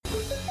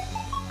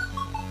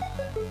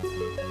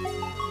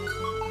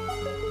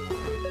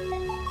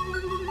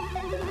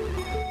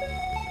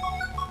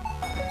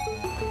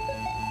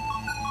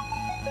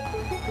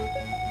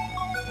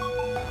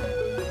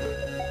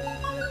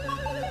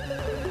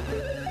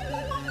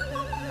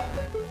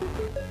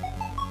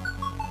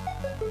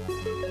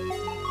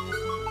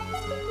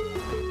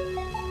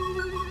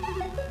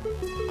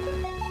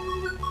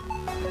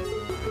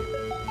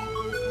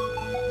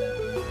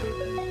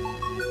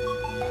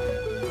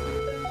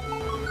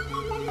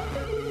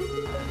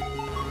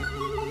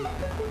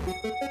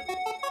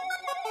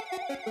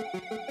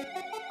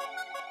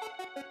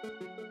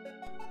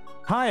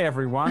Hi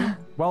everyone,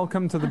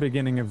 welcome to the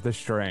beginning of the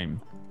stream.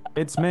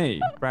 It's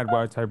me, Brad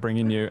Woto,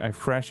 bringing you a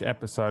fresh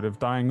episode of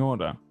Dying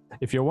Order.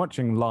 If you're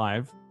watching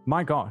live,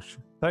 my gosh,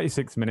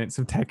 36 minutes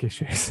of tech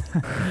issues.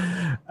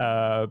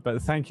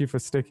 But thank you for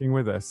sticking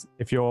with us.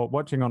 If you're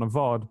watching on a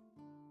VOD,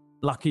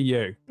 lucky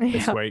you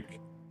this week.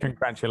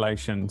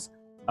 Congratulations.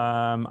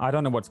 I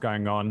don't know what's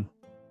going on.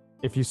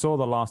 If you saw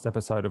the last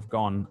episode of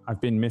Gone,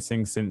 I've been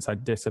missing since I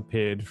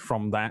disappeared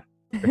from that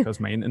because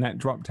my internet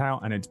dropped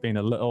out and it's been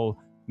a little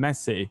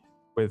messy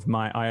with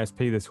my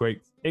ISP this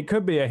week. It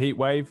could be a heat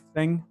wave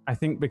thing, I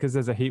think, because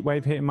there's a heat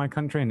wave here in my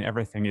country and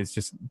everything is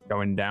just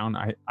going down.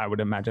 I would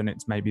imagine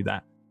it's maybe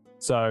that.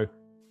 So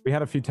we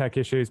had a few tech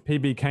issues.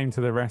 PB came to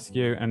the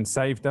rescue and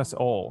saved us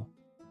all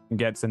and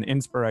gets an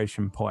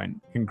inspiration point.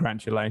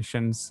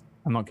 Congratulations.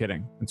 I'm not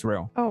kidding. It's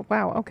real. Oh,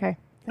 wow. Okay.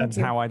 That's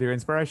how I do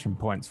inspiration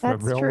points for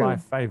That's real true.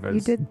 life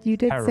favors. You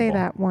did Terrible. say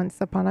that once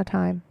upon a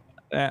time.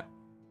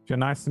 You're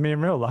nice to me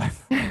in real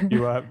life.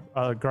 You are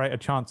a greater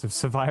chance of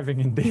surviving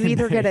in D&D. You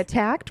either get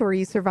attacked or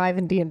you survive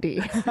in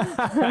D&D.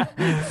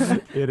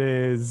 It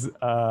is,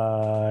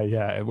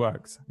 it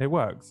works. It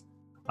works.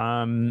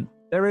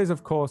 There is,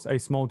 of course, a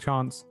small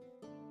chance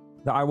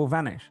that I will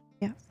vanish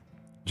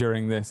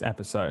during this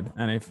episode.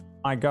 And if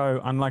I go,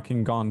 unlike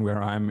in Gone,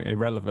 where I'm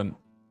irrelevant,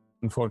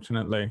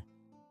 unfortunately,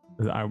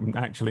 I'm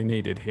actually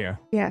needed here.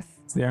 Yes.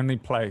 It's the only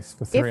place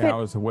for 3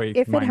 hours a week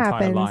if my it entire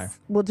happens, life.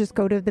 We'll just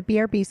go to the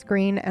BRB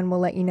screen and we'll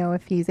let you know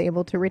if he's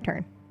able to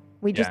return.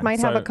 We just might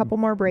have a couple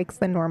more breaks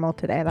than normal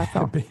today, that's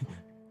all.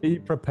 Be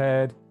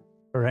prepared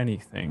for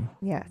anything.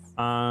 Yes.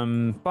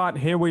 But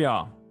here we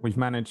are. We've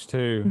managed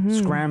to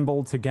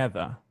scramble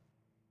together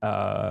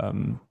a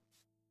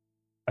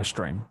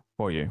stream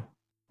for you.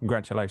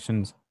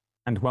 Congratulations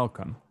and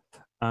welcome.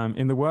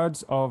 In the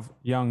words of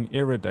young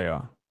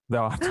Iridaea,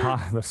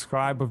 the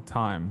scribe of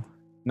time,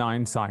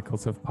 9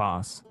 cycles have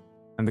passed,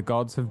 and the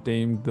gods have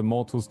deemed the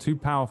mortals too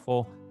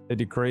powerful. They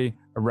decree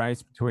a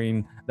race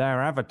between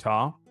their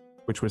avatar,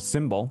 which was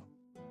Symbol,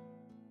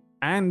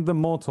 and the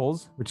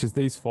mortals, which is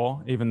these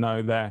 4, even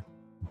though they're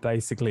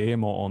basically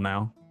immortal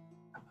now,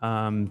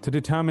 to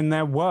determine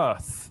their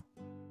worth.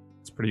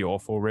 It's pretty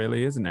awful,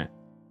 really, isn't it?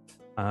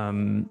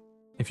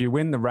 If you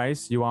win the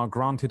race, you are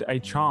granted a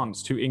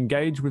chance to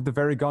engage with the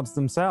very gods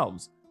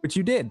themselves, which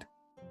you did.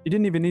 You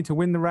didn't even need to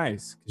win the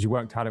race because you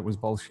worked out it was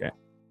bullshit.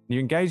 You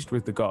engaged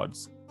with the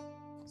gods.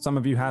 Some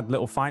of you had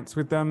little fights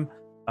with them.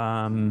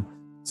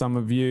 Some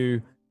of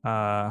you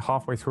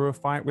halfway through a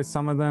fight with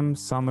some of them.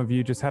 Some of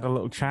you just had a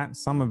little chat.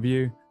 Some of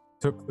you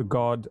took the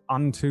god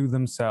unto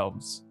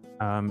themselves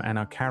and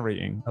are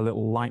carrying a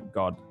little light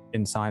god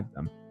inside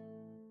them.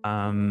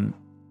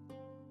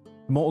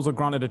 Mortals are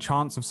granted a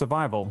chance of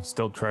survival.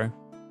 Still true.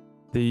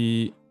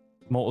 The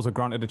mortals are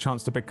granted a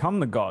chance to become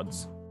the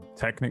gods.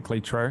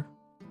 Technically true.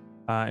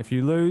 If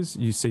you lose,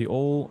 you see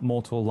all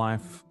mortal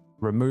life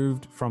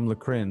removed from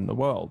Lacrin, the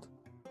world,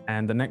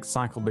 and the next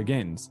cycle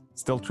begins.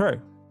 Still true.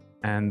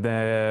 And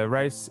their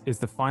race is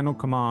the final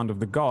command of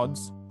the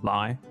gods,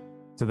 lie,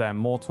 to their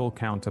mortal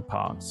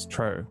counterparts.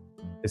 True.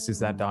 This is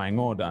their dying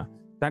order.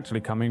 It's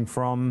actually coming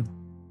from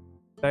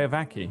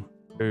Deavaki,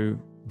 who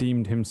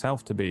deemed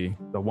himself to be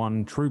the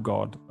one true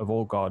god of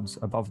all gods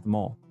above them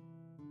all.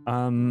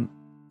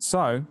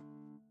 So,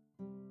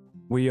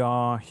 we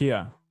are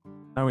here.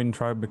 No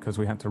intro because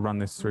we had to run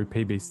this through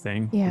PB's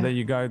thing. Yeah. There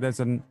you go. There's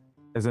an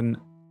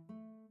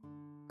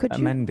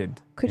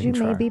amended Could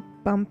intro. you maybe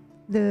bump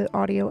the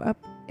audio up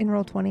in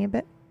Roll20 a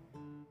bit?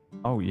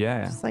 Oh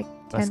yeah. Just like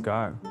 10. Let's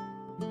go.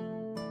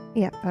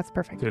 Yeah, that's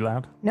perfect. Too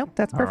loud? Nope,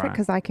 that's perfect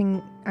because I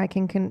can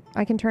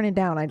turn it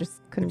down. I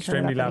just couldn't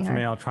Extremely turn it up loud any for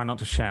me. higher. I'll try not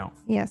to shout.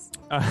 Yes.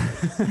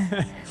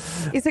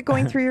 Is it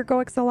going through your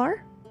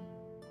GoXLR?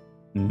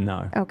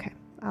 No. Okay.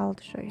 I'll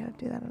show you how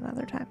to do that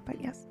another time,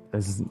 but yes.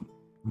 There's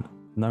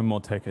no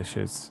more tech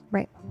issues.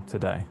 Right.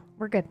 Today.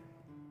 We're good.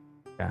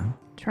 Yeah.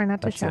 Try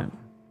not to That's shout. it.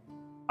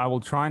 I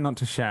will try not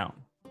to shout,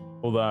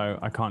 although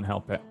I can't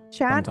help it.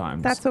 Chat,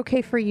 sometimes. that's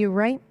okay for you,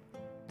 right?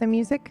 The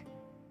music?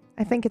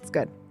 I think it's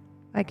good.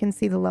 I can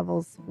see the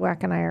levels.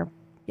 Whack and I are,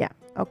 yeah,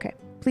 okay.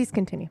 Please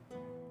continue.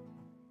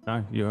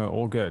 No, you're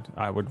all good.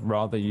 I would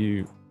rather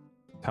you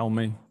tell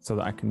me so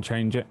that I can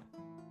change it.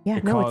 Yeah,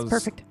 because, no, it's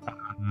perfect.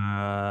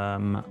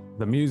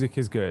 The music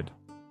is good.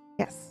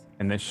 Yes.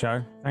 In this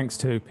show, thanks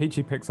to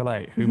Peachy Pixel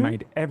 8, who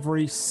made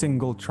every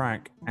single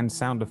track and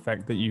sound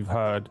effect that you've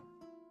heard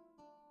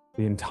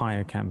the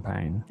entire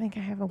campaign. I think I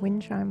have a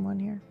wind chime one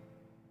here.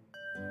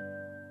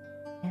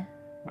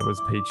 It was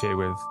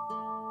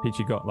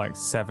Peachy got like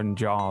 7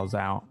 jars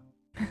out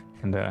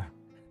and a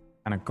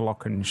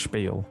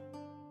glockenspiel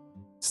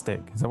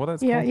stick. Is that what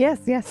that's called?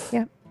 Yes, yeah.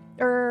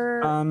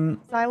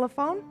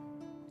 Xylophone?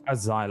 A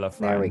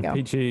xylophone. There we go.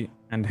 Peachy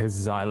and his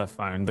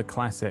xylophone, the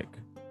classic.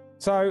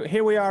 So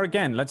here we are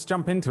again. Let's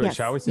jump into it,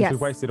 shall we? Since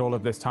we've wasted all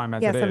of this time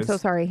as it is. Yes, I'm so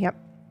sorry. Yep.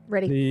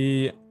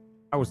 Ready.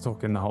 I was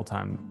talking the whole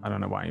time. I don't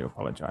know why you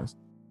apologized.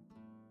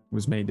 It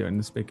was me doing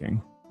the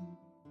speaking.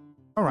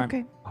 All right.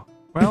 Okay.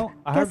 Well,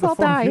 I hope I'll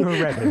die. you were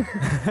ready.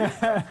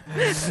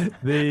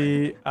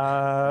 The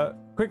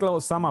quick little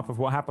sum up of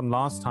what happened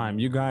last time.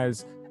 You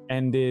guys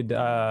ended.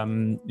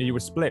 You were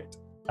split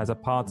as a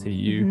party.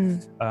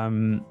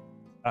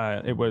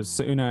 It was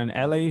Suna and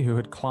Ellie who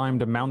had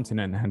climbed a mountain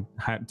and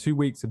had 2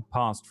 weeks had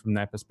passed from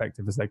their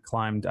perspective as they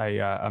climbed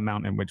a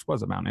mountain, which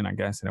was a mountain, I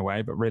guess, in a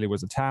way, but really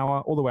was a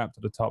tower all the way up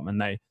to the top. And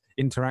they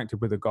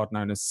interacted with a god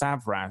known as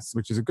Savras,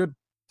 which is a good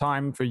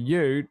time for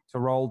you to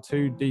roll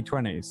 2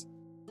 d20s.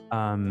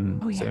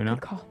 Suna.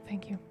 Good call.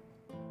 Thank you.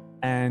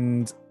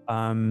 And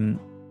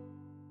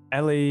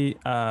Ellie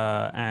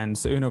and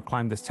Suna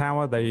climbed this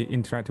tower. They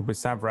interacted with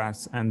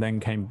Savras and then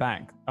came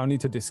back, only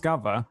to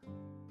discover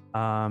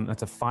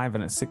that's a 5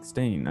 and a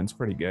 16. That's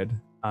pretty good.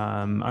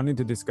 Only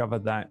to discover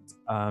that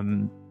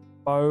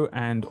Bo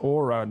and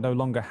Aura no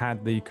longer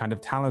had the kind of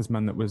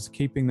talisman that was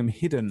keeping them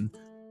hidden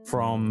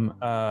from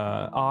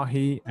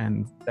Ahi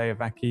and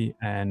Deavaki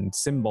and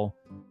Symbol.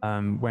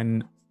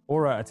 When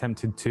Aura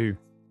attempted to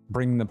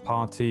bring the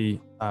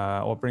party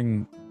or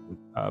bring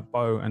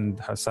Bo and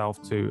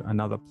herself to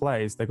another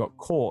place, they got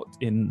caught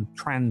in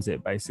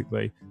transit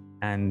basically,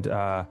 and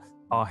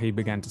Ahi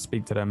began to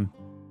speak to them.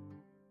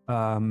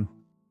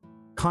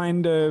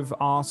 Kind of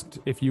asked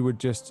if you would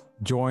just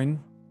join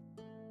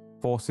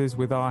forces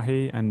with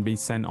Ahi and be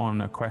sent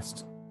on a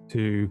quest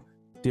to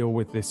deal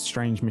with this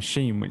strange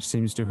machine which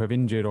seems to have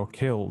injured or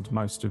killed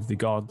most of the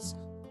gods.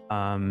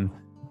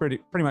 Pretty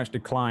much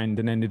declined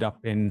and ended up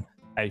in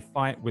a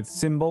fight with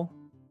Symbol.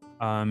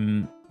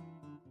 The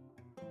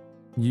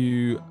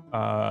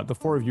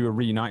 4 of you were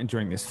reunited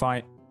during this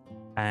fight,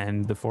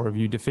 and the 4 of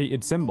you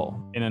defeated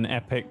Symbol in an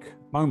epic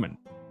moment.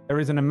 There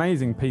is an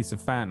amazing piece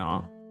of fan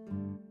art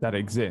that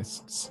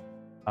exists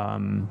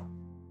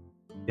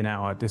in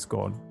our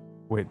Discord,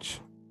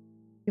 which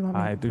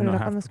I do not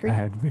have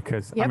prepared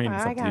because I mean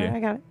it's up to you. I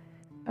got it.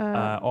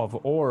 Of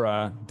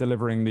Aura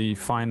delivering the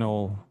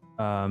final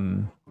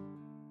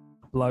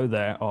blow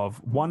there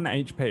of 1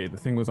 HP. The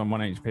thing was on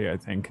 1 HP, I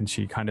think, and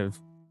she kind of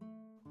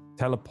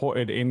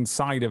teleported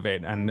inside of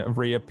it and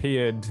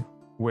reappeared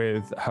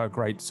with her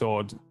great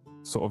sword,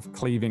 sort of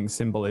cleaving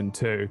Symbol in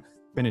two,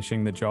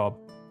 finishing the job.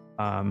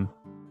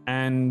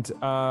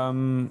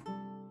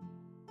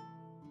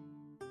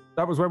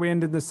 That was where we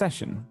ended the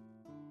session.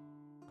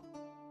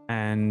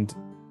 And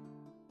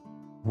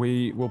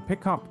we will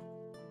pick up.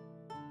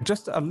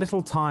 Just a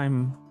little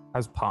time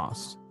has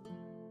passed.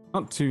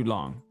 Not too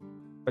long,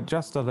 but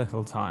just a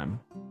little time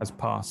has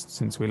passed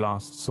since we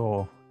last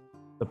saw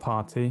the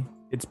party.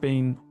 It's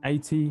been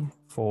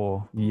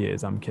 84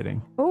 years. I'm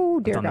kidding. Oh,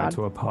 dear God. I've done that God.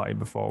 to a party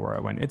before where I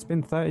went. It's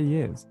been 30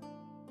 years.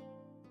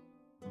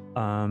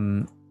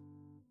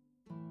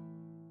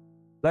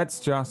 Let's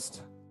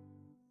just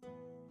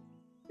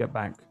get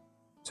back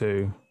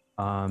to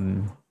what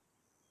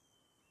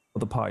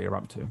the party you're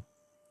up to.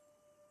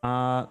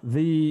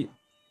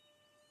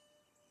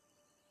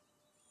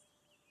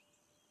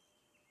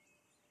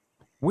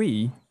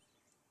 We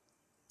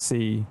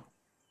see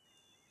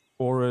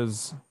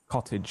Aura's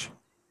cottage.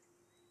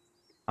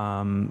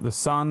 The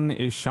sun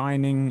is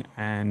shining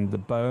and the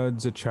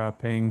birds are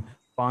chirping.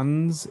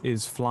 Buns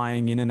is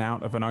flying in and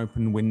out of an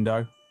open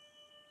window.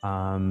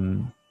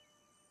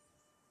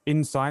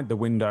 Inside the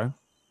window,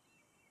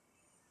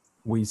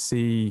 we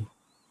see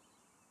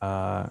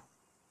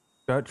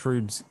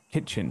Gertrude's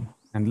kitchen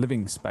and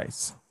living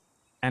space.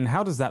 And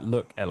how does that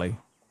look, Ellie?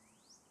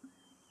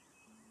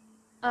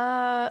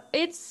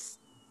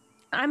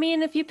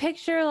 If you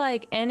picture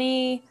like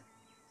any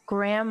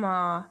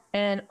grandma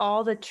and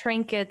all the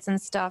trinkets and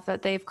stuff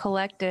that they've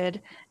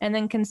collected, and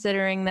then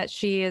considering that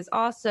she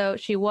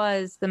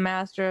was the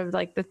master of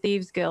like the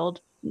Thieves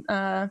Guild,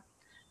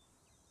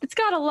 it's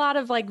got a lot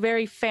of like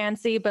very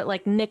fancy but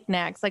like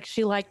knickknacks. Like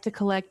she liked to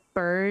collect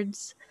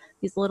birds,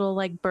 these little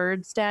like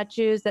bird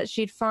statues that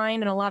she'd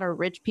find, and a lot of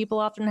rich people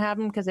often have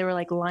them because they were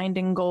like lined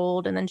in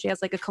gold. And then she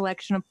has like a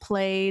collection of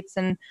plates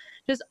and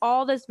just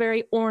all this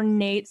very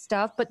ornate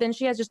stuff. But then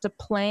she has just a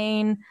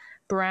plain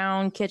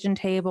brown kitchen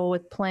table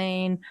with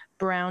plain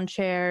brown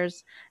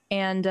chairs,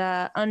 and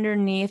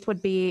underneath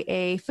would be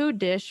a food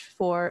dish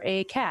for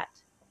a cat.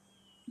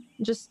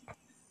 Just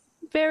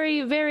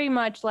very, very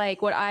much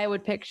like what I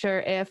would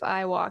picture if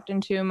I walked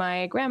into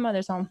my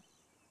grandmother's home.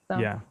 So.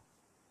 Yeah.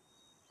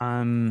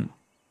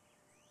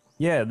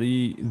 Yeah,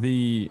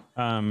 the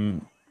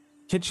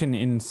kitchen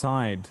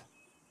inside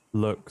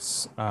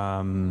looks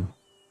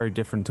very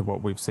different to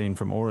what we've seen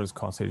from Aura's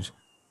cottage.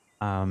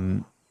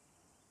 I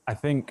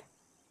think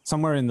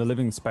somewhere in the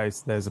living space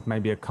there's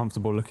maybe a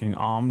comfortable looking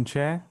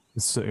armchair.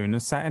 Suna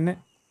sat in it.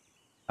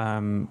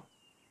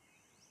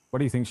 What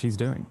do you think she's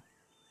doing?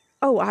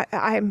 Oh,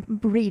 I'm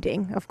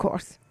reading, of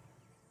course.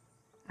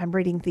 I'm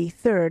reading the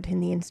third in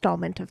the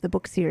installment of the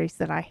book series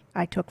that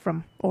I took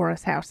from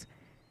Aura's house.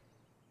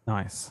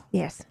 Nice.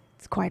 Yes,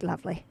 it's quite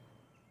lovely.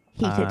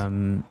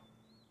 Heated.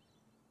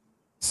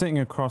 Sitting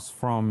across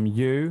from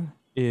you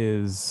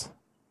is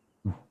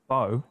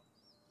Bo.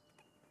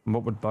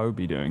 What would Bo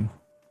be doing?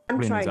 I'm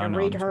Probably in his trying to own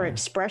read her armchair.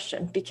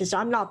 expression because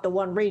I'm not the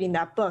one reading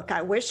that book.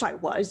 I wish I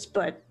was,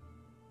 but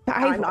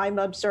I'm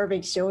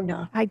observing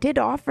Suna. I did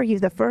offer you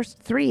the first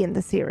 3 in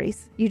the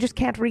series. You just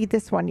can't read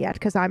this one yet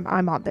because I'm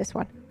on this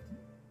one.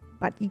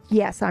 But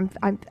yes,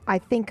 I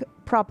think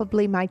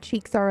probably my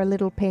cheeks are a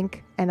little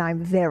pink, and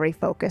I'm very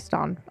focused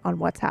on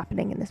what's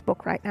happening in this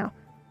book right now.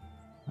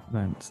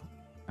 That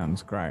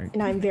sounds great.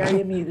 And I'm very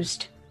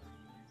amused.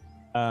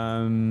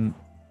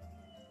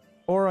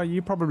 Aura,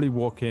 you probably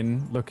walk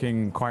in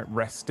looking quite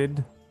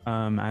rested,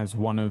 as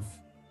one of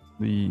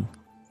the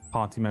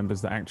party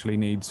members that actually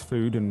needs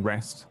food and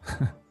rest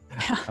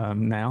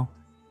now.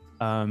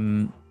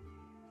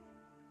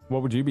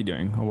 What would you be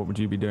doing? Or what would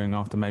you be doing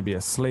after maybe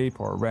a sleep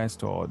or a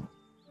rest or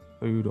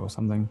food or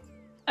something?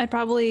 I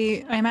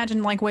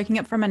imagine like waking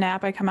up from a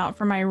nap, I come out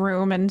from my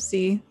room and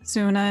see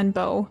Suna and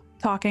Bo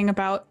talking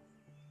about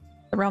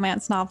the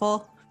romance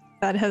novel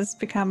that has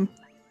become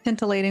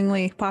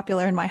scintillatingly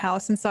popular in my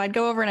house. And so I'd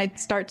go over and I'd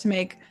start to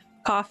make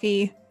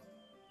coffee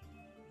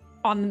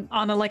on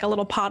a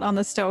little pot on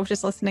the stove,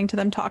 just listening to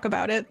them talk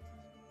about it.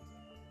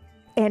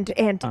 And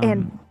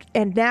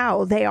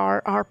now they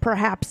are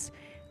perhaps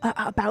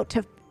about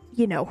to,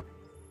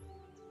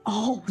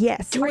 Oh,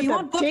 yes. Are you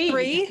on book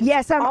 3?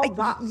 Yes, wow.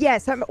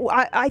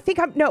 I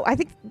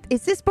think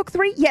is this book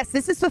 3? Yes,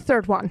 this is the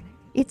third one.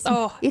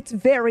 It's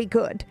very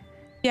good.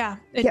 Yeah,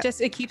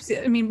 it keeps,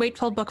 wait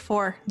till book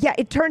 4. Yeah,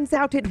 it turns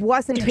out it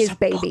wasn't There's his a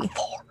baby. book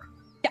 4.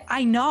 Yeah,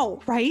 I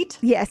know, right?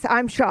 Yes,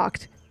 I'm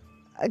shocked.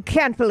 I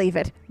can't believe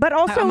it. But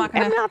also,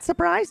 I'm not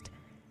surprised.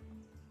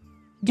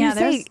 Do you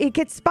say it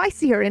gets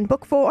spicier in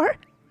book 4?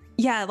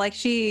 Yeah, like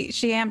she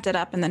amped it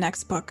up in the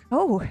next book.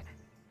 Oh,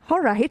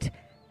 all right.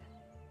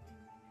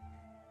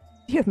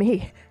 Dear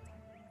me.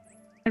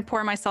 I'd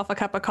pour myself a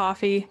cup of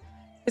coffee.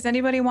 Does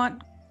anybody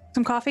want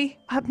some coffee?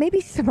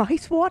 Maybe some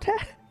ice water?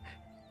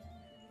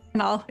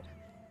 And I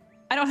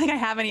don't think I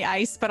have any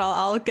ice, but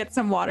I'll get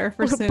some water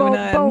for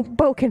Suna.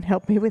 Bo can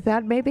help me with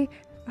that, maybe.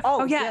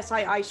 Oh, yeah. Yes,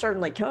 I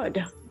certainly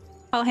could.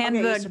 I'll hand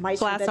Okay, the some ice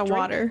glass with that of drink.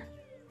 water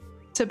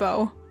to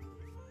Bo.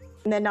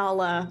 And then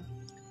I'll,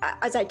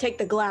 as I take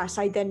the glass,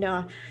 I then,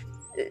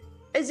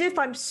 as if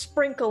I'm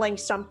sprinkling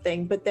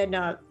something, but then,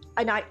 a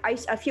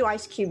few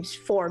ice cubes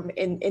form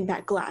in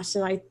that glass,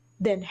 and I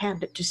then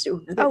hand it to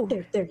Suna. There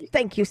you go.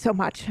 Thank you so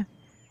much.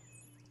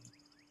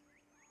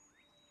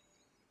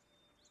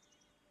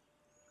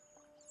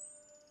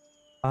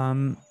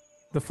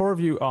 The 4 of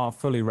you are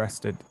fully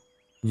rested.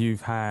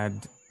 You've had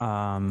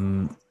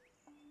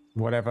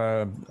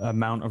whatever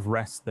amount of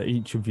rest that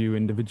each of you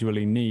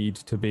individually need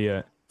to be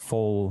at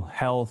full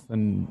health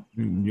and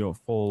your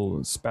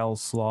full spell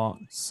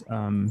slots.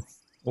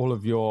 All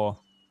of your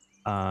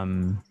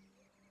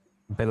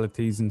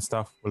abilities and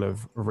stuff will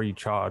have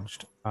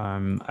recharged.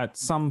 At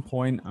some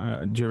point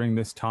during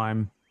this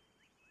time,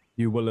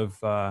 you will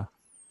have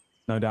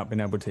no doubt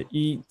been able to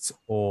eat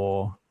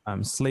or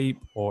sleep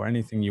or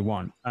anything you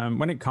want.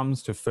 When it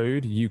comes to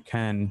food, you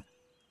can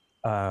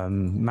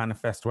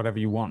manifest whatever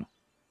you want.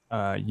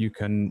 You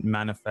can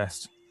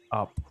manifest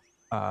up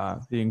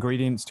the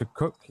ingredients to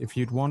cook if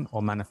you'd want,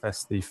 or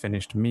manifest the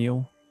finished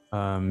meal.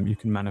 You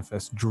can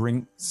manifest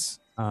drinks.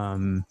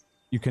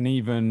 You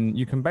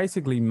can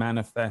basically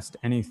manifest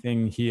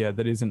anything here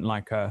that isn't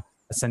like a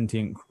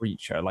sentient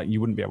creature. Like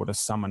you wouldn't be able to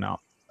summon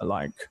up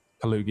like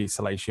Kalugi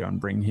Salatio and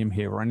bring him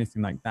here or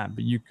anything like that.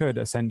 But you could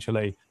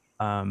essentially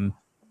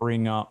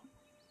bring up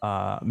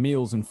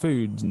meals and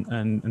foods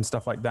and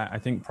stuff like that. I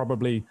think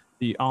probably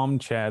the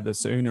armchair that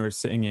Suna is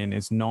sitting in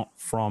is not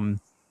from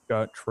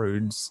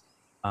Gertrude's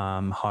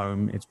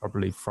home. It's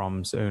probably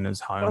from Suna's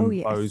home. Oh,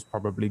 yes. Bo's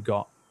probably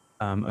got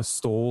a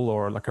stall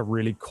or like a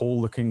really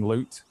cool looking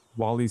loot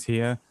while he's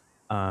here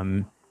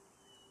to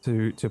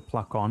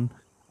pluck on.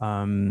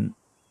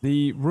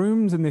 The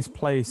rooms in this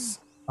place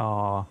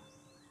are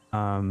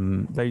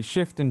they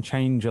shift and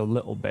change a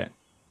little bit.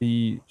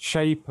 The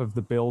shape of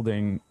the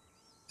building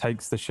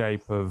takes the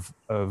shape of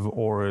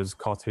Aura's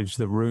cottage.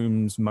 The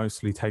rooms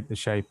mostly take the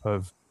shape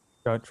of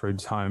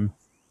Gertrude's home,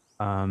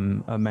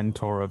 a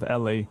mentor of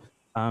Ellie.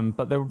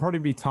 But there will probably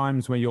be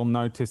times where you'll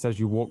notice as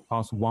you walk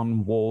past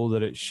one wall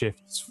that it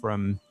shifts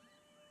from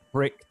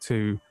brick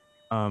to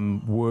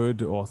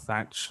wood or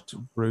thatched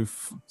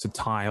roof to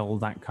tile,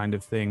 that kind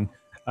of thing.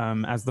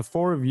 As the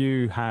 4 of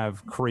you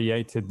have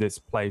created this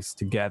place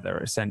together,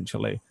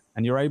 essentially,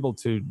 and you're able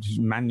to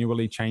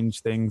manually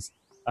change things.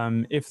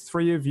 If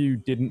 3 of you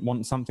didn't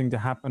want something to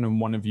happen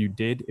and 1 of you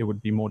did, it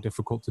would be more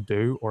difficult to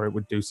do, or it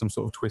would do some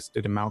sort of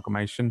twisted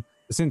amalgamation.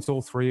 But since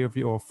all 3 of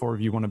you or 4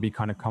 of you want to be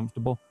kind of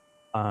comfortable,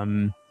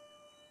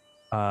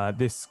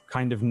 this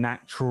kind of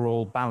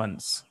natural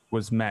balance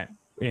was met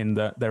in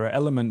that there are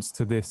elements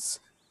to this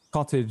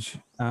cottage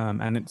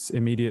and its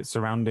immediate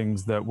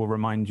surroundings that will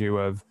remind you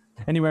of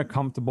anywhere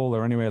comfortable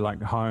or anywhere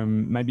like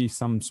home. Maybe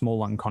some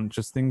small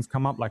unconscious things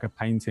come up, like a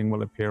painting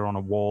will appear on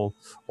a wall,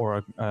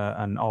 or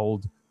an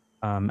old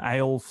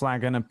ale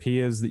flagon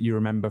appears that you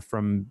remember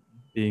from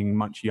being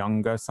much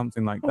younger,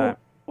 something like that.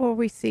 Or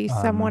we see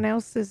someone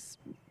else's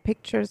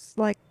pictures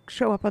like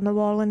show up on the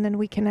wall, and then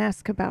we can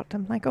ask about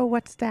them. Like, oh,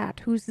 what's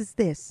that? Whose is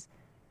this?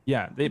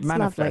 Yeah, it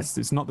manifests.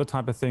 Lovely. It's not the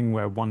type of thing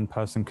where one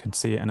person could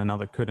see it and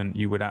another couldn't.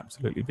 You would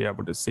absolutely be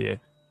able to see it.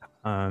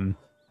 I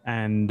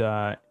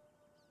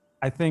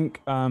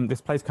think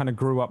this place kind of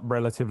grew up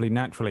relatively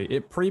naturally.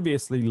 It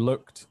previously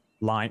looked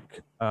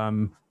like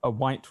a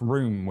white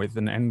room with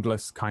an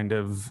endless kind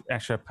of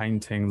Escher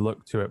painting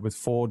look to it, with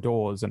 4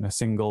 doors and a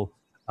single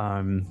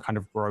kind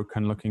of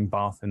broken looking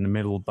bath in the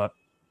middle. But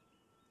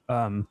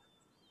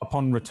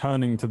upon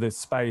returning to this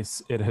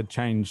space, it had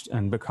changed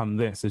and become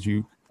this, as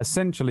you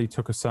essentially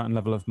took a certain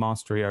level of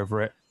mastery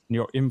over it, and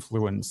your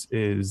influence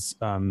is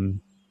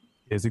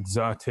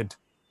exerted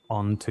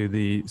onto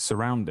the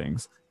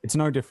surroundings. It's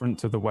no different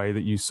to the way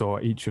that you saw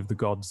each of the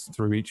gods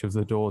through each of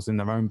the doors in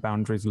their own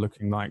boundaries,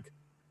 looking like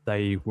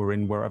they were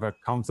in wherever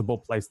comfortable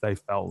place they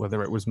felt,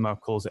 whether it was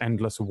Merkel's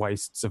endless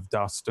wastes of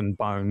dust and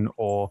bone,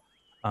 or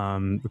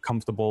the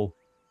comfortable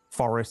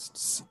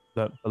forests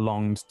that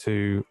belonged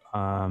to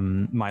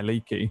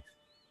Myliki.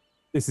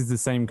 This is the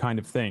same kind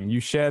of thing. You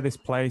share this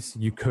place,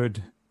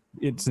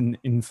 it's an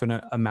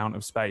infinite amount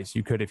of space.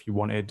 You could, if you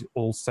wanted,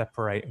 all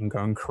separate and go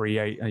and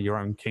create your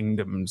own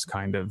kingdoms,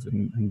 kind of,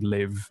 and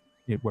live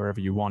wherever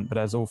you want. But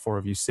as all 4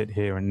 of you sit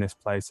here in this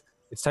place,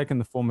 it's taken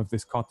the form of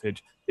this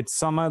cottage. It's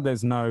summer.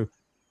 There's no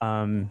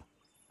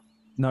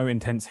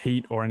intense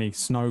heat or any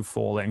snow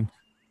falling,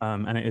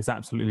 and it is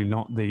absolutely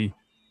not the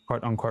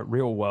quote-unquote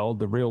real world,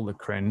 the real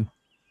Lacrin.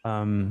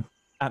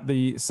 At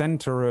the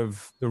center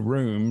of the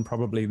room,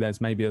 probably there's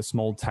maybe a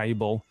small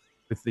table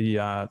with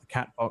the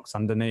cat box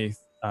underneath.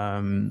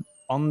 On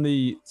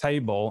the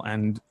table,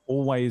 and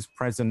always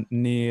present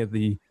near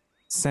the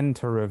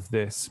center of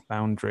this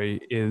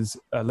boundary, is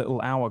a little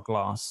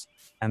hourglass,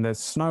 and there's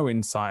snow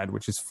inside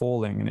which is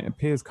falling, and it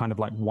appears kind of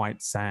like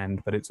white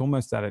sand, but it's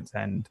almost at its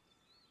end.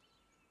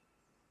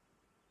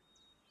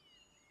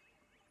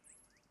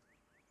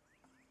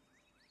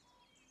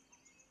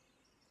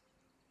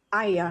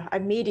 I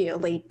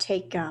immediately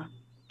take a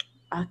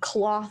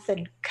cloth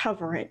and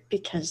cover it,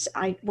 because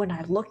when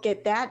I look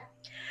at that,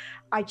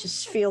 I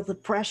just feel the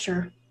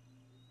pressure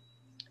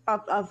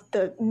of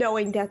the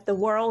knowing that the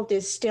world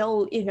is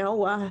still,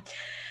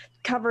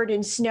 covered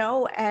in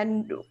snow,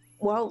 and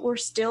well, we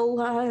still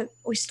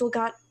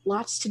got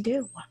lots to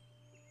do,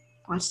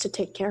 lots to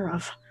take care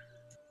of.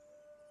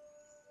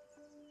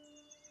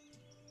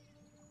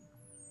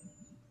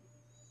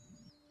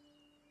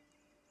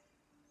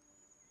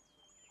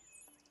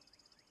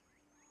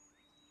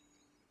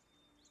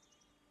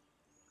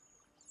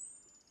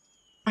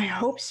 I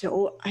hope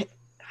so. I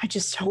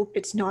just hope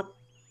it's not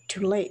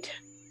too late.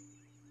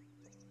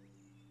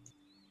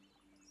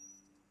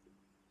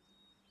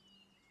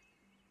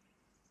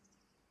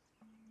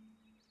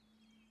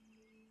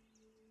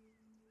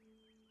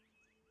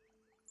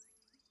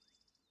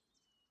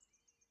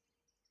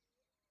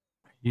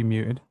 You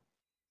muted?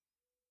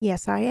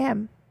 Yes, I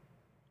am.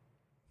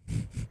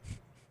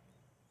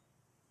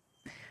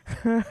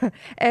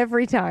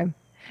 Every time.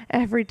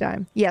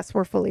 Yes,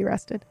 we're fully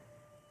rested.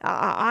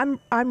 I'm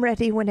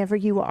ready whenever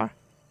you are.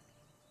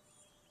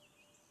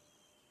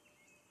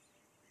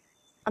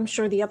 I'm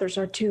sure the others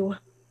are too.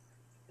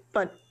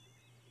 But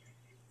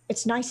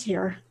it's nice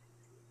here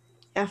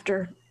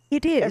after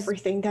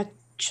everything that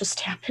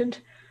just happened.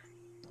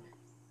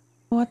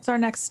 What's our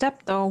next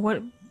step,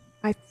 though?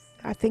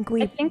 I think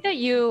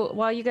that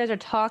while you guys are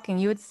talking,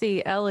 you would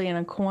see Ellie in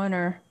a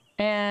corner,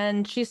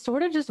 and she's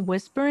sort of just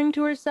whispering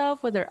to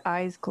herself with her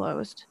eyes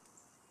closed.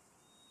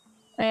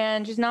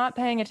 And she's not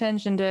paying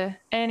attention to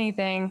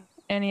anything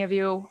any of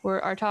you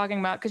are talking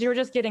about, because you were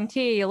just getting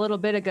tea a little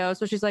bit ago.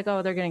 So she's like,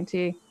 oh, they're getting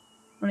tea. I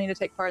don't need to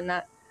take part in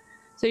that.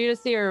 So you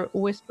just see her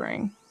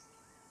whispering.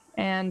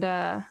 And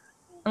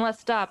unless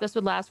stop, this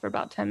would last for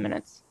about 10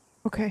 minutes.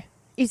 Okay.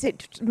 Is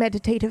it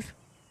meditative?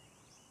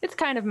 It's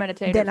kind of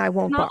meditative. Then I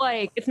won't.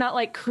 It's not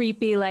like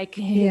creepy, like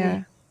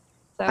yeah.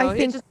 So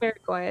it's just very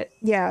quiet.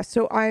 Yeah.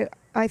 So I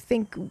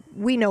think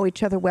we know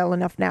each other well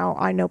enough now.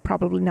 I know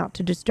probably not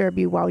to disturb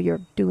you while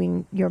you're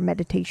doing your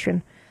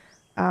meditation.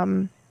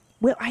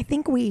 Well, I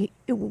think we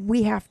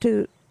have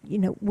to.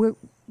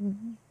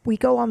 We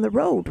go on the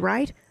road,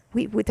 right?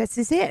 We this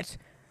is it.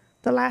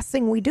 The last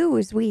thing we do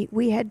is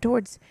we head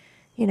towards,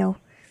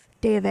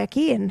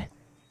 Deaveki, and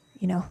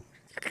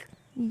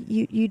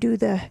you do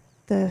the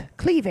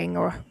cleaving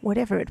or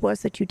whatever it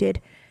was that you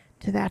did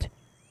to that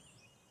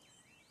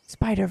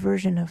spider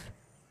version of.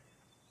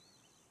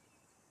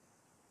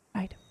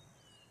 Right.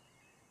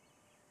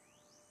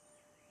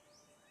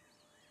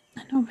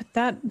 I know, but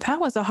that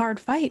was a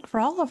hard fight for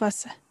all of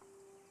us.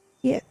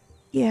 Yeah.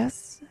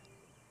 Yes.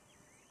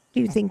 Do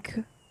you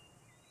think?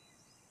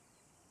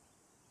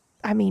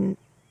 I mean,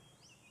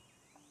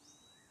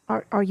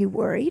 are you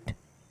worried?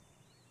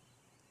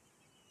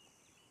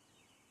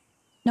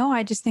 No,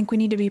 I just think we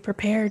need to be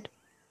prepared.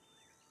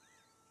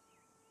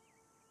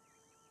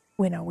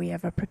 When are we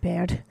ever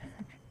prepared?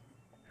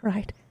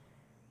 Right.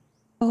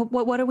 Well,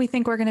 what do we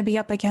think we're going to be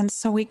up against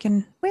so we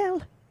can...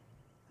 Well,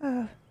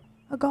 a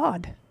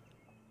god.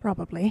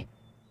 Probably.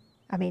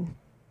 I mean,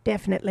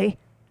 definitely.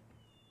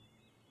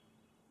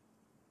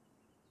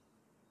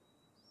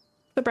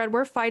 The bread,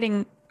 we're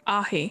fighting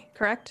Ahi,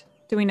 correct?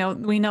 We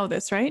know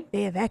this, right?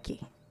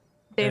 Deaveki.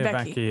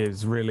 Deaveki.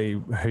 is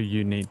really who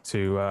you need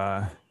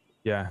to,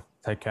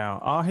 take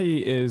out.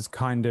 Ahi is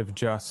kind of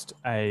just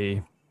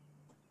a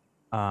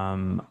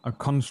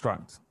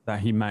construct that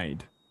he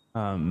made,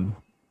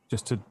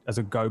 as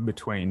a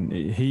go-between.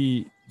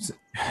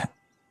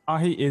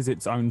 Ahi is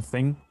its own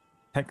thing,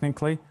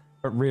 technically,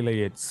 but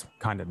really it's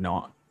kind of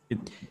not.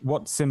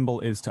 What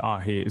symbol is to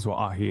Ahi is what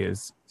Ahi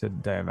is to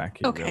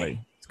Deaveki, Okay.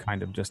 really. It's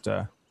kind of just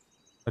a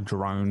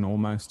drone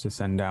almost to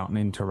send out and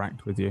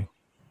interact with you.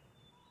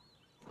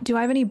 Do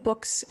I have any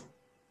books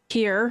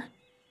here?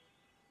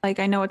 Like,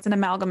 I know it's an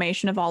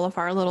amalgamation of all of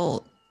our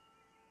little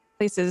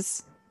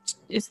places.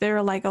 Is there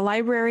a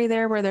library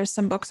there where there's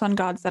some books on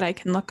gods that I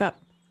can look up?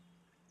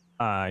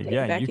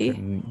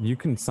 Deaveki? You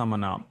can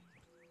summon up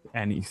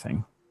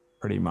anything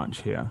pretty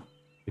much here.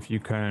 If you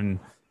kind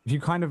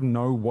of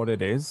know what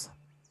it is,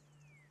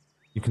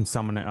 you can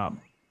summon it up.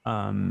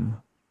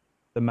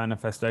 The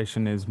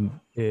manifestation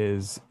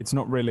is it's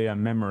not really a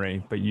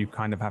memory, but you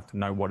kind of have to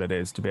know what it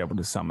is to be able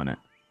to summon it,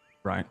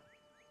 right?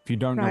 If you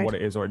don't know what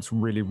it is, or it's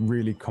really,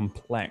 really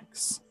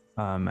complex,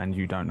 and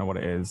you don't know what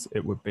it is,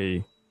 it would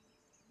be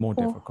more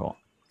difficult.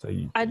 So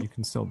you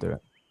can still do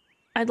it.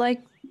 I'd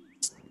like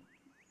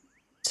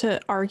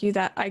to argue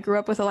that I grew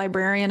up with a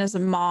librarian as a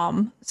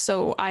mom,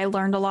 so I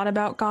learned a lot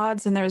about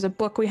gods, and there's a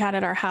book we had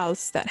at our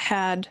house that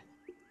had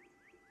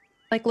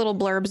little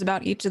blurbs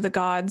about each of the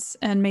gods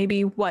and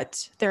maybe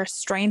what their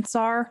strengths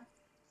are.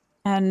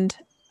 And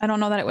I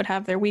don't know that it would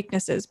have their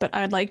weaknesses, but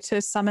I'd like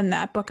to summon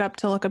that book up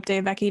to look up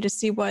Deaveki to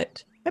see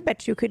what... I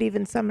bet you could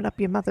even summon up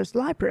your mother's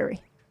library.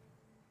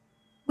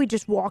 We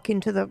just walk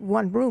into the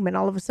one room and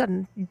all of a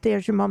sudden,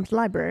 there's your mom's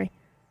library.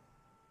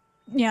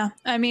 Yeah,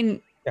 I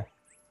mean... Yeah.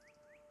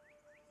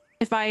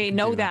 If I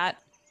know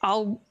that,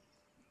 I'll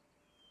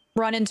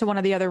run into one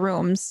of the other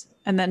rooms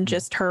and then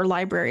just her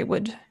library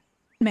would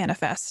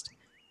manifest.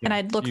 Yeah, and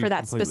I'd look for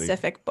that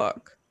specific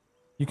book.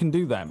 You can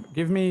do that.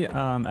 Give me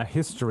a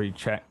history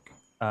check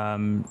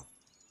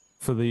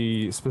for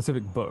the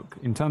specific book.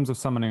 In terms of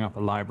summoning up a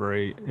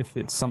library, if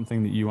it's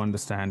something that you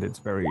understand, it's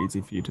very easy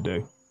for you to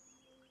do.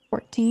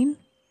 14?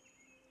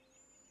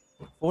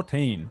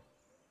 14.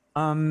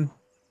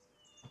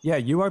 Yeah,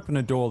 you open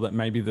a door that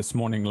maybe this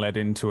morning led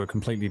into a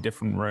completely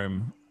different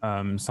room.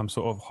 Some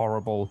sort of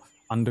horrible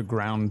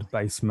underground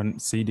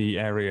basement CD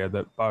area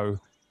that Bo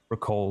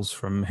recalls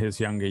from his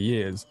younger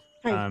years.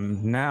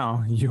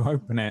 Now you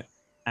open it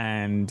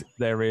and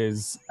there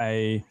is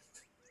a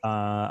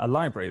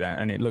library there,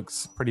 and it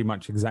looks pretty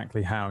much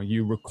exactly how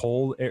you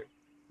recall it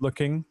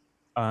looking.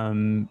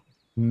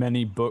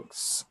 Many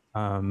books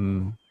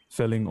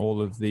filling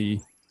all of the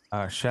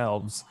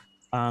shelves.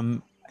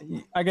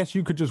 I guess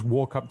you could just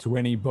walk up to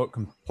any book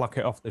and pluck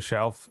it off the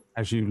shelf.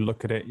 As you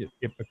look at it,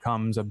 it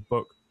becomes a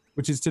book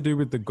which is to do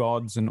with the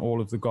gods and all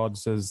of the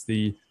gods as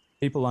the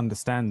people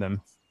understand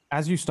them.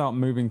 As you start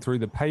moving through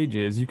the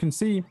pages, you can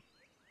see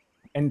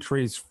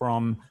entries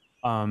from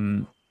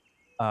the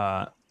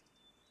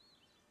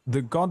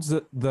gods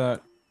that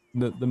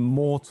the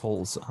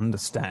mortals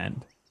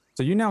understand.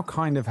 So you now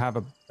kind of have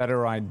a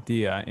better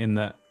idea in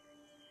that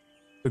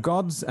the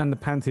gods and the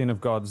pantheon of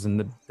gods and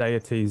the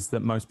deities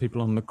that most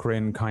people on the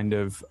Kryn kind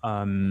of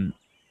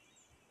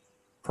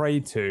pray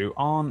to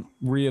aren't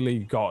really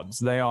gods.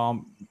 They are,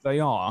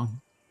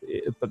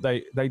 but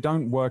they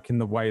don't work in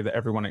the way that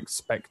everyone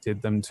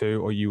expected them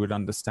to, or you would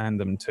understand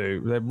them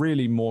to. They're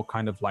really more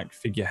kind of like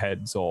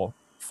figureheads or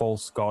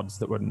false gods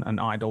that were, and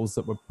idols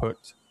that were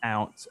put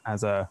out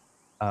as a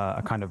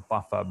kind of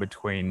buffer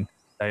between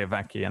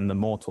Deaveki and the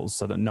mortals,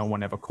 so that no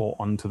one ever caught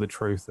on to the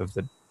truth of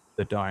the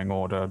Dying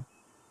Order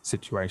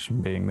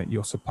situation, being that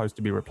you're supposed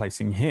to be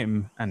replacing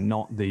him and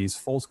not these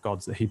false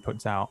gods that he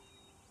puts out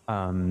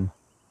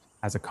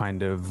as a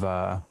kind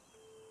of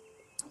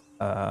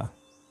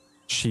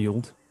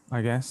shield,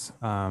 I guess,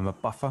 a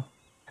buffer.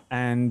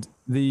 And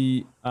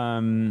the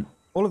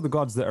all of the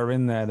gods that are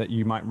in there that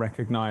you might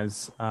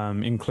recognize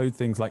include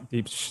things like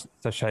Deep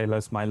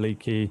Sashalis,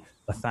 Myliki,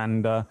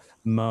 Lathander,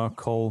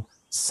 Merkel,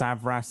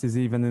 Savras is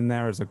even in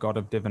there as a god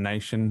of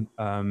divination.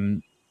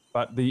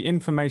 But the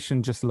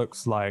information just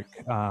looks like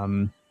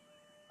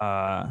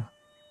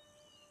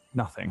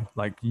nothing.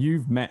 Like,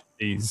 you've met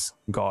these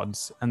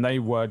gods and they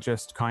were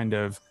just kind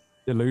of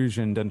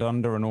delusioned and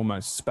under an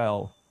almost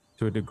spell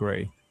to a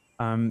degree.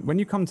 When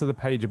you come to the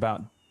page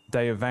about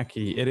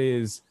Deaveki, it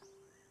is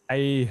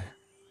a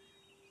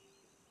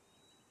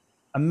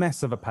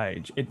mess of a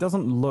page. It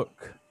doesn't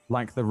look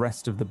like the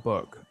rest of the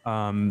book,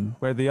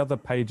 where the other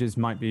pages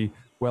might be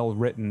well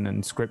written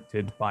and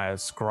scripted by a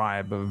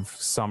scribe of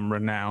some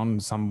renown,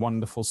 some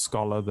wonderful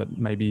scholar that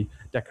maybe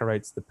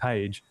decorates the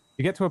page.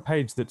 You get to a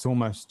page that's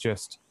almost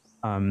just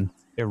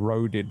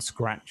eroded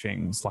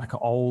scratchings, like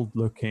old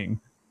looking.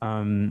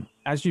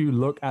 As you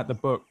look at the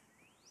book,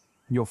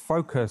 your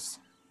focus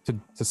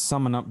to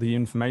summon up the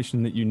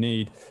information that you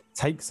need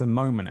takes a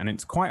moment, and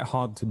it's quite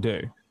hard to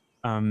do.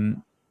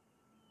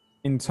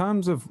 In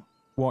terms of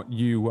what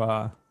you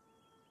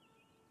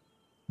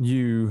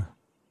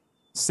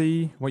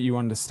see, what you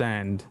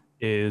understand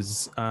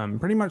is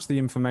pretty much the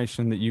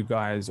information that you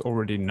guys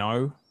already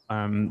know,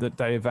 that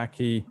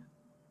Deivaki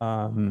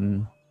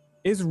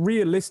is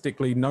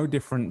realistically no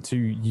different to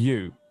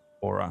you,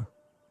 Aura.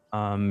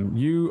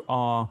 You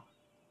are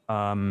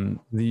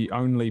the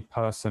only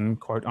person,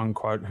 quote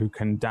unquote, who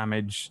can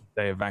damage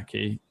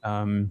Deivaki.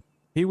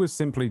 He was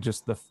simply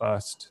just the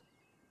first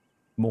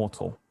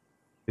mortal,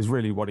 is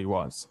really what he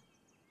was.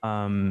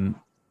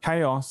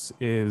 Chaos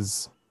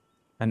is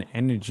an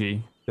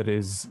energy that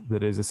is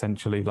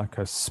essentially like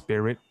a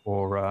spirit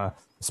or a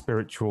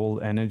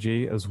spiritual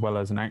energy, as well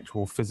as an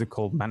actual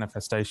physical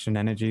manifestation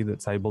energy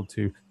that's able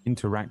to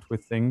interact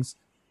with things.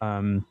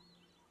 But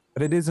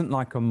it isn't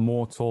like a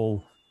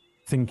mortal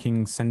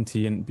thinking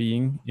sentient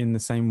being in the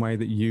same way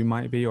that you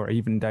might be, or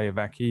even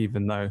Deivaki,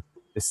 even though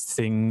this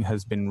thing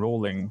has been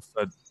ruling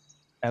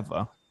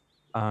forever.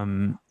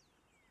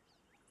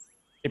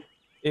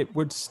 It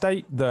would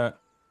state that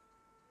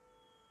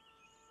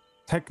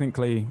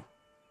technically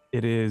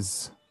it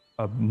is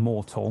a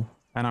mortal,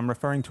 and I'm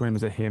referring to him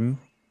as a him,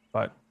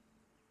 but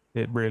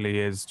it really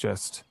is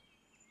just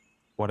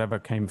whatever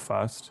came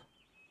first,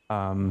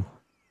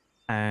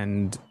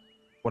 and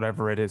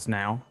whatever it is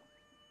now.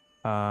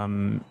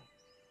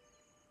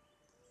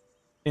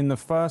 In the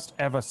first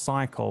ever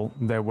cycle,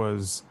 there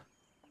was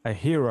a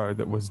hero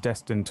that was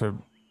destined to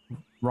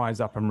rise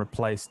up and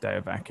replace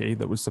Deivaki,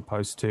 that was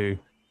supposed to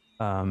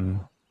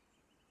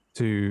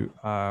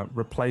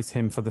replace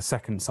him for the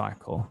second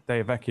cycle.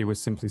 Deivaki was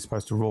simply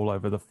supposed to rule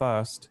over the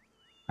first,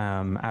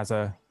 as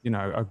a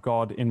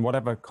god in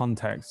whatever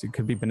context. It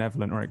could be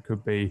benevolent, or it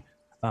could be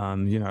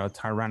a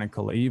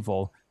tyrannical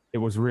evil. It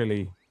was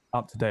really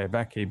up to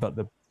Deivaki, but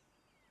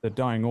the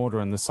Dying Order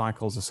and the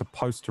cycles are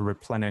supposed to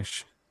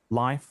replenish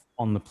life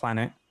on the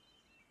planet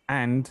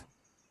and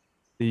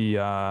the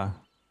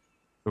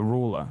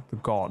ruler, the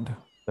god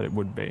that it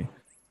would be.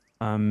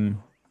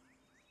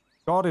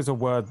 God is a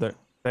word that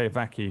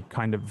Deivaki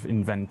kind of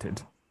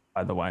invented,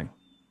 by the way,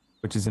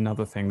 which is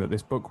another thing that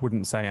this book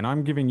wouldn't say. And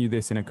I'm giving you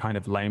this in a kind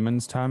of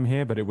layman's term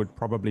here, but it would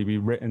probably be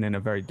written in a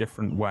very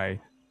different way,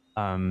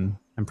 and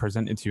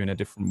presented to you in a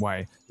different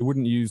way. It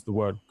wouldn't use the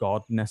word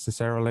God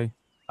necessarily,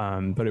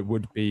 but it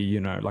would be,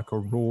 like a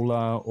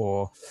ruler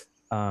or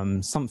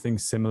something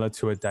similar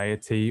to a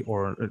deity,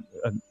 or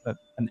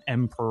an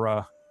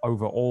emperor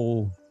over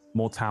all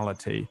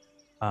mortality.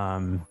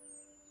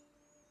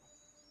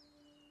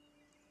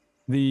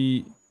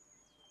 The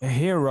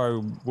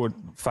hero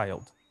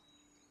failed,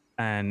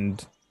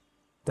 and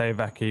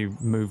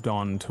Deivaki moved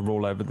on to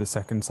rule over the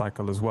second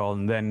cycle as well,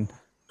 and then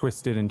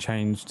twisted and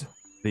changed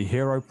the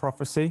hero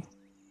prophecy,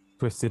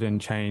 twisted and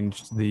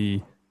changed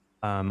the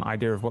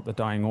idea of what the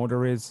Dying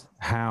Order is,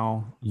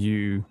 how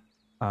you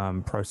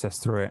process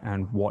through it,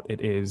 and what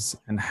it is,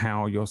 and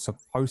how you're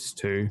supposed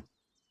to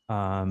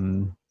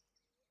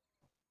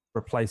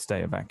replace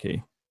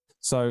Deivaki.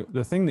 So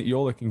the thing that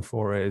you're looking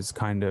for is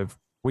kind of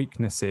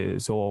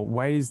weaknesses or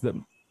ways that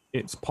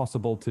it's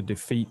possible to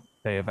defeat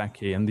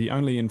Deivaki, and the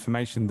only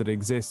information that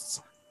exists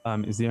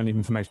is the only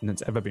information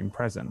that's ever been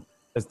present.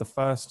 There's the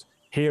first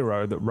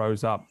hero that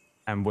rose up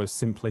and was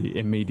simply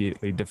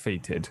immediately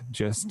defeated,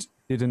 just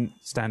didn't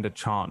stand a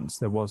chance.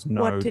 There was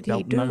no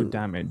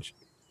damage.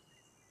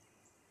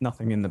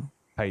 Nothing in the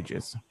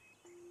pages.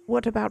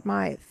 What about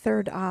my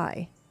third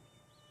eye?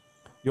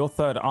 Your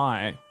third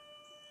eye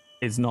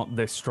is not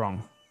this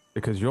strong,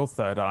 because your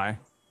third eye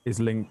is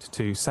linked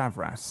to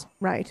Savras.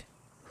 Right.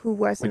 Who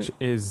wasn't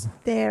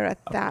there at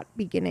that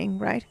beginning,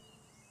 right?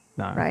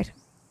 No. Right.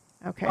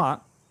 Okay.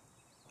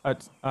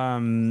 But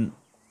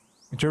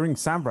during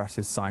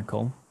Savras's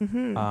cycle,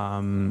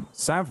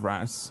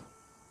 Savras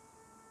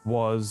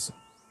was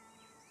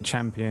the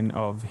champion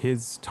of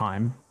his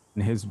time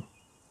and his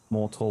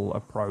mortal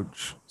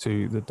approach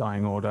to the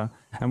Dying Order,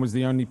 and was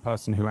the only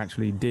person who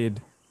actually did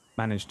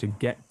manage to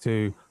get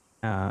to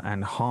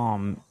and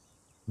harm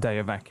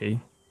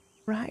Deivaki.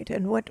 Right.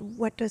 And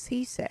what does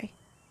he say?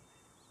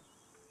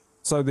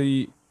 So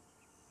the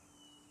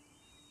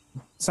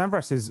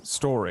Savras's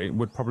story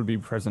would probably be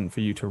present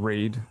for you to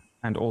read,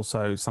 and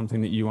also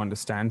something that you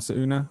understand,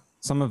 Sauna.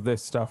 Some of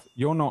this stuff,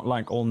 you're not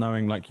like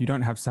all-knowing, like you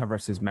don't have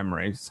Savras's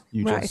memories.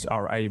 You just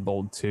are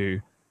able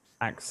to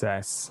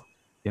access,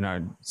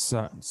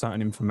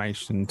 certain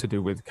information to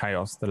do with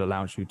chaos that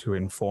allows you to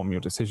inform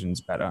your decisions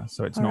better.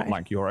 So it's not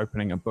like you're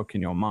opening a book in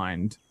your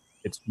mind.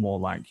 It's more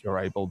like you're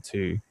able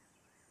to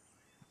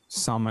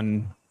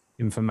summon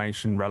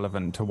information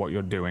relevant to what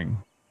you're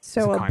doing.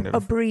 So a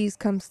breeze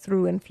comes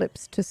through and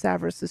flips to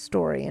Savras's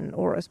story in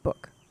Aura's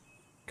book.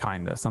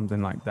 Kinda,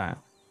 something like that.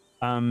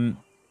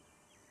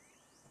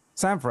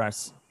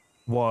 Savras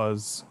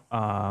was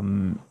a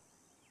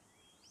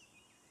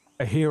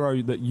a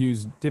hero that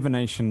used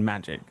divination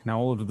magic. Now,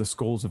 all of the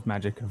schools of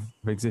magic have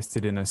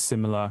existed in a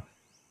similar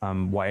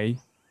way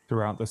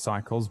throughout the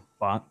cycles,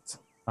 but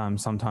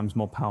sometimes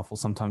more powerful,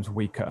 sometimes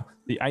weaker.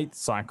 The 8th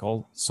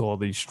cycle saw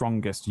the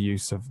strongest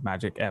use of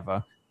magic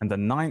ever, and the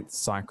 9th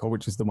cycle,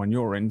 which is the one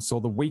you're in, saw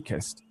the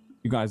weakest.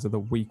 You guys are the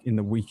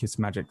weakest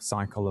magic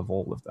cycle of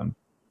all of them.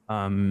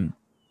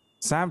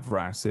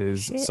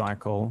 Savras's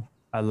cycle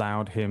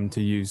allowed him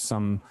to use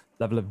some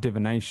level of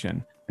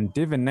divination, and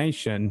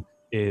divination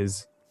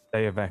is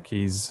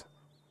Deoveki's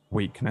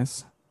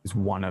weakness, is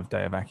one of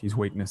Deoveki's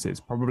weaknesses,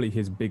 probably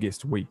his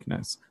biggest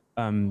weakness.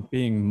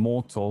 Being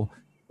mortal,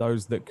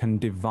 those that can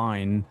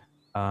divine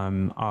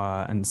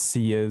and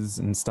seers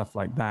and stuff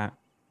like that,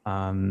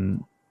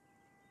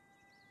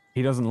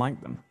 he doesn't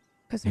like them.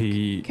 Because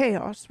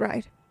chaos,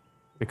 right?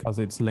 Because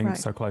it's linked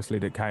so closely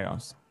to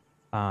chaos.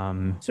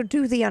 So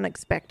do the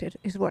unexpected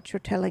is what you're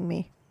telling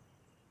me.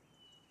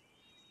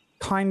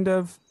 Kind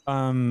of.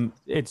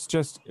 It's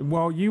just,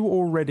 well, you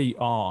already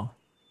are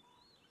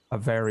a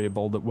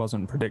variable that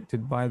wasn't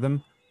predicted by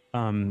them.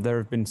 There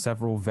have been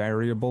several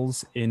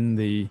variables in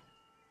the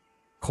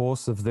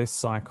course of this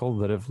cycle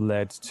that have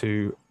led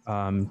to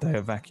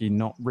Deoveki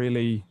not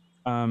really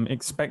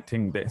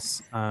expecting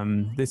this.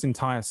 This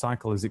entire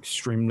cycle is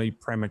extremely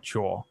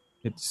premature.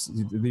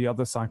 The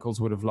other cycles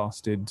would have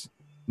lasted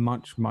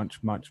much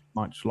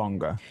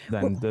longer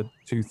than the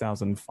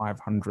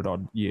 2,500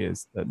 odd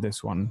years that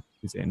this one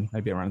is in,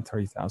 maybe around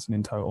 3,000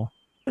 in total.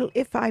 Well,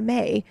 if I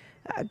may,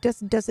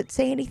 does it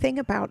say anything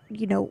about,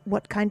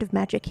 what kind of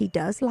magic he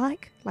does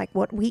like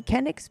what we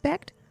can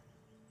expect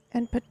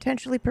and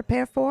potentially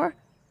prepare for?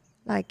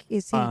 Like,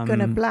 is he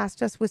gonna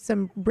blast us with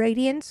some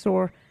radiance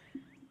or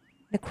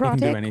necrotic? He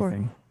can do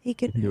anything. He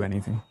can do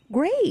anything.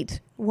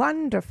 Great,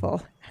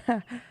 wonderful.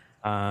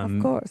 Of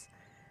course.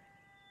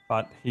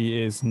 But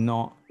he is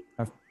not.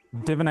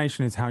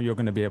 Divination is how you're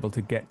going to be able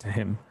to get to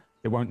him.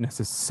 It won't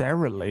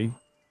necessarily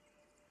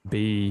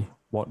be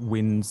what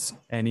wins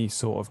any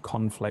sort of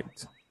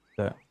conflict,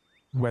 that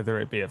whether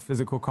it be a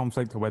physical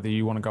conflict or whether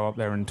you want to go up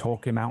there and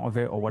talk him out of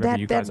it or whatever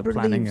you guys are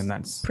planning, and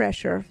that's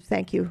pressure.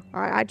 Thank you.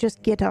 I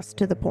just get us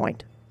to the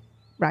point,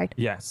 right?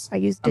 Yes. I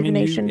use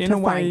divination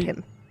to find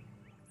him.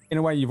 In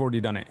a way, you've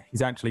already done it.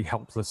 He's actually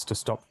helpless to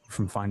stop you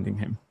from finding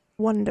him.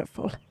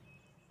 Wonderful.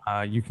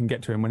 You can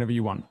get to him whenever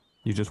you want.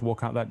 You just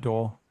walk out that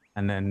door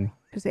and then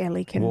because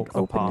Ellie can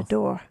open the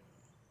door.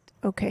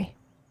 Okay,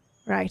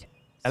 right.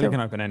 Ellie can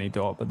open any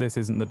door, but this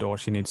isn't the door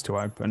she needs to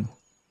open.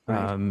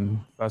 Right.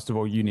 First of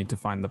all, you need to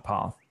find the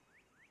path.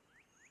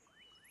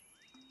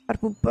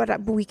 But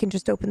we can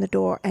just open the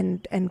door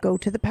and go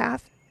to the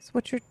path. Is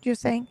what you're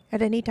saying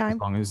at any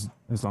time? As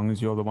long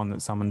as you're the one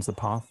that summons the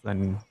path,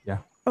 then yeah.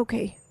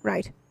 Okay,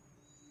 right.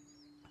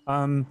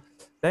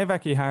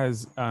 Deoveki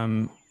has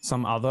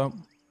some other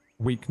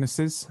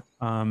weaknesses.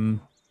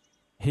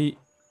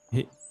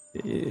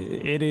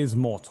 It is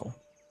mortal,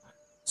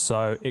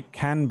 so it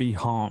can be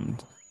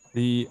harmed.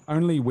 The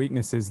only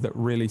weaknesses that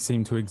really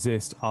seem to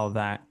exist are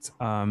that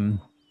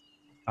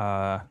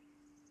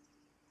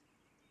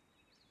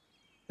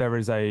there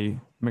is a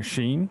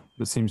machine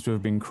that seems to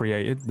have been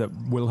created that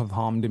will have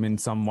harmed him in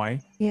some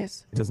way.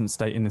 Yes. It doesn't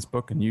state in this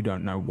book, and you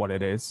don't know what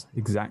it is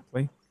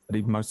exactly, but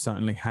he most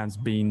certainly has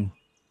been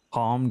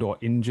harmed or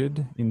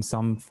injured in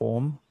some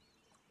form.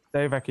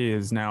 Deoveki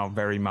is now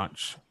very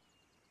much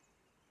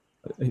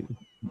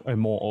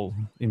immortal,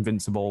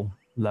 invincible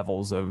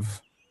levels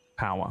of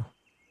power.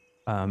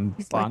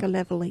 He's like a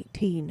level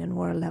 18 and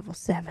we're a level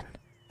 7.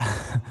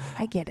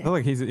 I get it.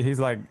 Look, he's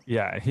like,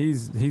 yeah,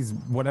 he's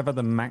whatever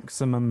the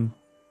maximum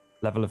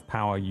level of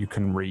power you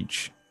can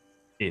reach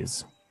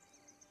is.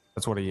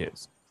 That's what he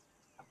is.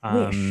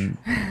 Wish.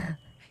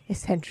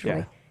 Essentially.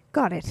 Yeah.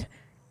 Got it.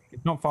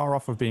 He's not far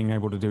off of being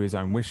able to do his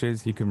own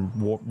wishes. He can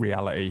warp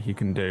reality. He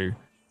can do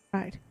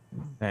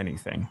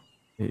anything.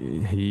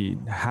 He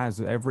has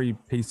every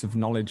piece of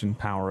knowledge and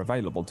power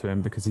available to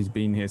him because he's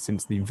been here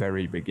since the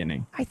very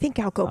beginning. I think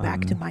I'll go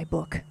back to my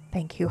book.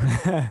 Thank you.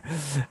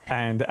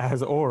 And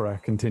as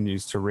Aura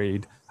continues to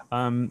read,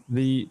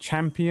 the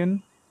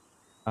champion,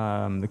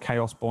 the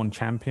Chaosborn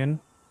champion,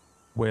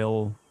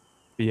 will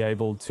be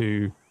able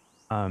to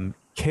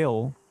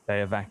kill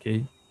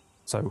Deoveki.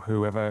 So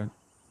whoever,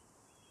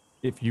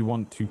 if you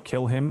want to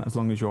kill him, as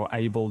long as you're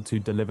able to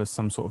deliver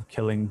some sort of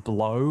killing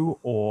blow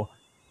or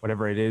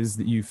whatever it is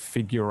that you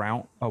figure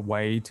out a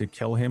way to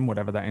kill him,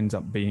 whatever that ends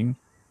up being,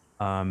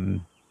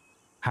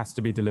 has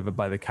to be delivered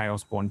by the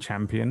Chaosborn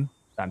champion.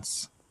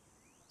 That's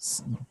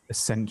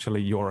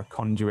essentially you're a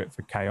conduit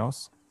for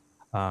chaos.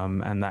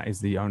 And that is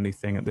the only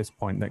thing at this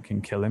point that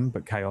can kill him.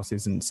 But chaos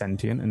isn't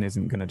sentient and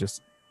isn't going to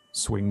just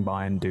swing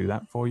by and do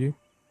that for you.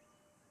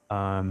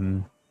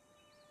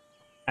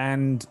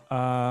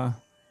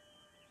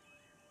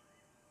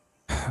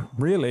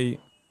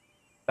 Really,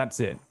 that's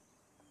it.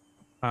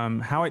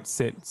 How it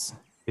sits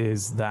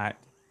is that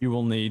you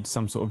will need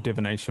some sort of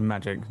divination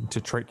magic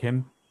to trick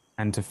him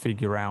and to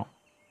figure out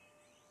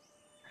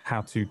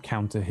how to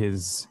counter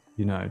his,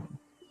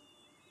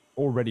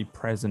 already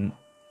present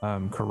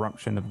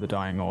corruption of the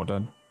Dying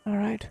Order. All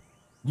right.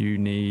 You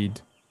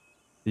need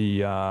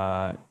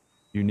the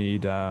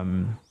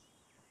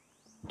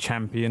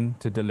champion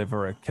to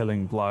deliver a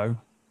killing blow.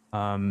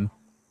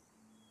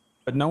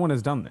 But no one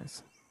has done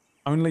this.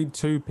 Only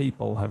 2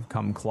 people have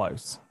come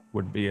close,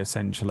 would be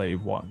essentially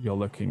what you're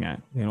looking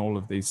at in all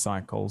of these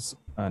cycles.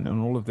 And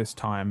in all of this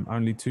time,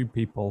 only 2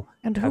 people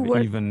And who have were?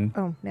 even...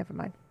 Oh, never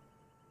mind.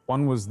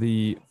 One was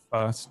the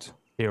first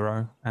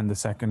hero, and the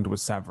second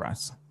was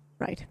Savras.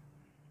 Right.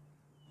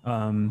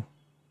 From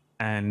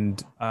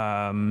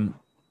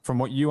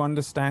what you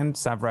understand,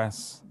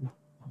 Savras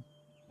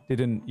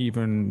didn't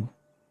even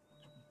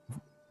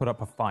put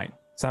up a fight.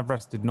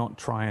 Savras did not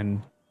try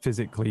and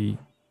physically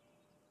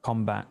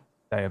combat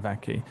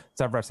Deivaki.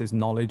 Savras is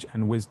knowledge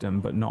and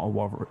wisdom, but not a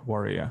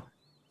warrior.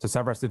 So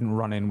Savras didn't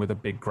run in with a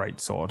big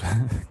greatsword,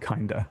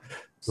 kinda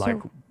like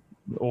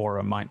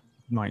Aura might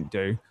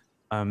do.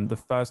 The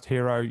first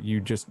hero,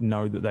 you just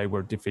know that they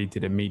were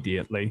defeated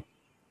immediately.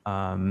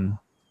 And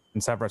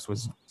Savras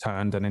was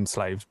turned and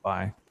enslaved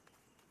by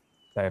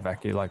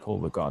Deivaki, like all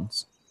the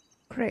gods.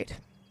 Great.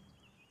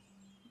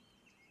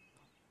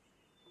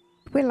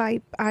 Well,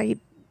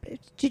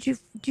 did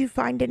you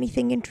find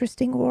anything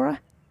interesting,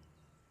 Aura?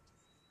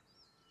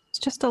 It's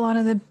just a lot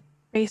of the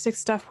basic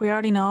stuff we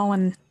already know,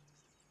 and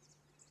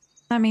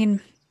I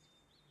mean,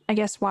 I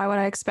guess why would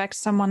I expect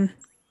someone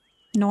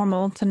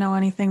normal to know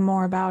anything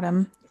more about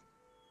him?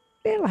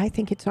 Well, I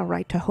think it's all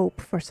right to hope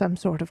for some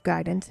sort of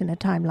guidance in a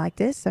time like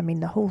this. I mean,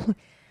 the whole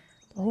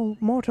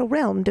mortal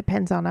realm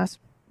depends on us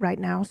right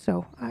now,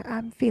 so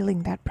I'm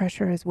feeling that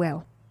pressure as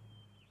well.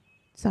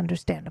 It's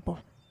understandable.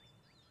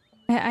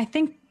 I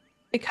think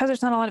because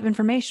there's not a lot of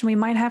information, we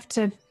might have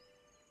to...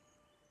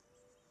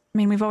 I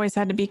mean, we've always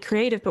had to be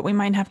creative, but we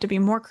might have to be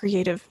more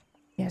creative.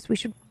 Yes, we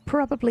should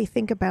probably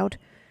think about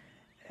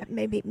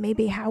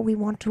maybe how we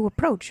want to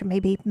approach.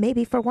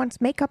 Maybe for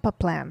once make up a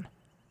plan.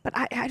 But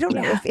I don't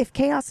know if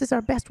chaos is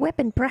our best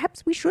weapon.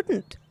 Perhaps we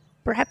shouldn't.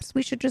 Perhaps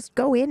we should just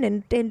go in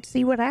and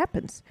see what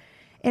happens.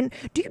 And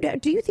do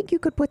you think you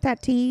could put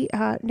that tea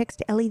next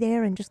to Ellie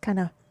there and just kind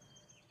of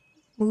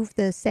move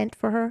the scent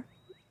for her?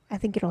 I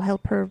think it'll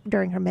help her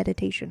during her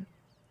meditation.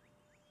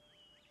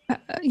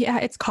 Yeah,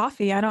 it's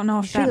coffee. I don't know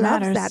if She that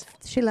loves matters. that.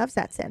 She loves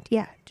that scent.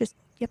 Yeah, just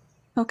yep.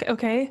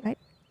 Okay. Right.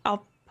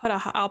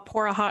 I'll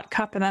pour a hot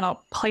cup and then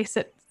I'll place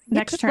it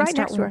next Just to her and right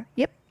start next to her.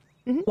 Yep.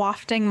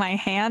 wafting my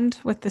hand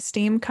with the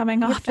steam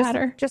coming off at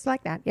her. Just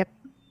like that. Yep.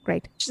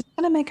 Great. She's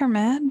gonna make her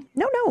mad.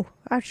 No.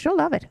 She'll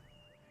love it.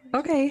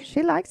 Okay.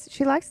 She likes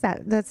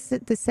that. That's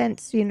the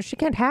sense. You know, she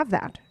can't have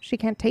that. She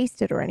can't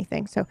taste it or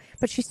anything. So,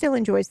 but she still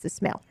enjoys the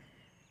smell.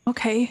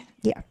 Okay.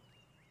 Yeah.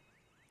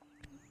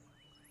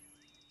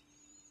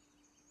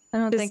 I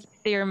don't think you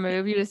see her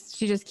move.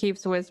 She just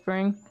keeps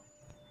whispering.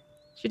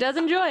 She does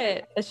enjoy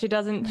it. She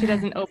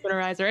doesn't open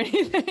her eyes or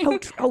anything.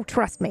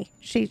 Trust me.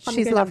 She's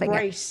gonna loving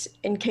brace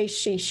in case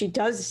she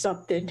does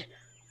something.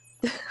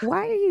 it.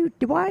 Why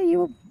are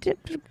you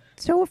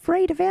so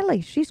afraid of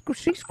Ellie? She's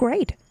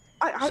great.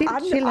 I'm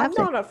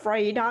not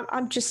afraid.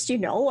 I'm just,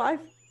 I've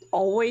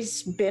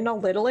always been a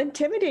little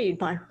intimidated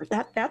by her.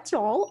 That's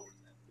all.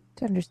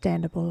 It's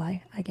understandable,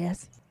 I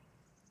guess.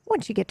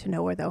 Once you get to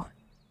know her, though.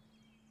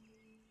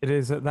 It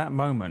is at that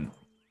moment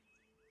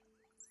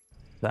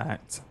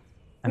that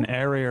an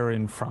area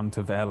in front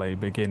of Ellie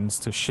begins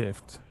to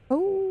shift.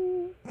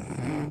 Oh.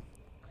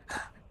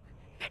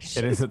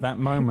 It is at that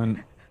moment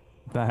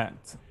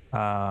that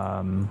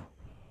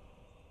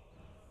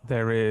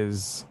there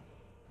is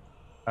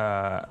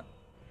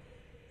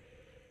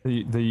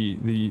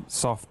the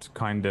soft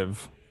kind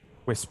of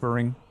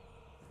whispering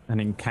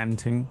and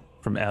incanting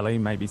from Ellie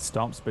maybe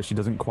stops, but she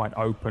doesn't quite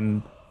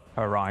open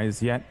her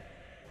eyes yet.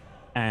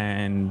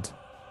 And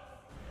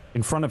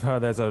in front of her,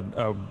 there's an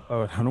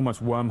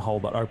almost wormhole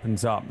that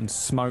opens up and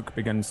smoke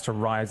begins to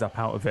rise up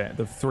out of it.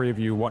 The 3 of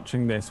you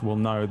watching this will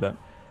know that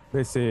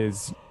this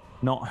is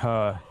not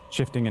her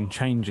shifting and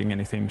changing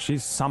anything.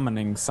 She's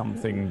summoning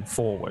something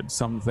forward,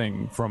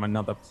 something from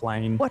another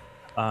plane. What?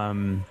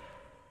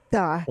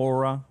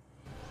 Aura,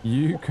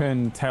 you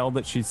can tell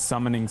that she's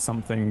summoning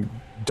something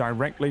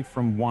directly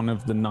from one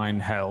of the 9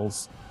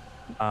 hells.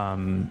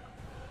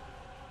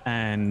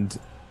 And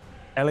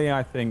Ellie,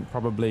 I think,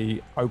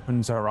 probably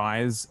opens her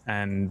eyes,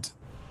 and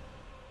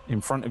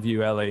in front of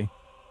you, Ellie,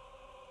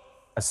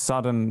 a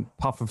sudden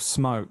puff of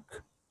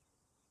smoke.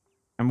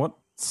 And what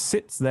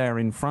sits there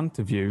in front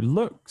of you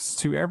looks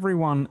to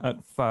everyone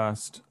at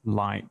first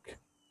like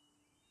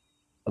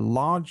a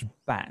large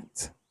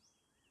bat,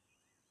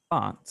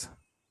 but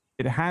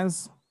it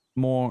has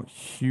more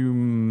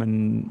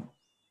human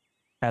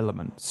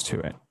elements to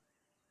it.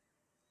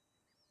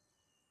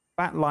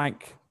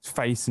 Bat-like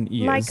face and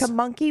ears. Like a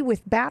monkey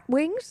with bat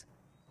wings?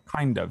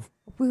 Kind of.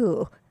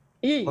 Ooh.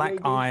 Black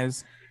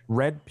eyes,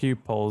 red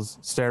pupils,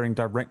 staring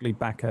directly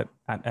back at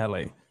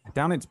Ellie.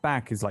 Down its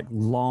back is like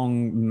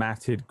long,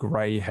 matted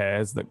grey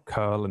hairs that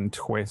curl and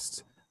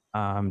twist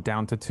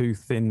down to 2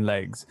 thin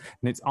legs.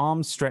 And its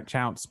arms stretch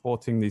out,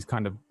 sporting these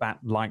kind of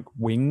bat-like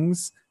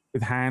wings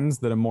with hands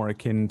that are more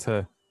akin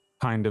to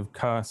kind of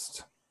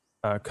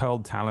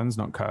curled talons,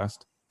 not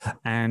cursed.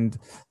 And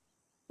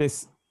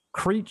this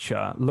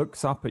creature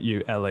looks up at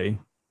you, Ellie,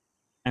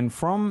 and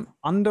from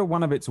under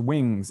one of its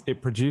wings,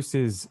 it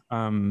produces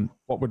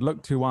what would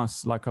look to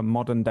us like a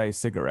modern day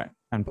cigarette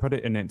and put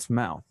it in its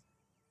mouth.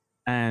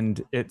 And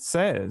it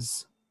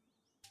says,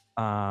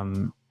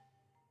 who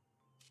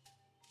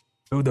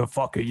the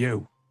fuck are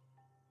you?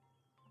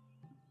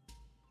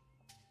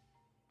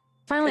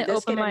 Finally Did this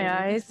open get any-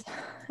 my eyes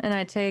and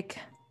I take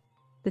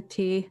the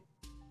tea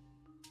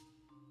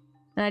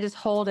and I just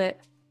hold it.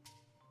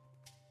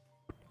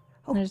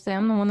 Oh. I just say,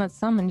 I'm the one that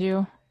summoned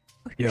you.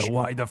 Yeah,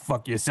 why the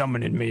fuck you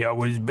summoning me? I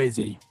was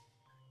busy.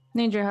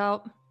 Need your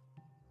help.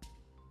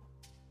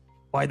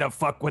 Why the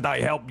fuck would I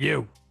help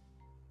you?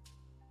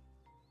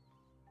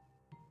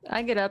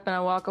 I get up and I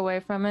walk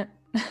away from it.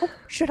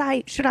 Should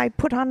I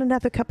put on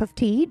another cup of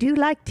tea? Do you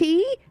like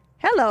tea?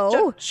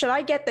 Hello. Should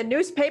I get the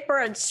newspaper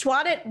and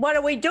swat it? What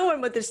are we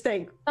doing with this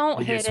thing? Don't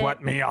You hit swat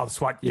it. me, I'll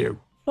swat you.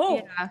 Oh,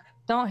 Yeah,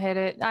 don't hit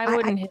it. I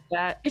wouldn't hit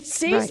that. it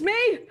sees Right.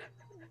 me.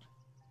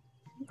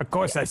 Of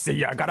course I see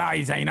you. I got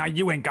eyes, ain't I?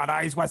 You ain't got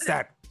eyes. What's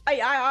that?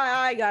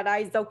 I got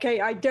eyes.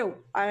 Okay, I do.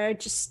 I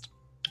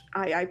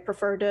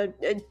prefer to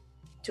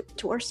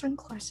wear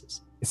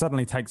sunglasses. It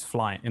suddenly takes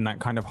flight in that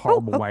kind of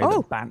horrible way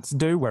oh. that bats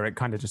do, where it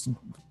kind of just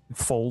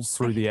falls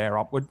through the air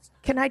upwards.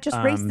 Can I just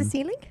raise the Um,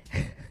 ceiling?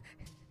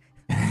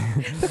 The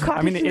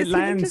I mean, cottage in the it ceiling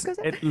lands. just goes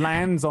up? It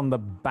lands on the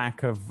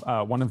back of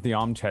one of the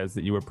armchairs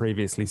that you were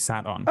previously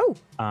sat on. Oh.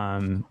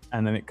 And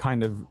then it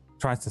kind of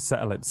tries to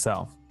settle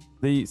itself.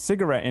 The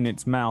cigarette in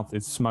its mouth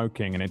is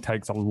smoking, and it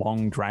takes a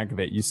long drag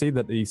of it. You see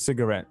that the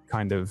cigarette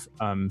kind of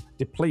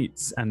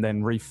depletes and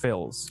then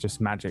refills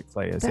just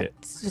magically as it.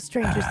 That's the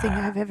strangest thing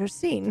I've ever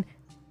seen.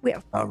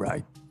 Well, All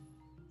right,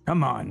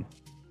 come on.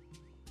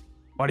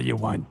 What do you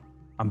want?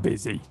 I'm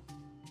busy.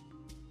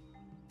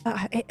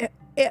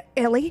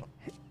 Ellie.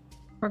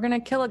 We're gonna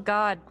kill a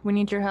god. We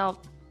need your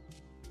help.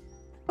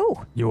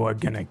 Oh, You are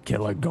gonna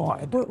kill a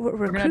god. we're We're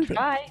gonna recruiting.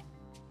 try.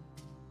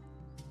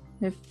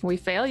 If we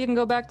fail, you can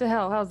go back to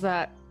hell. How's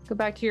that? Go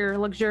back to your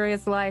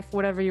luxurious life,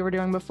 whatever you were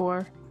doing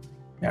before.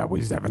 Yeah, we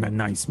was having a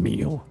nice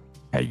meal.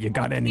 Hey, you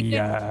got any?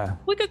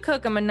 We could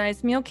cook him a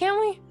nice meal, can't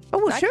we? Oh,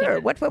 well, I sure.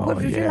 can't- What Oh,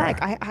 would you yeah.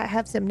 like? I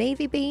have some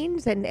navy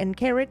beans and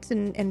carrots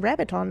and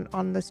rabbit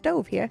on the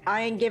stove here.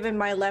 I ain't giving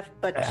my left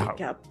butt Ow.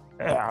 cheek up.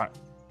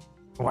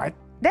 What?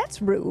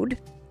 That's rude.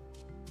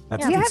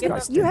 That's Yeah,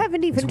 disgusting. You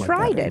haven't even That's what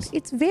tried that it. is.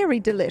 It's very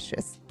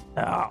delicious.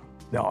 No,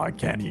 I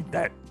can't eat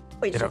that.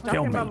 Wait, she's It'll kill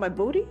talking about me. my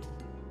booty?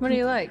 What do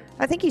you like?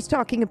 I think he's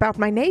talking about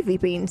my navy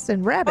beans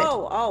and rabbit.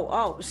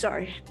 Oh,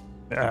 sorry.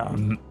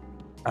 I'm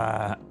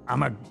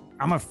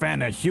a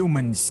fan of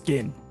human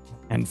skin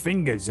and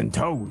fingers and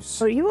toes.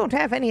 So you won't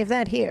have any of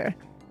that here.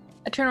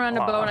 I turn around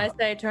to Bo and I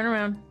say, turn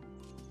around.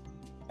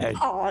 Hey,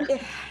 Oh,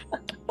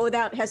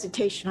 without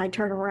hesitation, I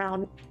turn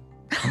around.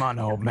 come on,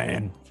 old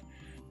man.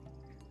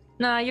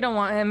 Nah, you don't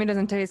want him. He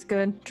doesn't taste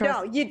good. Trust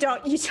No, you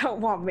don't. You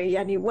don't want me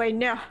anyway.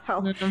 No,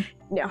 Mm-mm.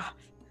 no.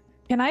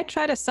 Can I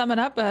try to summon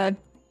up a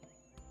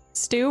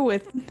stew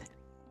with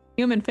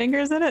human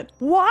fingers in it?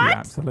 What? You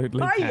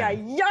absolutely Ay, can.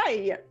 ay,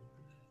 ay.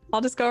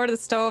 I'll just go over to the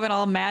stove and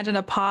I'll imagine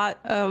a pot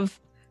of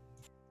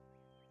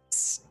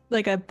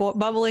like a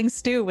bubbling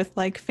stew with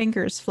like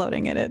fingers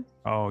floating in it.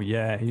 Oh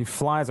yeah, he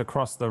flies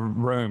across the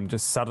room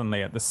just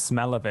suddenly at the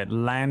smell of it,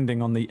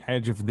 landing on the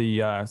edge of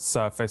the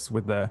surface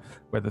with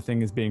where the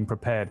thing is being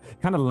prepared.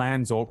 Kind of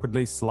lands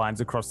awkwardly,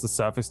 slides across the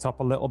surface top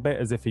a little bit,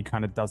 as if he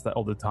kind of does that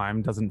all the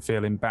time. Doesn't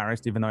feel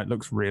embarrassed, even though it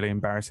looks really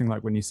embarrassing,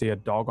 like when you see a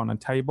dog on a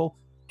table.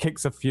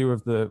 Kicks a few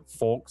of the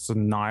forks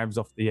and knives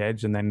off the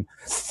edge, and then,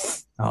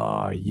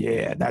 oh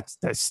yeah, that's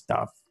the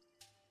stuff.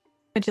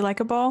 Would you like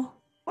a bowl?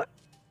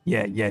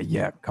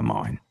 Yeah. Come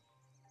on.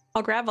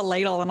 I'll grab a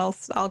ladle and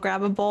I'll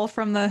grab a bowl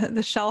from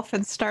the shelf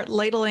and start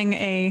ladling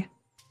a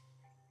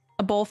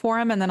bowl for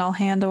him, and then I'll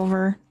hand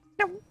over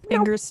No,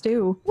 finger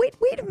stew. Wait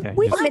Yeah, a you-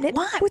 minute.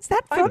 What? What's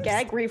that My from?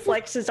 gag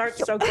reflexes aren't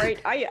so great.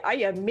 I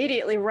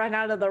immediately run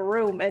out of the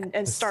room and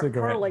The start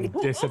cigarette hurling.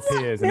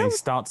 disappears, and he No.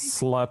 starts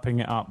slurping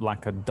it up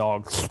like a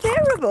dog.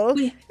 Terrible.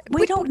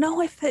 We don't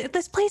know if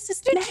this place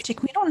is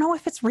magic. We don't know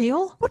if it's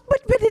real. But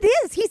it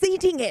is. He's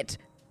eating it.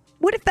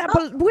 What if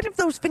what if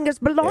those fingers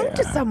belong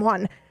to Yeah.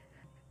 someone?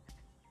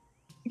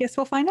 I guess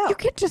we'll find You out.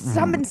 can't just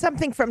summon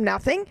something from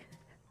nothing.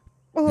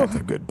 That's Oh,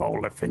 a good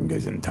bowl of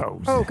fingers and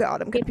toes. oh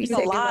God, I'm gonna be There's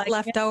a sick. lot like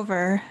left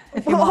over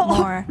if you want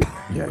more.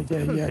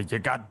 Yeah. You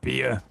got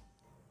beer?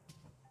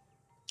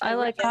 I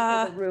like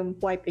Into the room,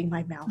 wiping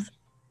my mouth.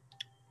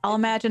 I'll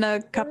imagine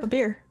a cup of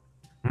beer.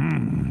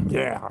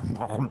 Yeah.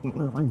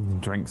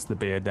 Drinks the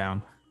beer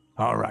down.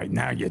 All right,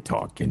 now you're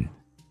talking.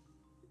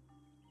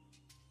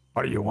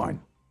 What do you want?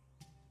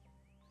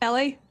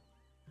 Ellie,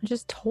 I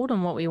just told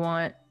him what we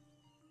want.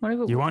 What do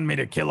we... You want me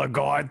to kill a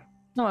god?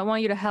 No, I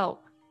want you to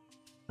help.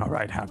 All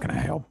right, how can I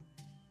help?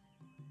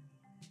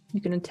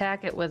 You can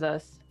attack it with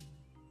us.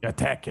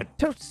 Attack it.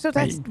 So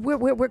that's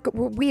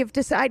we have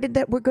decided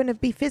that we're gonna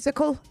be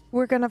physical.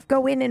 We're gonna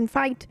go in and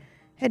fight,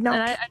 and not.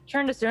 And I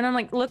turned to Sue and I'm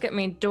like, look at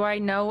me. Do I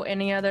know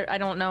any other? I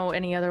don't know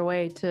any other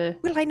way to.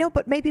 Well, I know,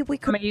 but maybe we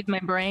I'm gonna could. use my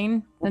brain.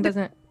 It But-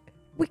 doesn't.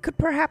 we could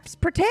perhaps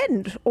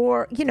pretend,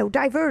 or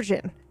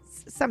diversion,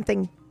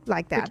 something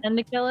like that. Pretend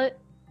to kill it.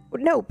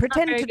 No,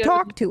 pretend very to good.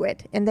 talk to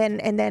it, and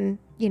then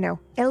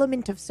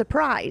element of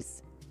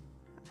surprise.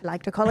 I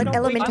like to call it No,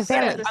 element I'm of good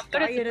at Ellie. I'm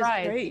good at It is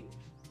surprise. great.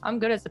 I'm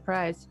good at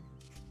surprise.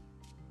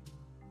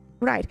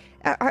 Right.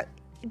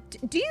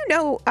 Do you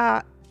know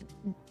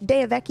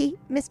Deaveki,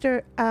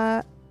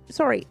 Mr.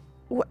 Sorry,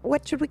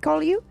 what should we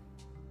call you?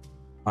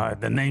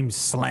 The name's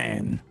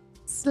Slan.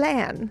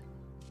 Slan.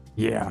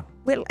 Yeah.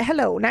 Well,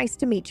 hello, nice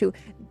to meet you.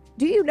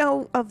 Do you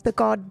know of the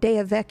god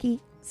Deaveki,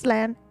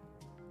 Slan?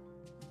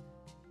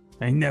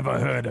 I never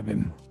heard of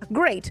him.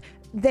 Great.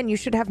 Then you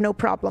should have no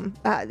problem.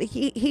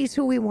 He's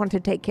who we want to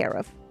take care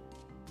of.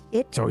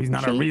 So he's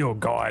not a She- real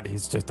god.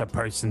 He's just a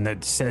person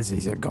that says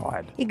he's a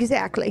god.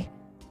 Exactly.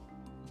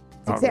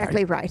 That's All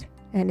exactly right.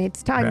 And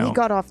it's time he Well-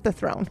 got off the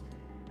throne.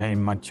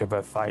 Ain't much of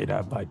a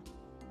fighter, but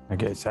I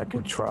guess I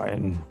could try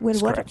and Well,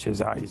 what- scratch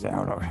his eyes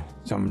out or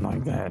something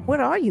like that.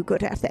 What are you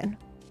good at then?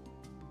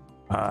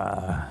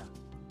 I'm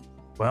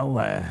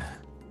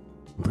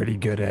pretty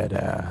good at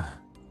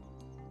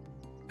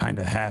kind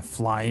of half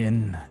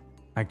flying.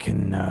 I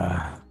can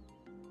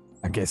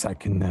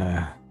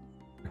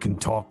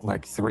talk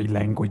like 3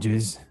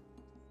 languages.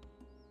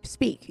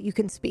 Speak. You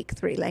can speak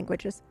 3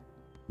 languages.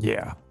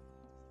 Yeah.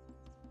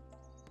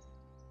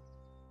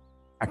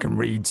 I can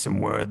read some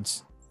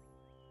words.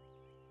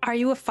 Are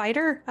you a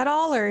fighter at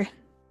all, or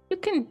You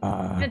can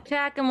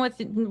attack him with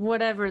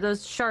whatever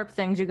those sharp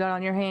things you got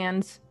on your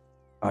hands.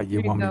 You Here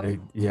you want me go. to?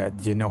 Yeah.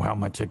 Do you know how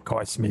much it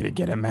costs me to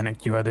get a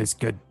manicure this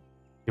good?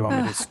 You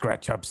want me to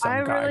scratch up some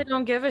I guy? really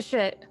don't give a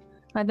shit.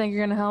 I think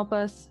you're gonna help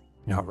us.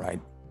 All right.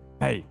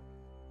 Hey,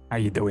 how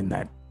you doing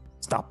that?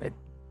 Stop it.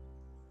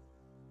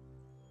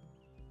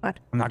 What?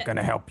 I'm not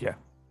gonna help you.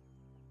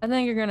 I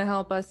think you're gonna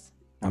help us.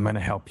 I'm gonna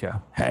help you.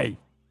 Hey,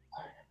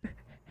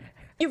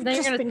 You've I think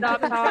just you're been gonna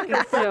stop talking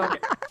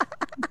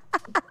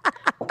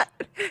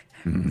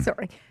too.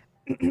 Sorry.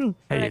 hey,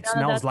 Right, it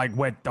smells that's- like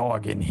wet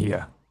dog in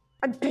here.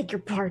 I beg your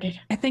pardon.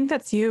 I think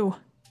that's you.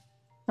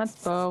 That's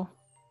Bo.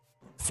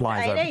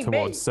 Flies It over ain't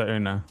towards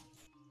Sauna,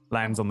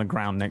 lands on the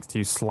ground next to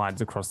you,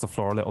 slides across the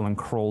floor a little, and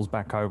crawls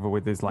back over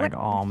with his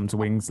arms,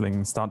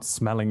 wingsling, starts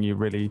smelling you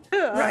really.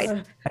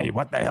 Right. Hey,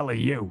 what the hell are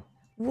you?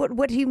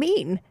 What do you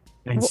mean?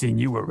 Ain't seen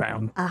you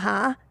around.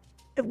 Uh-huh.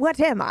 What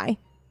am I?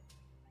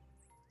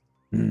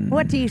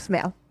 What do you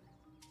smell?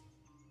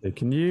 So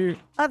can you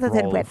Other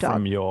than roll wet dog.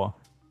 from your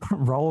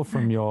roll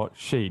from your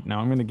sheet? Now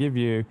I'm going to give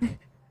you.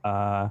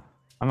 I'm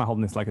not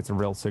holding this like it's a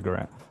real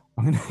cigarette.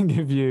 I'm going to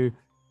give you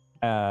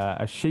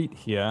a sheet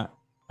here.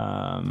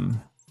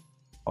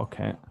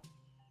 Okay,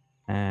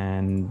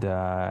 and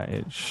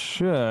it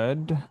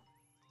should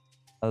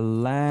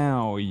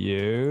allow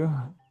you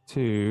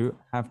to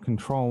have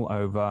control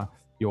over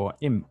your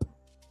imp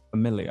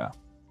familiar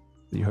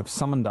that you have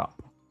summoned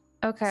up.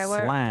 Okay,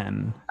 where?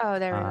 Slan. Oh,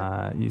 there we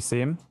go. You see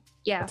him?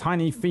 Yeah. A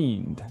tiny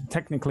fiend,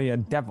 technically a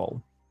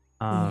devil.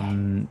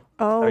 Oh,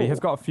 So he has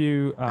got a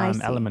few I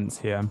see. elements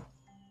here.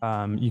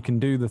 You can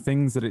do the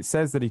things that it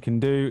says that he can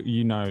do.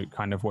 You know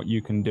kind of what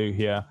you can do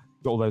here.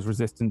 Got all those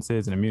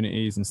resistances and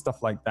immunities and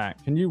stuff like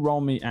that. Can you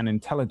roll me an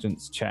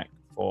intelligence check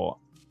for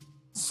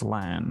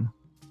Slan?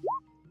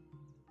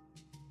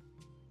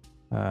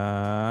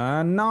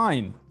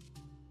 9.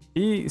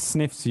 He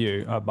sniffs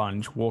you a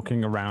bunch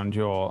walking around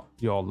your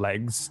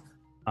legs.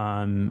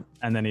 And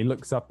then he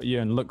looks up at you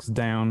and looks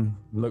down,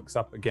 looks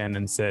up again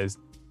and says,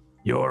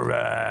 You're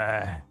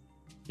a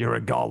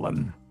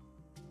golem.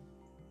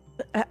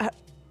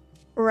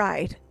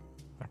 right.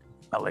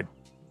 Well, it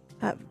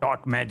Uh,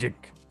 dark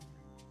magic,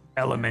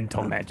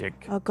 elemental magic.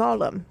 A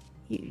golem.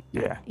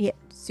 Yeah, Yeah.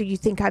 So you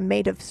think I'm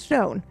made of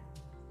stone?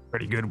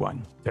 pretty good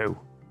one too.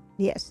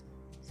 Yes.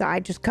 So I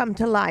just come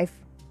to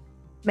life,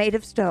 made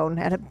of stone,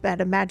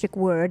 at a magic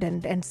word,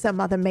 and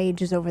some other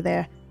mage is over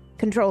there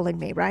controlling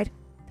me, right?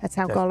 That's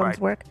how That's golems right.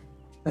 work?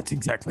 That's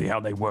exactly how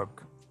they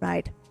work.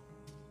 Right.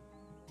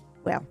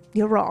 Well,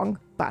 you're wrong,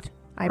 but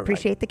I right.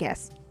 appreciate the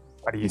guess.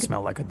 Why do you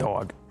smell like a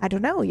dog? I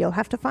don't know. You'll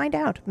have to find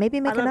out. Maybe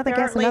make I'm another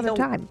guess apparently another the-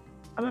 time.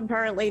 I'm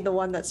apparently the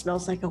one that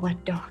smells like a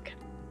wet dog.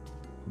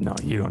 No,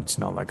 you don't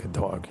smell like a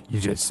dog. You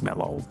just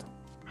smell old.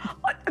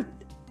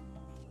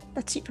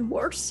 That's even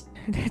worse.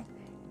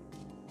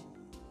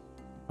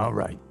 All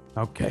right.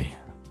 Okay.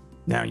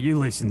 Now you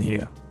listen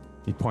here.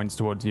 he points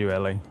towards you,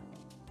 Ellie.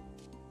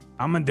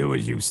 I'm gonna do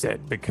as you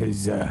said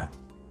because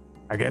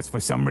I guess for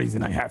some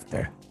reason I have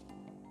to.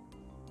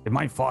 Did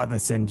my father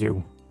send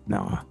you?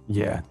 No.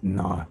 Yeah.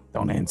 No.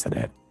 Don't answer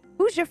that.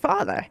 Who's your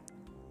father?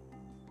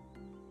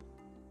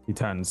 He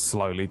turns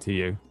slowly to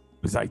you.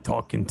 Was I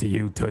talking to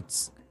you,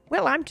 Toots?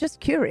 Well, I'm just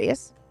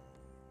curious.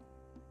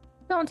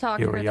 Don't talk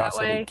to her that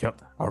Curiosity way.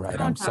 killed. All right.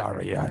 Don't I'm talk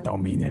sorry. to I her.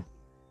 don't mean it.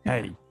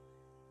 Hey.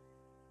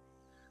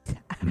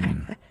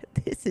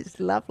 This is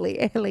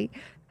lovely, Ellie.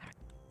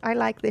 I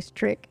like this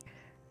trick.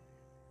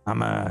 I'm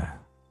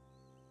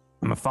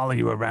gonna follow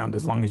you around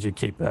as long as you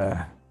keep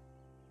the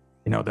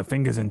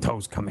fingers and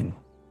toes coming.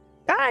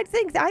 I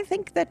think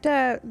that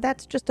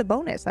that's just a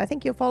bonus. I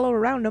think you'll follow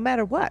around no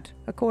matter what,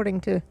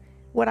 according to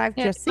what I've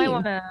Yeah, just you might seen.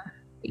 wanna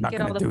You Not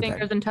get all gonna the do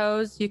fingers that. and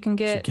toes you can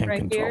She get can't right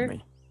control here.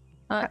 me.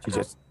 Uh, She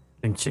just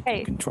thinks she Hey.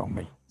 can control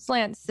me.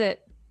 Slant,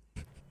 sit.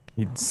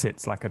 He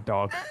sits like a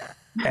dog.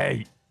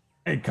 Hey,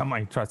 come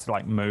on. He tries to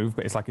like move,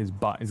 but it's like his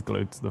butt is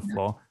glued to the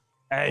floor.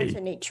 It's Hey,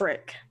 a neat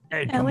trick.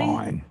 come Ellie?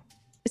 on.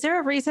 Is there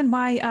a reason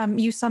why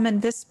you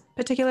summoned this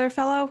particular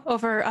fellow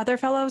over other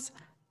fellows?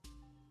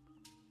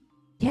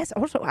 Yes,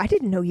 also, I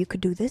didn't know you could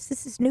do this.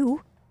 This is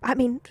new. I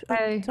mean, it's all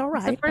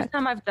It's the right. first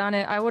time I've done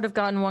it. I would have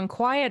gotten one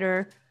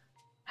quieter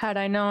had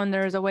I known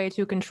there's a way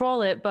to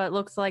control it, but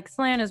looks like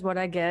slant is what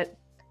I get.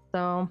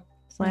 So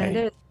slant Hey.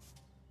 it is.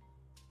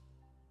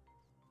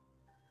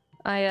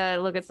 I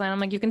look at slant. I'm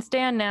like, you can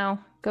stand now.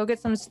 Go get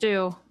some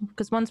stew,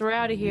 because once we're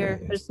out of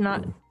here, there's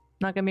not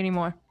gonna be any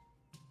more.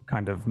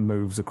 Kind of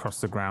moves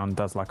across the ground,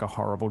 does like a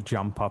horrible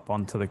jump up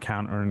onto the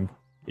counter and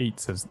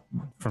eats as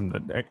from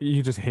the.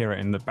 You just hear it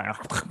in the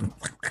back,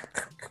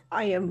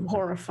 I am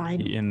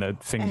horrified. in the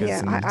fingers, Yeah,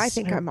 and I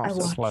think I'm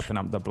also slurping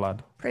up the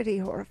blood. pretty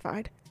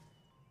horrified.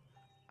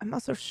 I'm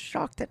also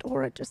shocked that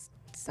Aura just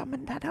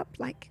summoned that up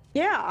like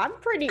Yeah, I'm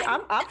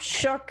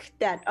shook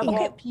that of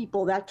all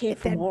people that came that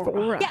from Aura.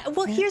 Aura. Yeah,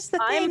 well, here's the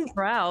I'm thing.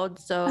 proud,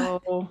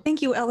 so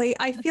Thank you, Ellie.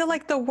 I feel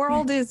like the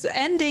world is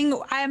ending.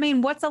 I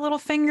mean, what's a little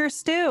finger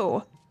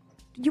stew?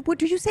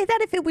 Would you say that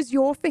if it was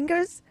your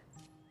fingers?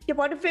 Yeah,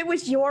 what if it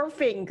was your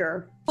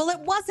finger? Well, it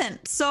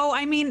wasn't. So,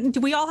 I mean,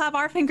 we all have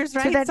our fingers,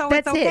 right? So So,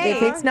 that's it's okay. it.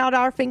 If it's not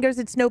our fingers,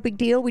 it's no big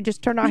deal. We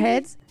just turn our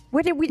heads.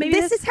 What did we, Maybe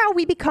this this- is how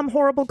we become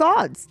horrible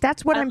gods.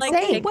 That's what I I'm like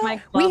saying. take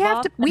my We glove have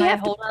off to. We and I have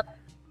to. hold up.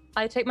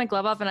 I take my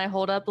glove off and I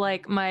hold up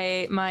like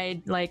my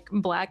like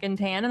black and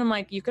tan, and I'm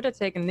like, you could have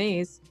taken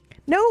these.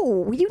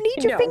 No, you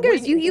need your No,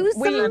 fingers. we- You use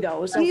we them. need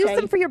those, You use okay?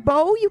 them for your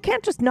bow. You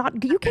can't just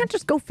not. You can't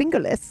just go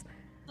fingerless.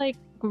 Like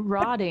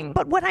rotting.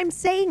 But what I'm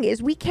saying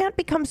is, we can't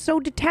become so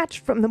detached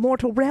from the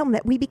mortal realm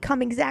that we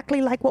become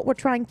exactly like what we're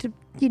trying to,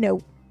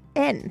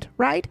 end.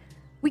 Right?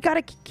 We got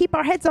to keep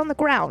our heads on the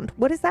ground.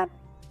 What is that?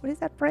 What is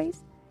that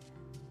phrase?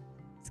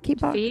 Let's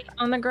keep our Feet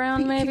on the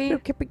ground, maybe.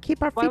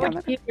 keep our Why feet would on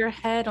you the keep your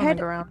head on Head-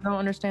 the ground? I don't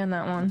understand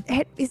that one.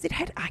 head. Is it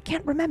head? I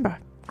can't remember.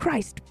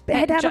 Christ,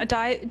 head out of.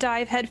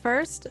 Dive head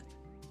first.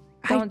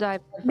 Don't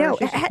dive head first. no, You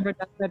should head- never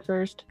dive head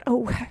first.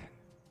 Oh,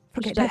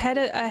 forget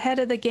it. Ahead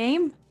of the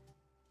game.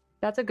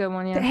 That's a good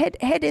one, The yeah.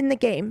 head in the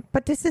game,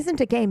 but this isn't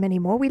a game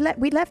anymore. We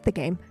left the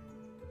game,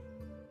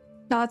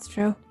 No, that's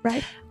true.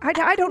 right?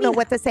 I don't know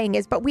what the saying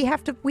is, but we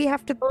have to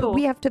Oh.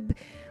 I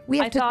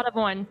to. thought of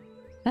one.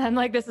 And I'm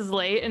like, this is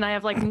late, and I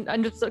have like,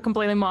 I'm just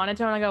completely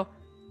monotone. I go,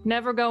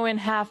 never go in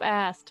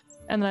half-assed.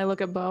 And then I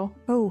look at Bo.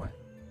 Oh,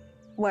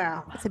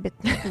 Wow. that's a bit.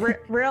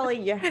 Really,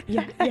 you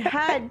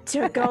had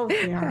to go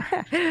there.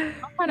 I'm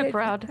kind of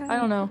proud. I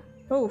don't know.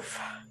 Oof.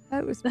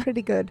 That was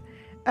pretty good.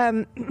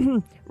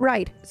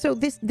 Right. So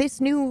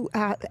this new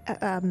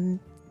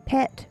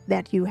pet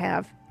that you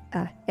have,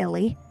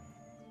 Ellie.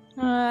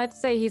 I'd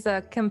say he's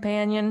a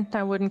companion.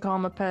 I wouldn't call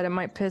him a pet. It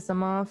might piss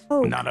him off.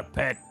 Oh, I'm not a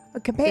pet. a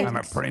companion. I'm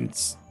a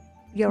prince.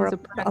 You're He's a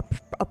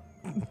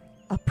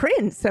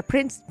prince. A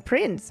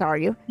prince, are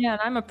you? Yeah,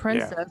 and I'm a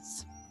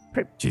princess.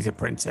 She's a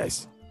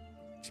princess.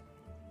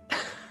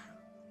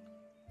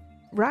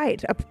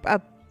 Right.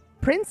 A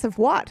prince of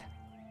what?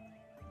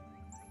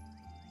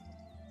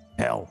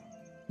 Hell.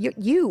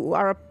 You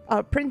are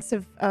a prince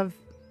of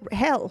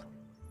hell.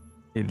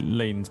 He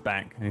leans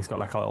back and he's got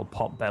like a little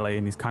pot belly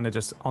and he's kind of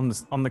just on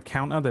the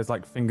counter. There's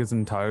like fingers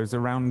and toes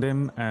around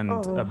him and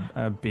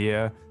a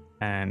beer,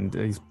 and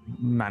he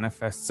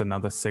manifests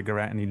another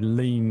cigarette and he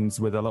leans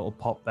with a little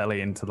pot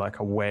belly into like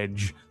a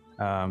wedge.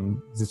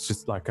 It's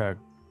just like a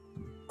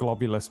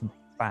globulous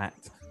bat,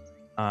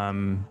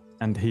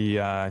 and he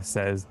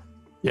says,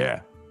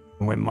 Yeah.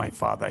 When my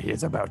father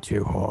hears about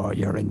you,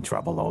 you're in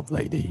trouble, old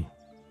lady.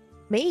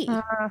 Me.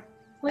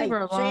 Leave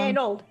her Hey, saying alone.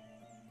 old.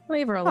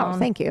 Leave her alone. Oh,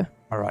 thank you.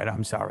 All right,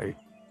 I'm sorry.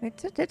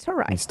 It's all he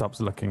right. stops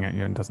looking at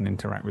you and doesn't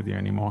interact with you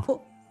anymore.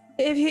 Well,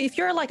 if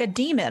you're like a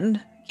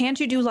demon, can't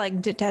you do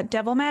like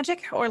devil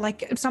magic or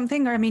like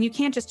something? Or I mean, you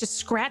can't just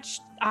scratch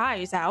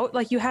eyes out.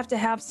 Like you have to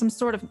have some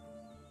sort of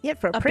Yeah,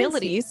 for a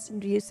abilities.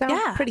 prince, you sound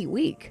Yeah. pretty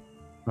weak.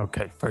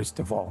 Okay, first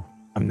of all,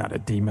 I'm not a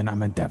demon,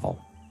 I'm a devil.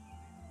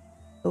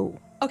 Oh,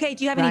 Okay,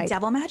 do you have any Right.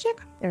 devil magic?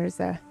 there's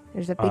a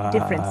big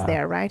difference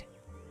there, right?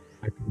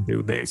 I can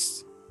do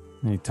this.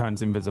 And he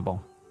turns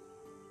invisible.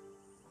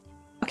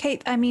 Okay,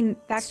 I mean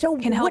that So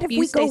can help what if you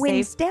we stay go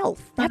in safe. stealth?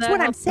 Well, That's that what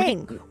I'm helps me-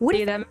 saying. What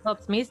See, if that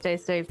helps me stay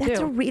safe that's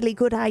a too. really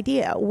good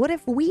idea? What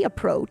if we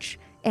approach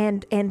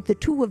and the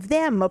two of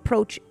them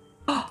approach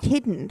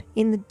hidden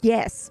in the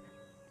yes?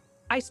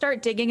 I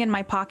start digging in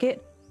my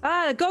pocket.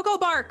 Go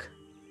bark.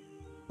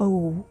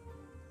 Oh,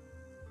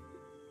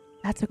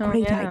 that's a Oh,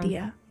 great yeah.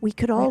 idea. We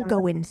could all Yeah.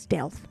 go in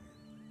stealth,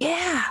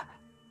 Yeah.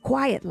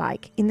 quiet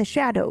like in the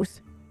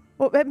shadows.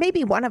 Or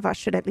maybe one of us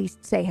should at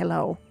least say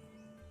hello.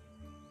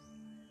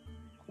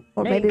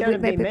 Or It ain't gonna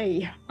be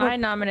me. I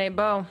nominate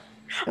Bo,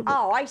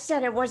 Oh, I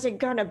said it wasn't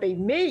gonna be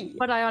me.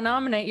 but I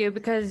nominate you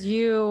because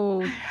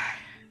you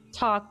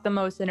talk the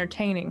most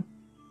entertaining.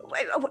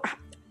 Wait,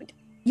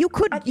 You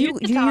could You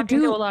can talk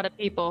to a lot of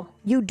people.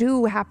 you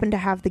do happen to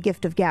have the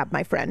gift of gab,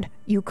 my friend.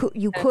 You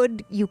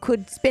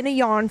could spin a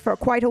yarn for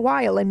quite a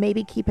while and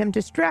maybe keep him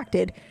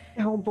distracted.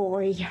 Oh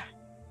boy.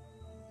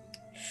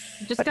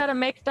 You just gotta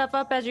make stuff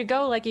up as you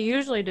go, like you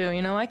usually do.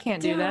 You know, I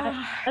can't do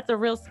that. That's a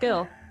real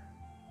skill.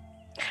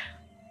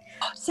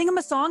 Sing him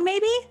a song,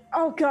 maybe?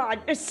 Oh God,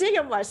 sing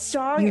him a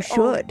song. You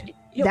should.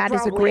 He'll That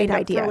is a probably great end up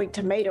idea. throwing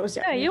tomatoes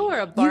at Yeah, me. you were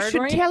a bard. You should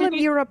weren't tell him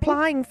you're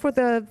applying for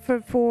to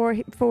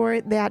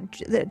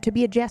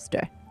be a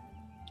jester,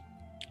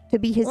 to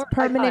be his Or a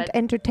permanent god.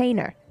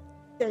 entertainer.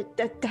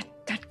 That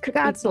could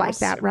Gods be like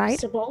that, right?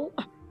 possible.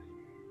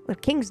 Well,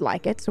 kings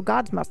like it, so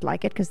gods must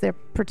like it because they're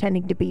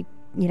pretending to be,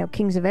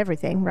 kings of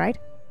everything, right?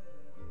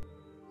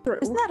 True.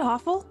 Isn't that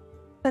awful?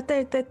 That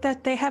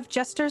they have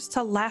jesters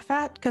to laugh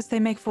at because they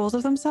make fools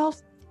of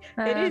themselves?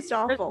 It is there's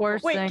awful.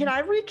 worse Wait, things. can I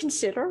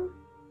reconsider?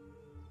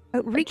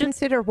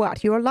 Reconsider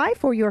what? Your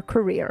life or your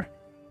career?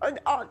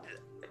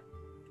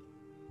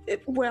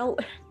 Well,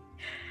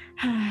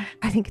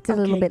 I think it's a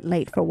little Okay. bit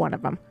late for one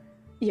of them.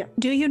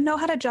 Do you know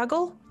how to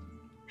juggle?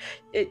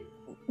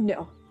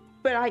 no,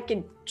 but I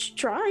can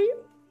try.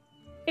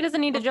 He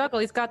doesn't need to juggle.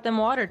 He's got them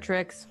water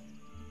tricks.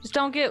 Just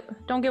don't get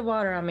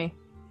water on me.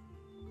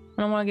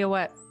 I don't want to get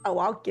wet. Oh,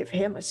 I'll give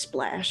him a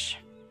splash.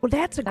 Well,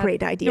 that's a That's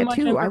great idea much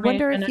too. I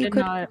wonder information. if you did could.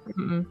 not-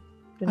 mm-mm.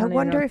 Did I not need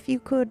wonder to if you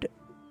could.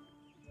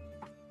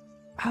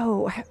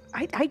 Oh,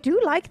 I do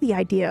like the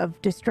idea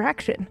of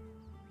distraction.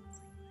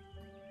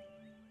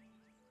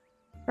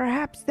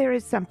 Perhaps there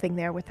is something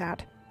there with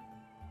that.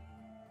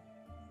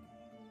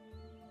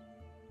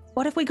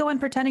 What if we go in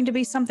pretending to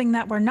be something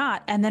that we're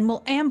not, and then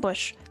we'll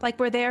ambush, like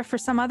we're there for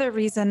some other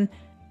reason,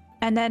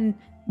 and then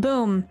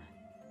boom,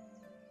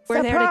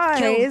 we're there to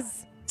kill.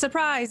 Surprise!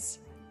 Surprise!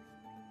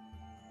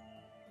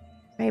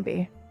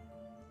 Maybe.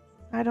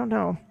 I don't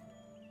know.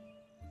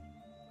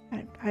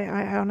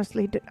 I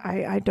honestly,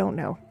 I don't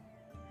know.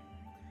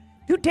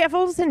 Do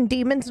devils and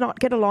demons not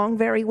get along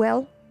very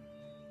well?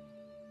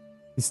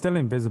 He's still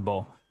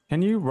invisible.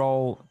 Can you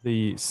roll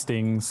the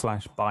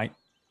sting/bite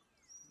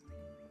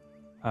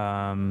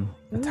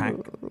attack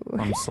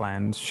from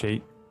Slan's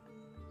sheet?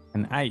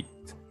 An 8.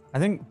 I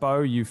think,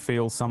 Bo, you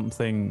feel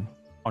something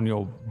on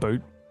your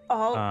boot.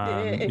 Oh,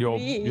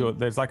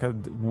 There's like a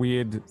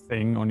weird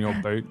thing on your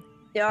boot.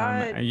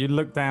 And you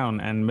look down,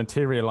 and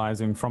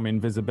materializing from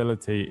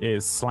invisibility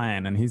is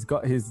Slan, and he's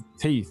got his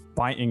teeth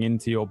biting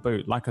into your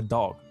boot like a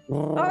dog.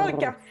 oh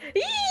God!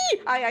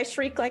 Eee! I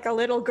shriek like a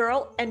little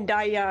girl, and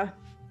I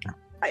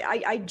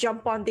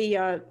jump on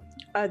the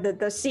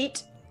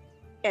seat,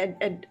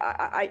 and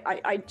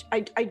I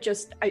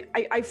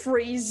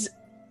freeze,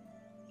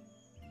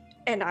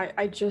 and I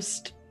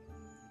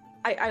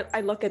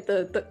look at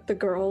the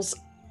girls.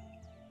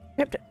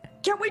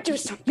 Can we do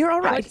something? You're all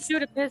What'd right. you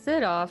do to piss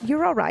it off?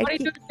 You're all right. What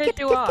do you do to piss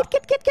you off?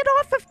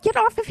 Get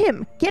off of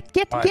him. Get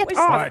What?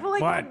 off.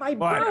 What? Like on my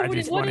What? I bird.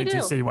 just What do you wanted to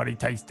do? see what he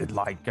tasted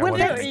like. I Well,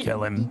 wanted no, to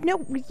kill him.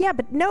 No, yeah,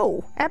 but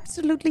no,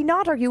 absolutely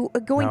not. Are you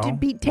going to No?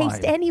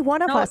 taste Why? any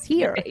one of No, us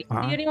here? okay,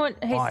 Huh? anyone?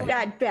 Hey, Why?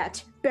 Slan,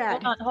 Bad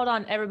bet. hold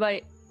on,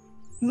 everybody.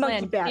 Monkey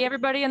Slan, bat. see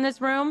everybody in this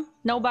room?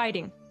 No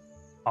biting,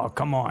 Oh,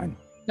 come on.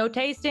 no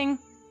tasting.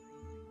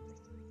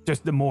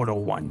 Just the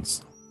mortal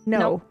ones. No,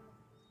 Nope.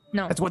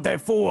 No, That's what they're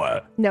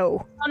for.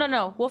 no.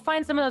 no. We'll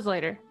find some of those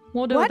later.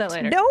 We'll do What? that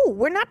later. No,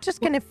 we're not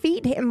just going to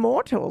feed him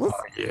mortals.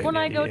 Oh, yeah, When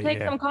yeah, I go yeah, take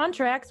yeah. some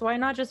contracts, why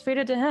not just feed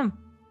it to him?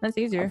 That's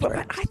easier. But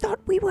I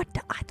thought we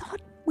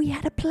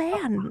had a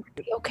plan.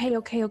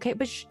 Okay.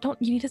 But don't.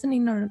 He doesn't need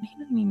to know. He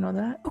doesn't need to know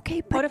that.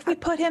 Okay, but What if we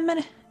put him in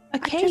a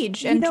just-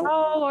 cage you and know-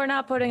 Oh, we're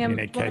not putting him In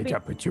a wanna cage, be- I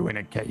put you in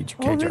a cage.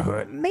 well, Cage of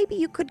hurt. maybe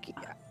you could.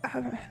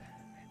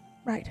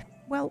 Right.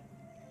 Well,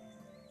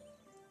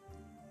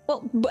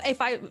 well,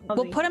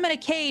 we'll be- put him in a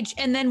cage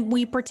and then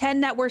we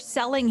pretend that we're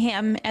selling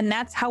him, and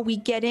that's how we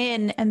get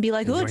in and be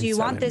like, You "Oh, ain't do you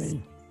want selling this?"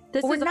 me.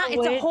 This We're is not. all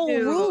It's a way whole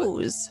too-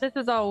 ruse. This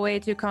is all way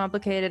too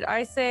complicated.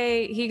 I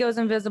say he goes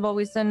invisible.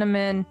 We send him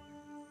in.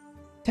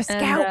 to And,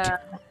 scout.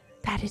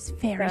 That is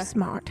very yeah.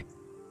 smart.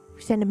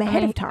 We send him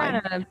ahead of He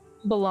time. kinda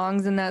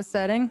belongs in that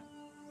setting,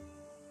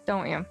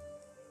 don't you?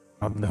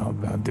 I'll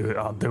do it.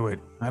 I'll do it.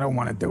 I don't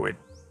want to do it,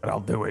 but I'll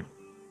do it.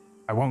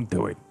 I won't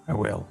do it. I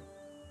will.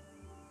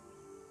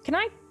 Can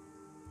I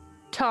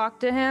talk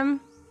to him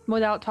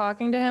without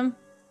talking to him?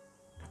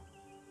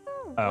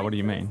 What do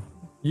you mean?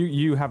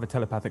 You have a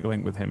telepathic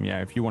link with him,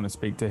 yeah. If you want to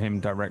speak to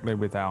him directly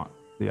without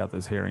the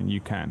others hearing,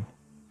 you can.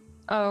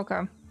 Oh,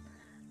 okay.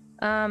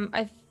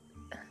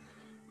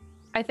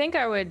 I think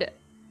I would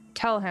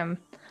tell him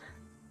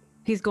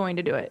he's going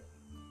to do it.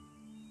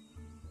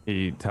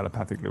 He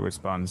telepathically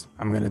responds,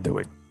 I'm gonna do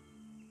it.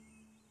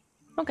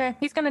 Okay,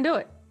 he's gonna do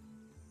it.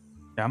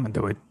 Yeah, I'm gonna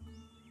do it.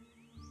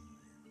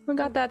 We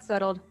got that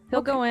settled.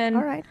 He'll go in,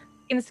 All right.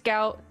 he can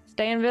scout,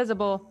 stay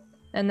invisible,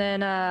 and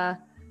then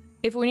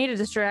if we need a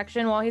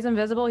distraction while he's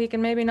invisible, he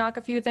can maybe knock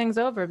a few things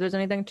over if there's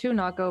anything to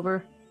knock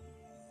over.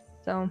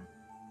 So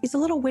He's a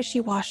little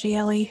wishy-washy,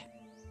 Ellie.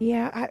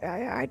 Yeah,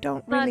 I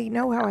don't really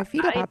know how I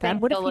feel about that.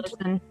 think What if he'll he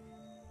listen.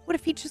 what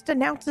if he just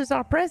announces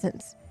our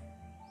presence?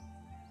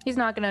 He's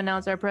not going to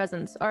announce our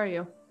presence, are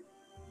you?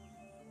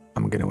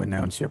 I'm going to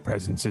announce your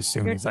presence as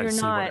soon as I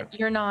see what.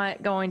 You're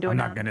not going to I'm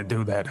announce. not going to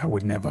do that. I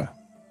would never.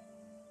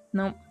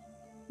 Nope.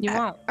 You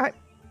won't.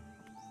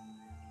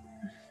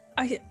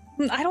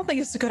 I don't think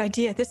it's a good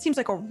idea. This seems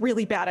like a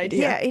really bad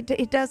idea. Yeah,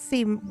 it does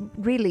seem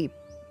really,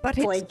 but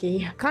it's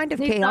Flaky. kind of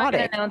He's not going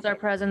chaotic. to announce our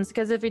presence,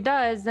 because if he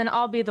does, then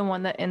I'll be the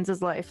one that ends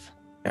his life.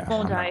 Yeah,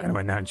 Won't I'm I? not going to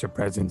announce your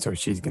presence, or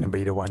she's going to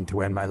be the one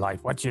to end my life.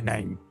 What's your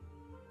name?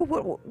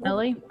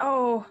 Ellie?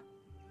 Oh,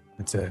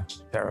 It's a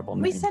terrible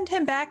can name. we send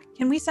him back?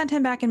 Can we send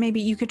him back and maybe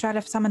you could try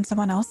to summon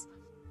someone else?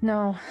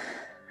 No.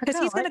 Because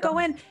he's going to go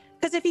in.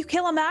 Because if you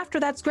kill him after,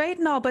 that's great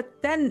and all,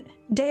 but then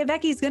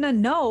Deaveki's going to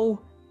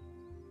know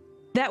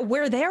that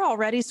we're there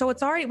already, so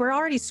we're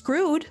already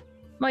screwed.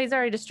 Well, he's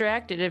already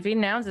distracted. If he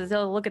announces,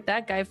 he'll look at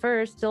that guy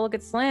first, he'll look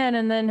at Slan,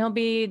 and then he'll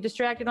be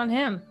distracted on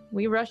him.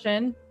 We rush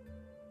in.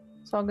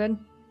 It's all good.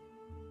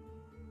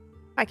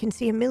 I can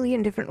see a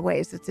million different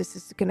ways that this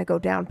is going to go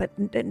down, but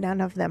none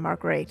of them are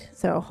great.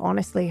 So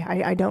honestly,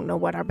 I don't know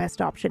what our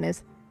best option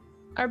is.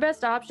 Our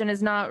best option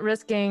is not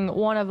risking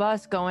one of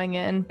us going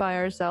in by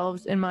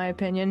ourselves, in my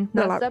opinion,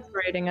 not Well,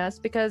 separating us,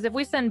 because if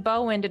we send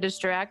Bo in to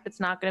distract,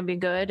 it's not going to be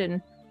good.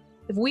 And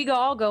if we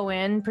all go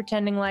in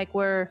pretending like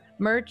we're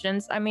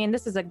merchants, I mean,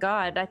 this is a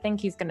god. I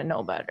think he's going to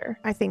know better.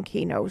 I think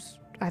he knows.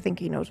 I think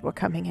he knows we're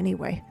coming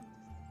anyway.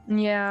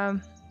 Yeah.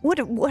 What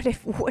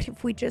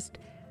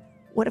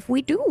if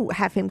we do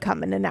have him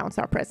come and announce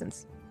our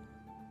presence?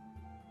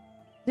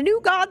 The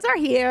new gods are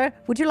here.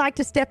 Would you like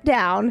to step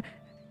down?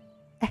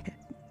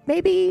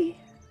 Maybe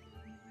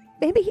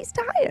he's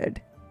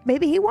tired.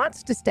 Maybe he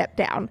wants to step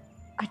down.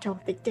 I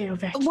don't think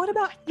Deoveki. What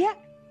about,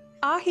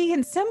 Ahi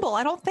and Symbol?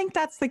 I don't think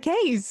that's the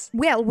case.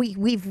 Well, we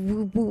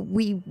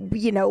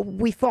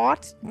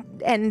fought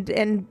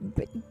and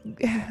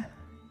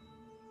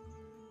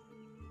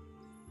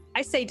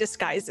I say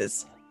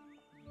disguises.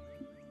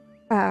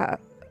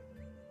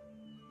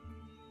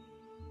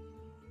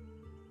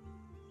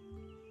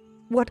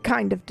 What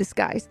kind of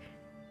disguise?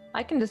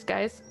 I can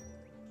disguise.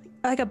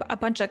 Like a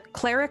bunch of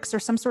clerics or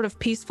some sort of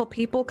peaceful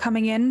people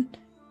coming in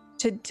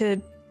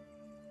to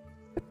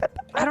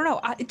I don't know.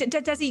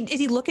 Is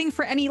he looking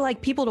for any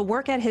like people to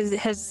work at his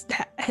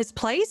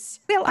place?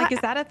 Well, like,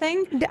 is that a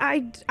thing?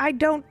 I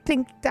don't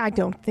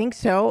think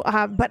so.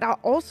 But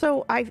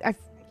also I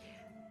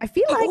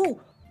feel like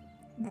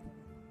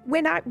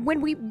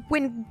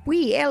when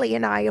we Ellie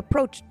and I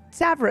approached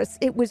Savras,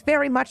 it was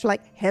very much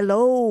like,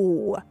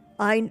 hello,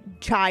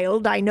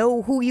 child, I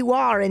know who you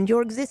are and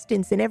your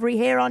existence and every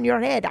hair on your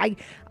head. I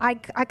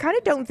kind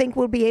of don't think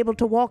we'll be able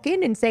to walk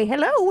in and say,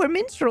 hello, we're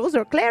minstrels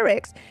or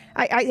clerics.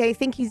 I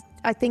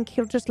think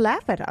he'll just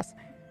laugh at us.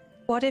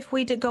 What if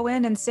we did go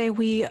in and say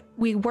we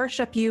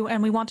worship you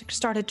and we want to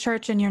start a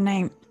church in your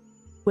name?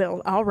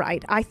 Well, all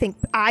right. I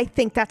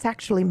think that's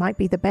actually might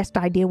be the best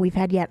idea we've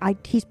had yet.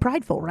 He's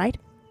prideful, right?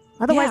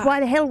 Otherwise, Yeah. why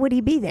the hell would he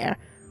be there?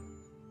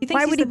 He thinks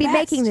Why he's would he the be best.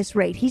 making this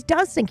raid? He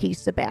does think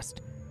he's the best.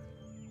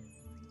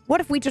 What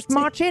if we just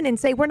march in and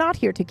say, we're not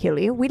here to kill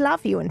you. We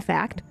love you, in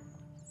fact.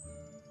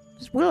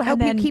 We'll help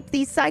then- you keep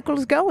these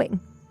cycles going.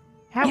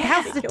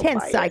 How's the Kill 10th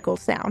by it. cycle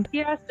sound? He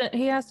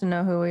has to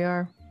know who we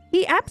are.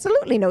 He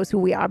absolutely knows who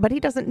we are, but he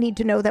doesn't need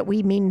to know that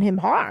we mean him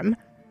harm.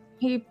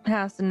 He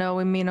has to know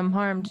we mean him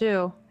harm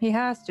too. He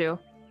has to.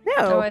 No,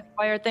 Otherwise,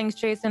 why are things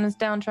chasing us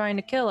down trying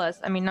to kill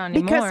us? I mean, not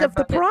anymore. because of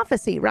the but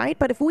prophecy, right?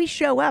 But if we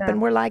show up Yeah.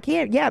 and we're like,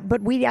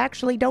 but we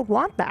actually don't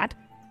want that.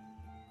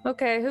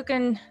 Okay, who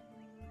can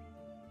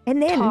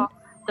And then talk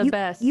the you,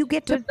 best? you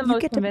get to Who's the you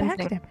most get to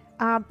convincing?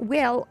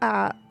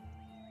 backstab.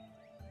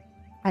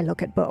 I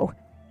look at Bo.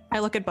 I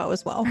look at Bo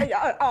as well.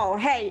 Oh,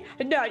 hey,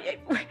 no,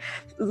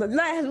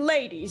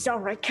 ladies, all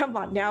right, come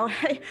on now.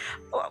 Hey,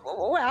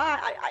 well,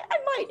 I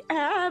might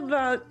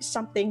have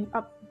something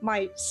up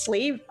my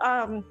sleeve.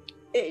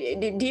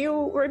 Do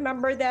you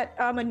remember that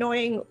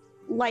annoying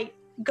light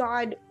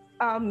god,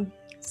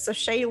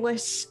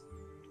 Sashalis,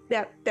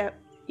 that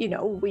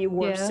we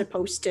were Yeah.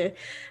 supposed to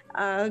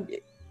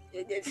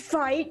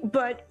fight,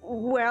 but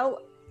well,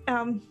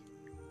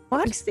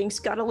 What? these things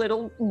got a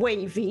little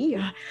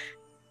wavy,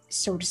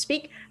 so to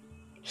speak.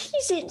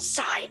 He's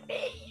inside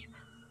me.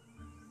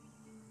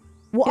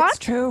 What? It's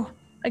true.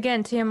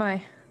 Again,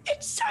 TMI.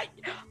 Inside.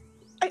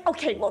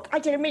 Okay, look, I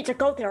didn't mean to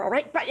go there, all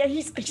right? But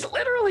he's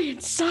literally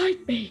inside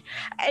me,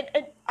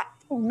 and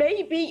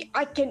maybe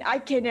I can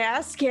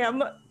ask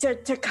him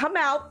to come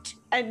out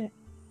and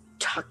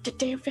talk to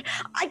David.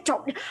 I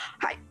don't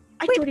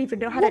even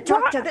know how to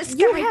talk to this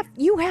guy.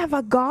 You have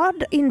a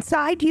god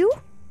inside you?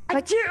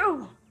 I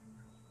do.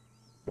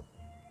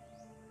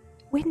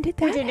 When did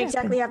that We didn't happen?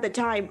 exactly have the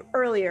time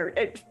earlier.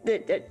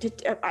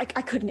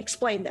 I couldn't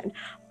explain then.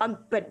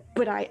 But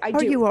I Are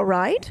do. you all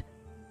right?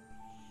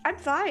 I'm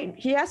fine.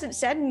 He hasn't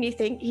said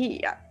anything.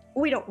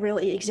 We don't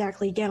really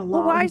exactly get along.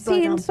 Well, why is he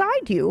but,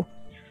 inside you?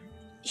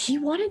 he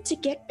wanted to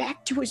get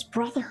back to his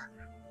brother.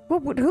 Well,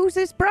 who's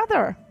his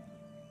brother?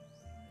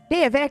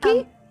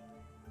 Deaveki?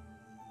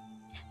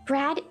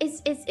 Brad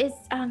is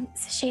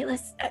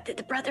Shayla's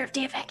the brother of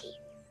Deaveki.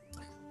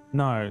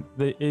 No,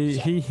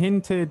 he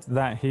hinted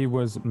that he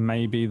was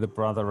maybe the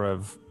brother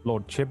of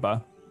Lord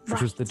Chibba,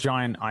 which was the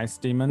giant ice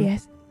demon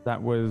Yes.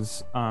 that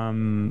was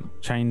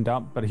chained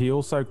up, but he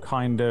also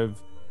kind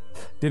of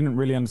didn't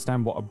really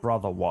understand what a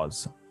brother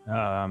was.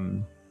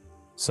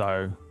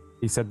 So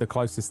he said the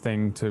closest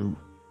thing to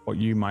what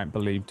you might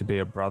believe to be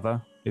a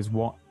brother is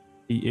what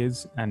he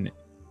is, and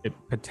it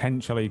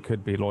potentially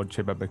could be Lord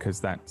Chibba because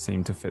that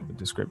seemed to fit the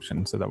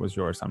description. So that was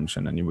your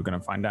assumption, and you were going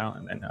to find out,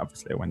 and then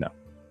obviously it went out.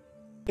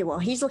 Okay, well,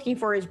 he's looking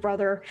for his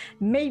brother.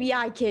 Maybe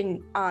I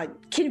can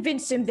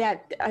convince him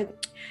that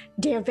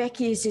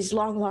Derveki is his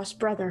long-lost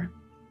brother.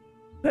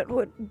 But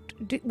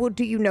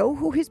do you know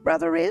who his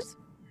brother is?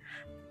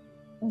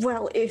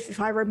 Well, if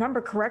I remember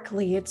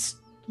correctly, it's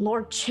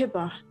Lord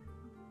Chibba.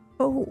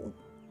 Oh.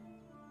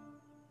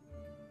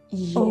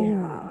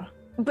 Yeah.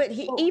 But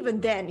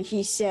even then,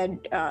 he said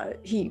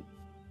he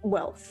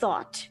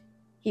thought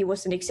he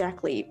wasn't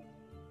exactly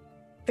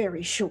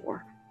very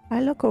sure. I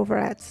look over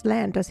at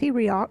Slan. Does he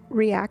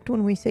react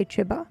when we say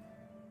Chibba?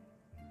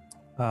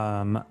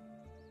 Well,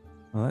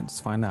 let's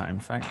find out. In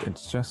fact,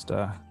 it's just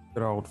a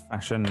good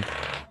old-fashioned.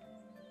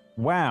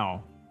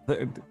 Wow.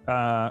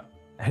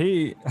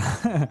 He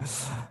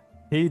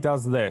he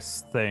does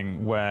this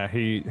thing where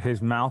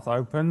his mouth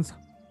opens,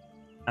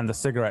 and the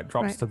cigarette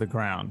drops to the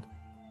ground.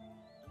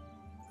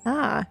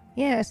 Ah,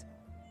 yes.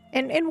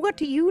 And what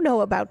do you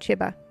know about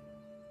Chibba?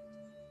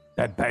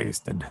 That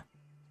bastard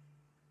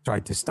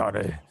tried to start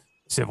a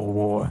civil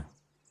war.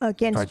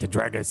 Against Tried to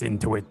drag us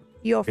into it.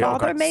 your We all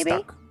father, got maybe?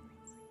 stuck.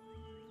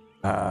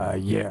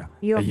 Yeah.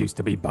 Your- They used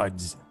to be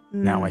buds.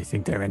 Now I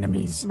think they're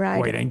enemies.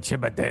 Right. Wait, ain't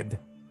Chibba dead?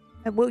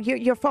 Well,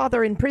 your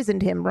father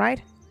imprisoned him,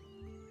 right?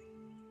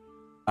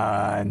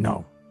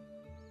 No.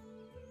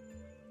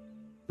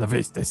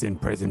 Levistus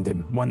imprisoned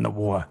him. Won the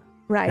war.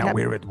 Right. Now I'm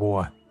we're at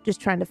war. just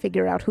trying to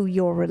figure out who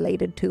you're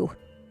related to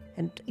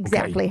and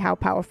exactly how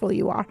powerful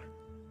you are.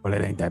 Well,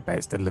 it ain't that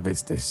bastard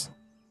Levistus.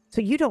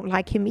 So you don't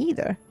like him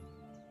either.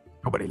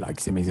 Nobody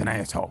likes him. He's an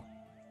asshole. I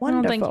don't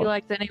Wonderful. think he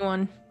likes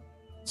anyone.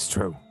 It's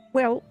true.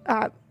 Well,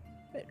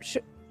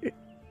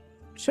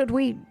 should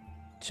we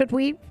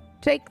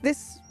take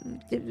this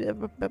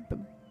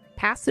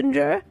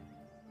passenger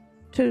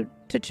to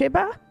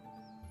Chibba?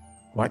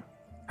 What?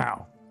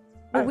 How?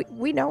 Well,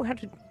 we know how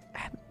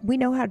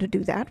to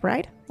do that,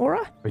 right,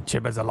 Aura? Wait,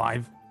 Chibba's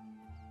alive?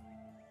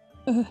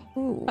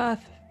 Ooh. Uh,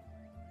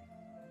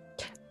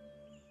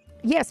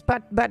 Yes,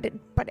 but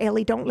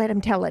Ellie, don't let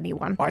him tell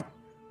anyone. What?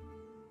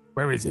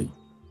 Where is he?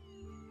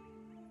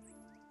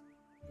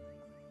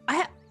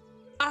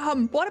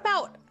 what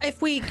about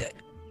if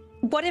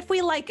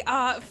we like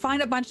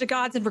find a bunch of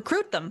gods and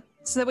recruit them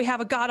so that we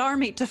have a god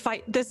army to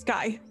fight this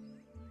guy?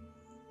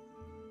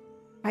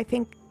 I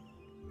think.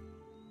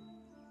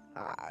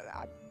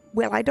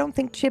 Well, I don't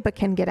think Chibba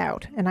can get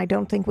out, and I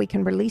don't think we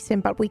can release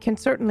him, but we can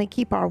certainly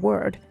keep our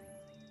word.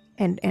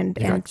 And You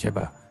got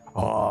Chibba.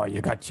 Oh,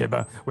 you got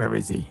Chibba. Where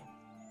is he?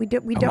 we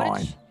Come don't.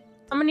 on.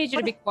 I'm gonna need you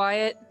to be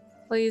quiet,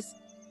 please.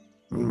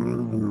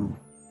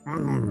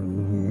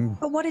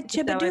 But what did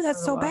Chibba do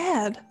that's so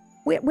bad?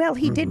 Well,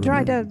 he did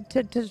try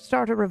to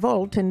start a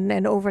revolt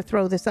and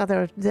overthrow this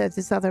other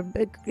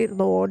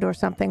lord or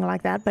something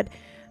like that.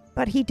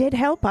 But he did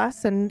help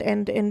us, and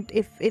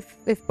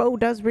if Bo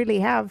does really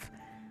have,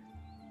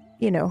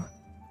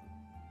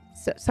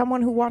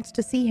 someone who wants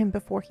to see him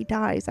before he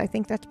dies, I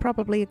think that's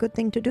probably a good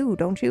thing to do,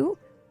 don't you?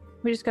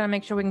 We just gotta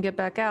make sure we can get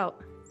back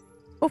out.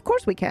 Of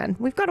course we can.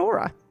 We've got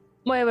Aura.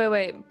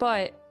 Wait.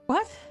 But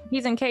What?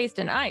 he's encased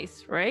in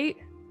ice, right?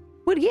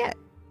 Well, yeah.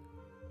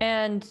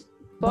 And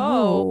Bo.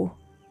 Bo.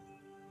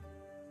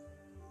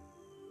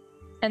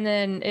 And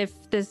then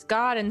if this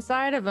god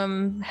inside of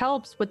him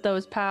helps with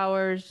those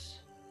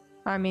powers,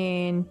 I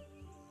mean,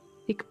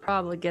 he could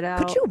probably get out.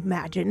 Could you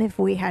imagine if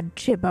we had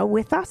Chibba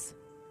with us?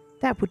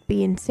 That would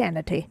be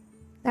insanity.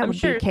 That I'm would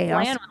sure be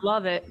chaos. Slan would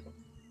love it.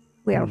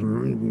 Well,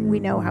 we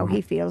know how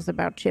he feels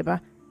about Chibba.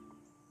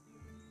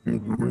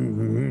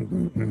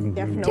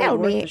 Definitely Tell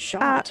worth me, a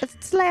shot.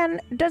 Slan,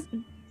 does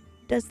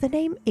the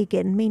name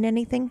Igen mean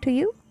anything to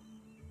you?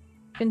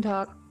 Can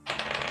talk.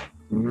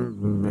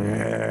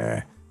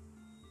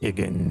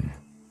 Igen.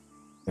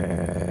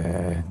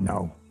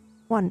 No.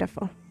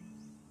 Wonderful.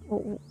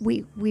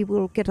 We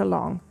will get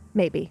along,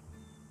 maybe,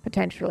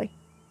 potentially.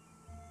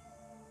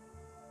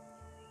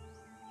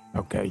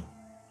 Okay.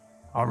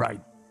 All right.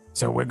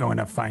 So we're going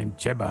to find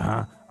Chibba,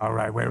 huh? All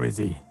right. Where is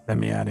he? Let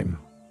me at him.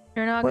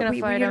 You're not gonna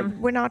fight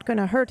him. We're not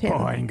gonna hurt him.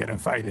 Oh, I ain't gonna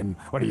fight him.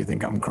 What do you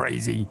think? I'm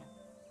crazy?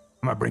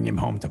 I'm gonna bring him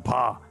home to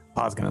Pa.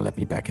 Pa's gonna let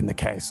me back in the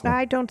castle.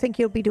 I don't think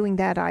you'll be doing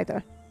that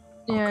either.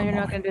 Yeah, come you're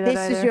not on. gonna do that This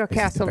either. is your This is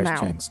the castle best now.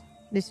 chance.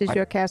 This is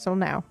your castle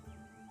now.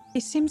 He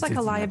seems like This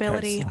a is my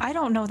liability. castle. I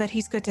don't know that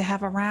he's good to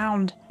have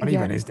around. What Yeah.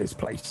 even is this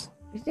place?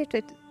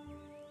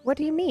 What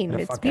do you mean? Where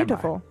the It's fuck am I?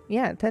 beautiful.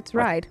 Yeah, that's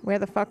What? right. Where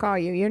the fuck are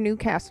you? Your new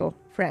castle,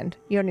 friend.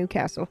 Your new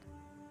castle.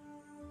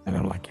 I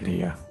don't like it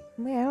here.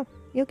 Well,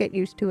 you'll get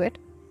used to it.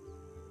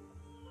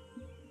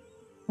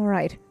 All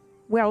right.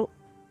 Well,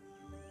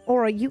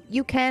 Aura,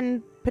 you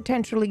can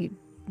potentially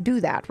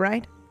do that,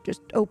 right?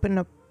 Just open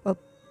a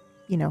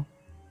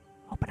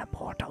open a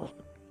portal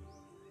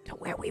to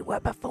where we were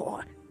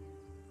before.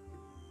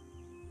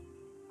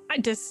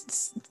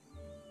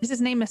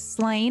 His name is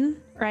Slain,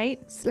 right?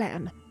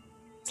 Slan.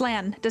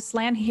 Slan. Does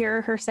Slan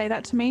hear her say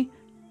that to me?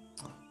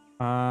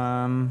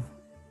 No.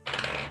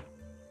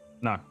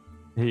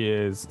 He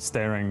is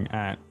staring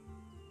at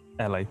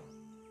Ellie.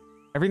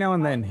 Every now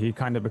and then, he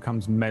kind of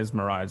becomes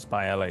mesmerized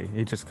by Ellie.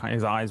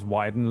 His eyes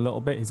widen a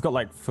little bit. He's got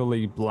like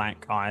fully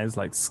black eyes,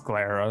 like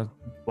sclera,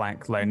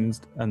 black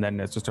lensed, and then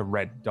there's just a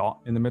red dot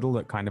in the middle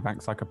that kind of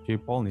acts like a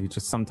pupil. And he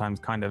just sometimes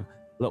kind of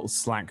little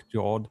slack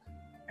jawed,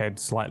 head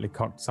slightly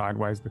cocked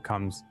sideways,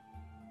 becomes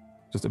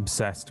just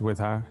obsessed with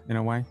her in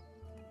a way.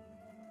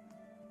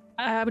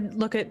 I would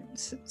look at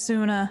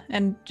Suna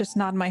and just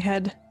nod my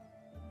head.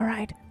 All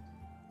right.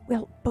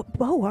 Well, but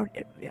Bo,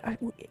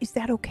 is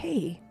that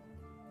okay?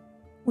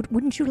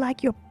 Wouldn't you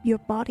like your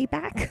body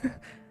back?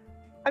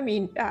 I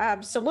mean,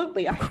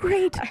 absolutely.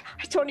 Great. I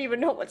don't even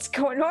know what's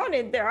going on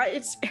in there.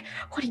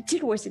 What he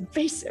did was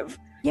invasive.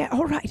 Yeah,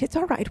 all right. It's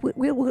all right.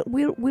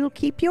 We'll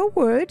keep your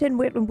word, and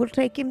we'll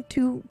take him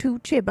to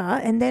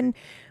Chiba, and then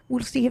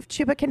we'll see if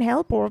Chiba can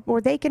help,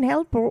 or they can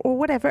help, or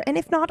whatever. And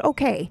if not,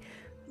 okay.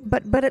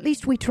 But at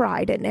least we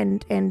tried,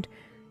 and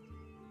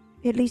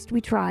at least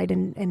we tried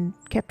and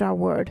kept our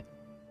word.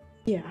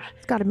 Yeah,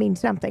 It's got to mean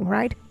something,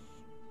 right?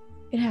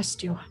 it has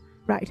to.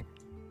 Right.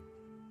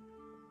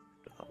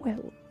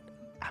 Well,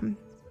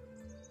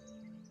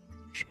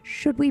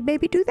 should we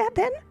maybe do that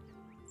then?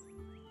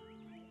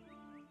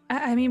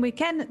 I mean, we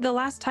can. The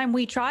last time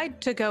we tried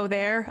to go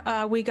there,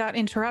 we got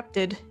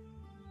interrupted.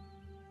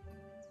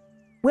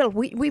 Well,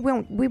 we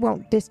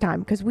won't this time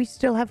because we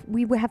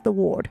have the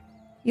ward.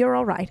 You're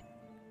all right.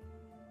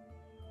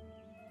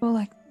 Well,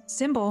 like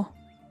symbol.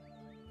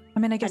 I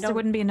mean, I guess there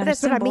wouldn't be another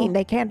That's symbol. what I mean.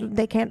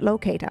 They can't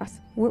locate us.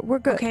 We're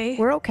good. Okay.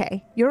 We're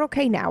okay. You're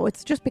okay now.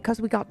 It's just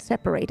because we got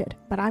separated.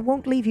 But I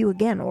won't leave you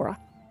again, Aura.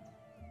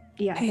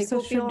 Yeah, I Okay, think so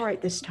we'll be all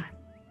right this time.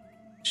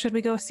 Should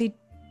we go see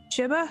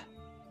Chiba?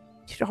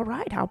 All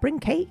right. I'll bring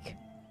cake.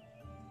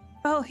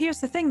 Well, here's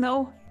the thing,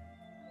 though.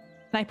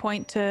 And I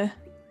point to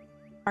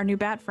our new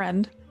bat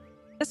friend.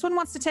 This one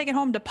wants to take it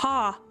home to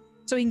Pa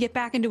so he can get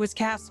back into his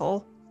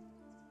castle.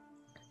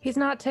 He's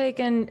not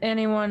taking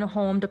anyone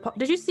home to.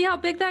 Did you see how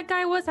big that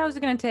guy was? How was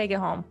he going to take it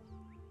home?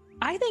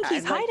 I think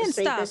he's I'd like hiding to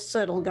see stuff. this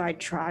little guy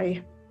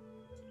try.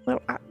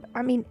 Well,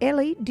 I mean,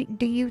 Ellie,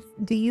 do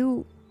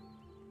you?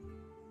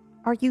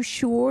 Are you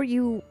sure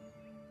you?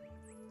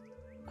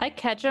 I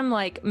catch him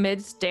like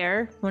mid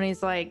stare when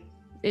he's like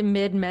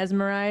mid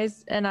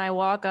mesmerized, and I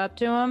walk up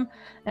to him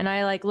and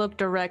I like look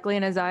directly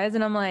in his eyes,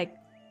 and I'm like,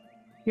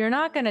 "You're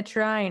not going to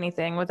try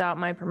anything without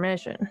my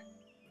permission."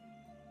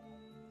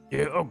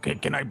 Yeah, okay,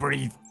 can I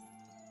breathe?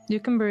 You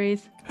can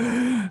breathe.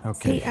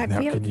 Okay, See, I now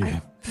feel- can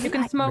you... You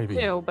can smoke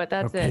Maybe. too, but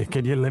that's okay, it.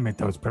 can you limit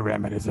those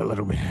parameters a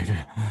little bit?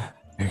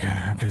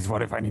 Because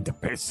what if I need to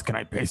piss? Can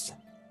I piss?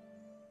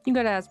 You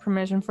gotta ask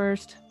permission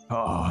first.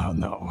 Oh,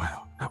 no.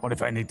 What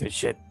if I need to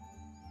shit?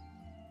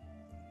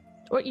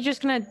 What, you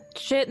just gonna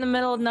shit in the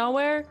middle of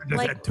nowhere? I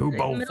just had two in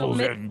the middle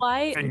bowlfuls and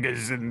mid-flight?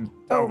 fingers and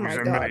Oh toes. my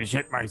I'm God. gonna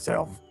shit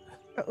myself.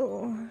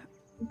 Oh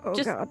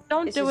Just God!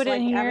 don't This do is it in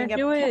like here. having a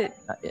Do pet.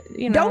 it.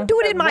 You know. Don't do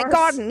it in my worse.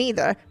 garden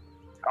either.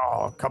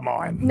 Oh, come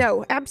on.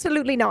 No,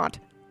 absolutely not.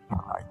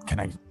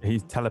 He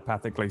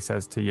telepathically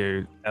says to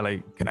you,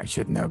 Ellie, Can I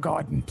shit in their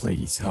garden,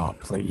 please? Oh,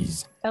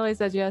 please. Ellie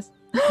says yes.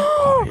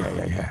 Oh,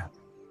 yeah.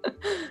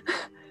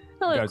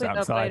 Ellie goes clean up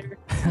outside.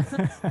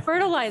 later.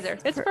 Fertilizer.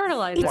 It's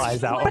fertilizer.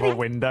 flies out But of a I-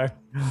 window.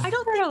 I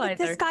don't think that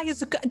this Fertilizer. guy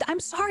is a good. I'm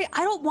sorry,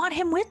 I don't want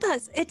him with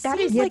us. It That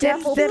seems is like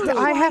devil a huge fruit.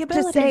 I have to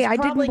liability. say, I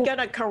Probably didn't.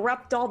 gonna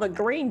corrupt all the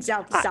greens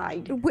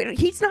outside.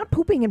 He's not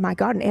pooping in my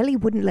garden. Ellie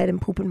wouldn't let him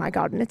poop in my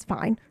garden. It's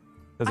fine.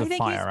 There's I a think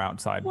fire he's-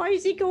 outside. Why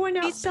is he going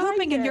He's outside?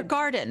 pooping in your then?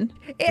 garden.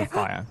 There's a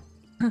fire.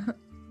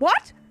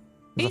 What?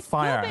 There's a He's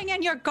fire. pooping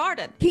in your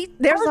garden.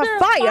 There's Oh, a there a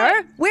fire.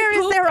 fire? Where is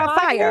Poop there a fire?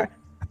 fire?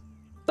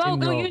 Bo, In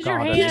go your use your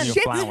garden, He in hands.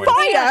 your shits flowers.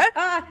 fire.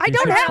 Ah, I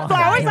don't shits have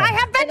flowers. fire. I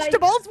have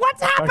vegetables.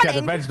 What's Okay, the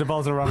happening?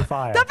 vegetables are on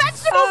fire. The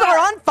vegetables are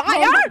on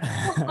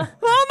fire.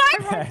 Oh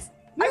my! Yes.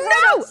 I went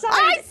No, outside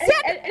I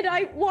said. and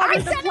I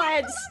watered the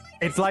plants.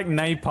 It's like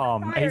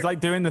napalm. Fire. He's like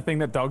doing the thing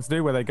that dogs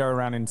do where they go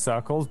around in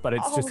circles, but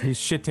it's just he's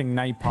shitting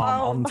napalm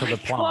Oh onto my the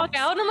God. plant. Walk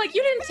out. I'm like,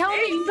 you didn't tell me.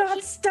 It's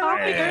not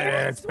stopping.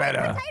 Yeah, it's better.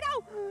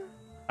 Potato.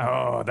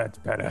 Oh, that's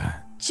better.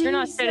 You're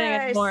not shitting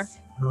anymore.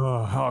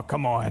 Oh,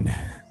 come on.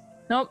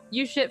 Nope.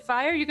 You shit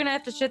fire. You're gonna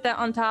have to shit that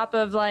on top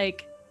of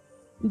like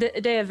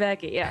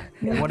Deaveki. Yeah.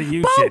 What do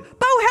you Bo, shit?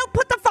 help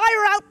put the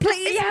fire out,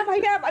 please. Yeah,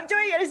 I'm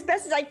doing it as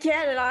best as I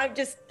can, and I'm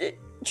just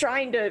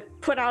trying to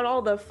put out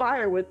all the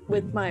fire with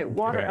my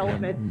water Great,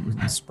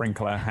 element.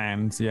 Sprinkler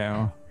hands,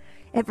 yeah.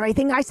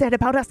 Everything I said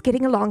about us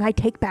getting along, I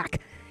take back.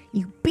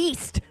 You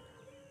beast.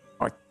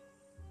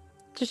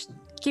 Just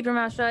keep your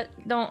mouth shut.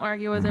 Don't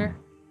argue with her.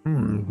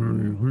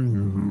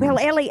 Well,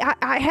 Ellie,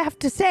 I have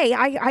to say,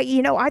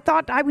 I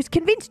thought I was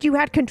convinced you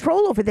had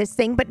control over this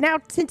thing, but now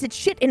since it's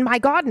shit in my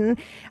garden,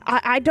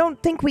 I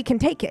don't think we can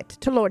take it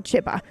to Lord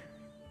Chiba.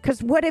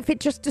 Because what if it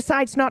just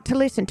decides not to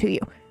listen to you?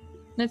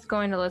 It's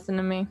going to listen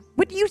to me.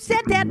 But you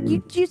said that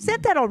you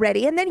said that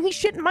already, and then he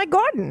shit in my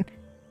garden.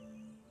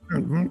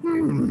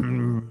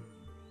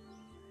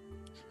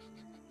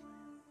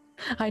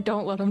 I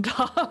don't let him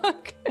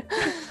talk.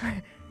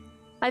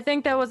 I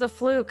think that was a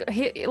fluke.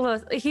 He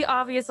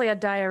obviously had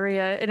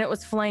diarrhea, and it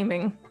was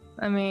flaming.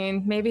 I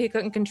mean, maybe he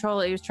couldn't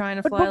control it. He was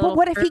trying to fly a little But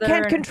what if he further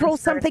can't and control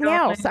started something going.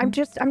 else?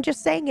 I'm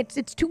just saying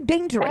it's too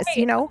dangerous,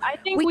 Hey, you know? I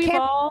think We we've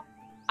can't- all.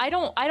 I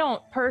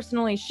don't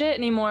personally shit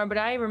anymore, but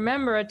I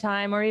remember a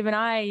time where even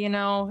I,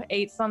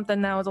 ate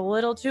something that was a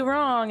little too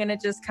wrong, and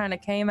it just kind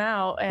of came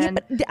out. Yeah, And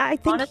but I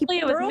think honestly,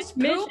 it was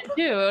mission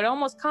too. It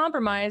almost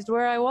compromised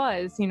where I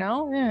was.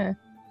 Yeah.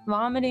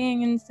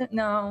 Vomiting and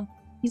no.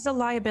 He's a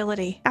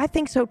liability. I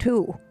think so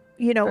too.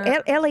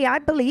 Ellie, I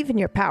believe in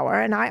your power,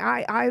 and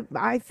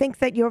I think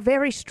that you're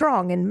very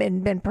strong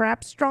and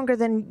perhaps stronger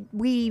than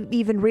we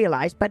even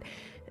realize. But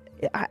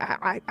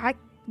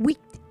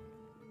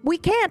we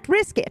can't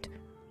risk it.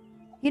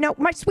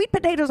 My sweet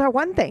potatoes are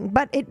one thing,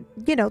 but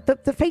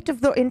the fate of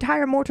the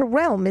entire mortal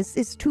realm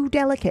is too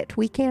delicate.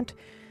 We can't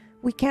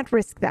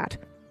risk that.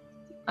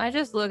 I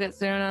just look at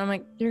Suna and I'm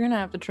like, you're gonna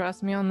have to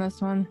trust me on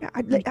this one.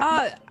 You're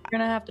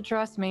gonna have to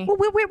trust me. Well,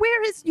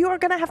 where is you're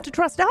gonna have to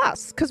trust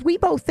us? Because we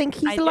both think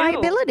he's a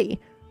liability.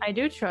 I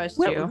do trust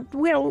you.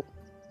 Well,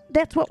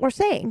 that's what we're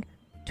saying.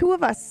 Two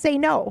of us say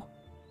no.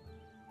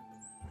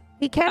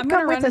 He can't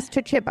come with us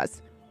to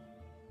Chibas.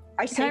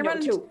 I say no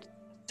too.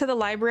 To the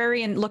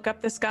library and look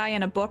up this guy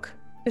in a book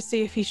to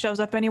see if he shows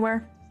up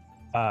anywhere?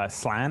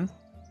 Slan?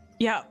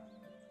 Yeah.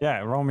 Yeah,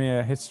 roll me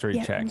a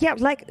history check. Yeah,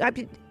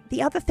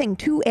 the other thing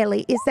too,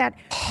 Ellie, is that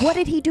what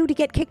did he do to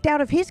get kicked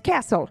out of his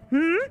castle?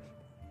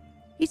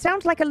 He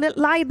sounds like a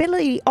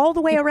liability all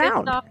the way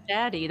around. Pissed off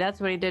Daddy. That's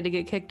what he did to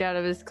get kicked out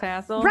of his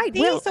castle. Right.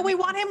 Well, so we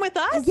want him with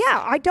us?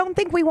 Yeah, I don't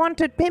think we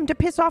want him to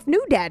piss off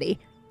new Daddy.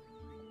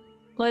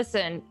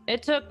 Listen,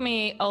 it took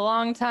me a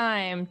long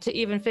time to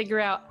even figure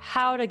out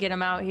how to get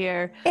him out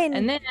here.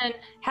 And then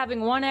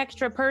having one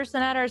extra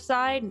person at our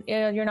side,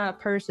 you're not a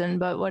person,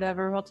 but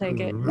whatever, I'll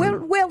take it.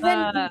 Well,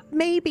 then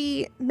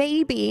maybe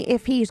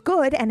if he's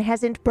good and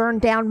hasn't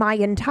burned down my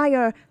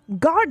entire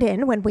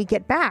garden when we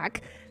get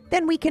back,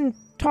 then we can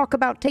talk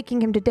about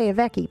taking him to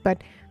Deaveki.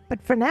 But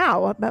for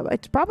now,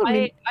 it's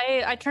probably...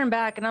 I turn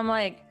back and I'm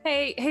like,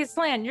 hey,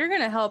 Slan, you're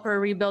going to help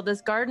her rebuild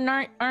this garden,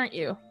 aren't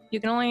you? You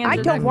can only answer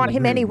I don't want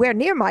him anywhere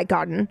near my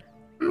garden.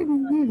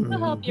 I'll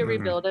help you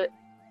rebuild it.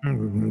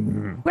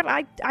 Well,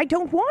 I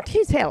don't want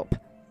his help.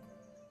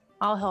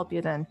 I'll help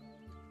you then.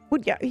 Well,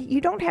 yeah, you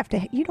don't have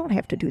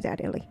to do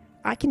that, Ellie.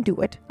 I can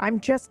do it. I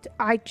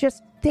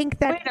just think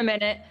that... Wait a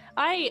minute.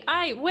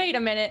 Wait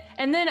a minute.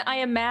 And then I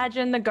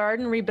imagine the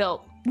garden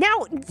rebuilt.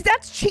 Now,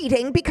 that's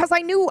cheating because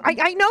I know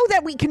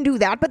that we can do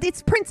that, but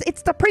it's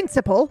the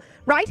principle,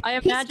 right? I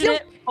imagine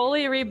it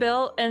fully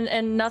rebuilt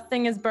and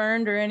nothing is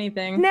burned or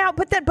anything. Now,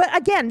 but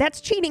again,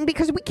 that's cheating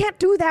because we can't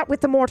do that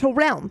with the mortal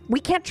realm. We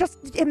can't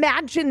just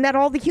imagine that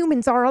all the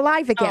humans are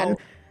alive again. No,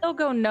 they'll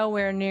go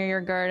nowhere near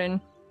your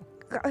garden.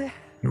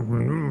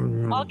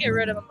 I'll get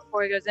rid of him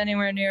before he goes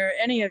anywhere near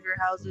any of your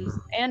houses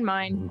and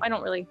mine. I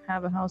don't really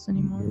have a house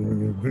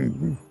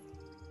anymore.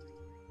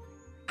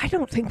 I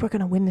don't think we're going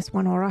to win this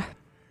one, Aura.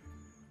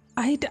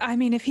 I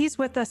mean, if he's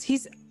with us,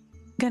 he's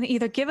going to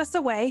either give us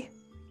away,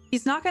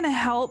 he's not going to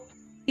help,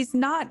 he's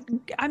not...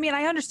 I mean,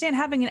 I understand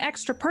having an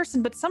extra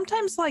person, but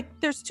sometimes,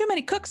 there's too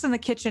many cooks in the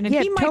kitchen, and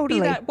he might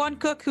be that one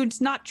cook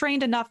who's not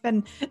trained enough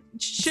and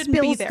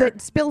shouldn't be there.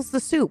 Spills the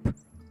soup.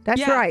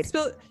 That's right.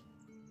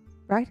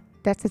 Right?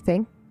 That's the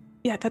thing.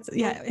 Yeah,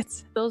 it's...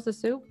 Spills the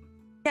soup?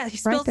 Yeah, he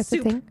spills the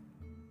soup. Thing?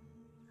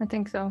 I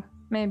think so.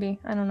 Maybe.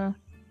 I don't know.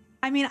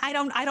 I mean, I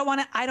don't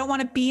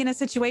want to be in a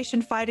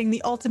situation fighting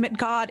the ultimate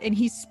god and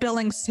he's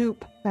spilling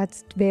soup.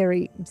 That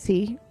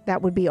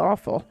would be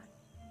awful.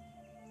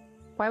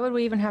 Why would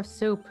we even have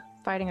soup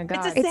fighting a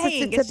god? It's a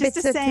saying. It's just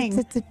a saying.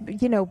 It's a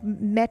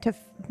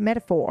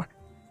metaphor.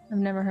 I've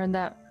never heard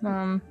that.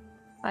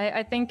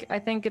 I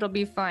think it'll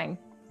be fine.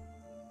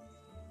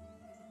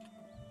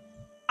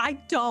 I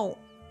don't.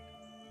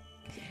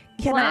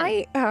 Can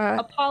I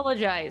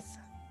apologize?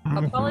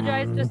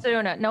 Apologize to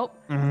Suna. Nope.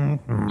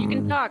 You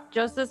can talk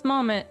just this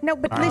moment. No,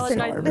 but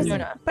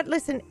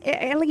listen,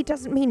 Ellie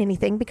doesn't mean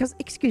anything because,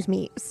 excuse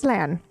me,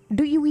 Slan,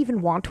 do you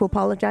even want to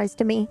apologize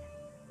to me?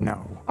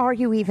 No. Are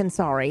you even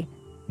sorry?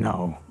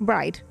 No.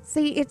 Right.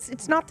 See,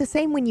 it's not the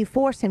same when you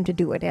force him to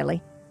do it,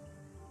 Ellie.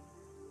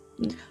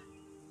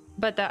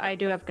 But that I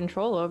do have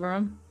control over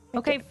him.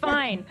 Okay,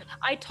 fine.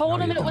 I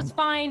told him it was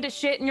fine to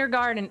shit in your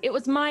garden. It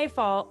was my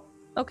fault.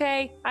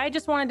 Okay? I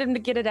just wanted him to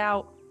get it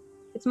out.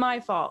 It's my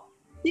fault.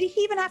 Did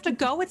he even have to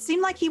go? It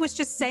seemed like he was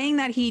just saying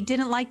that he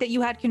didn't like that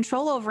you had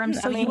control over him,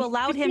 so you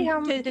allowed him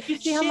to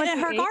shit in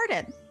her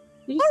garden.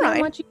 Did you see how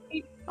much he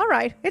ate? All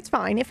right, it's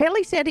fine. If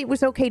Ellie said it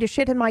was okay to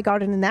shit in my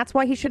garden and that's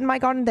why he shit in my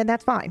garden, then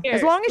that's fine. Here,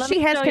 as long as she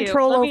has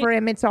control over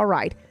him, it's all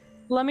right.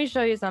 Let me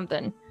show you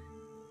something.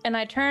 And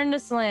I turn to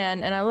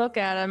Slan and I look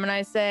at him and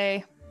I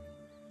say,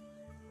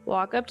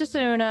 walk up to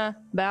Suna,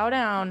 bow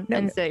down,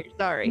 and say you're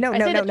sorry. No. I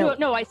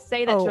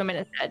say that to him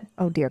instead.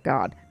 Oh, dear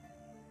God.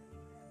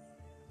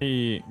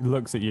 He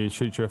looks at you,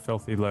 shoots you a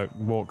filthy look,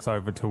 walks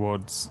over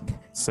towards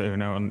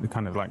Suna and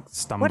kind of like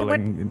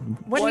stumbling.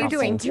 What are you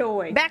doing?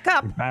 Doing. Back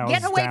up! bows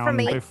Get away down from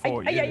me!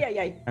 before you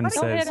and What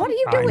says, are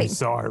you I'm doing?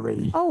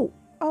 sorry. Oh.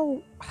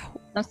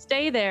 Now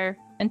stay there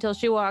until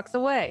she walks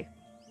away.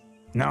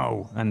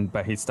 No.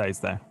 but he stays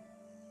there.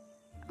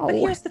 But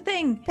Oh, here's the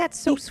thing. that's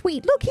so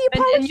sweet. Look, he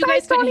And apologized you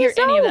guys couldn't on hear his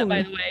any of that, own.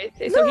 by the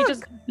way. So he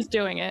Look. just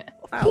doing it.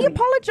 He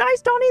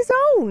apologized on his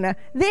own.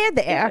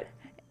 There.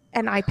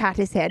 And I pat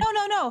his head.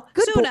 No.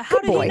 Good Suna, boy, how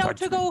good did boy. he know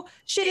to go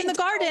shit in the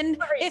garden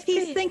if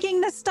he's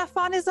thinking this stuff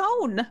on his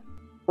own?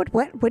 What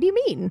do you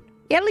mean?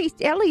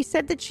 Ellie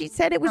said that she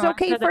said it was No, I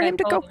okay said for that I him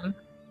to go. told him.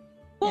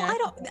 Well, Yeah. I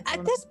don't.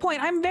 At this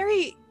point, I'm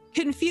very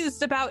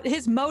confused about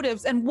his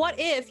motives. And what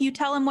if you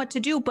tell him what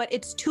to do, but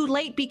it's too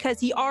late because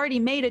he already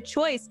made a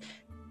choice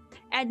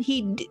and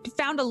he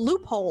found a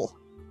loophole?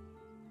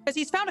 Because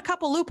he's found a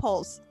couple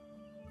loopholes.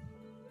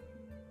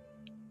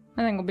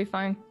 I think we'll be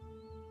fine.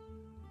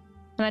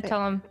 And I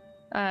tell him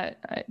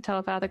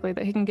telepathically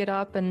that he can get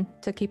up and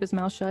to keep his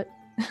mouth shut.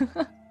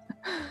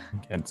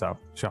 Gets up,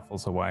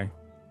 shuffles away.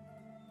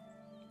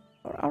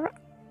 All right.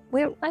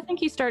 Well, I think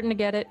he's starting to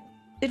get it.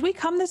 Did we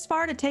come this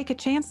far to take a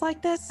chance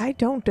like this? I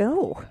don't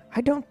know.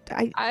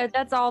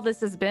 That's all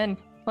this has been.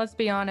 Let's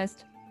be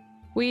honest.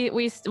 We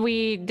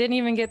didn't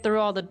even get through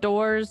all the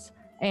doors,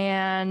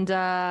 and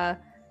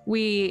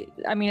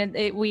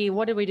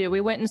what did we do?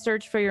 We went and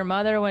searched for your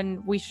mother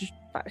when we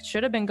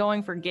should have been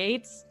going for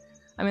Gates.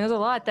 I mean, there's a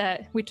lot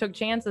that we took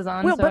chances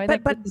on. Well, so I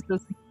think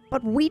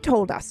but we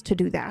told us to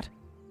do that.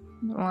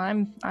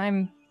 well,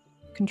 I'm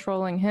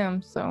controlling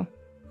him, so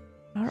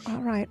All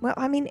right. Well,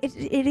 I mean,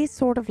 it is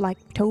sort of like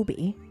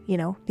Toby. You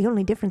know, the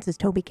only difference is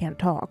Toby can't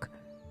talk.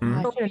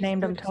 I should have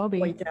named him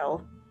Toby.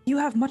 You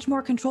have much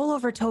more control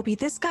over Toby.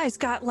 This guy's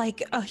got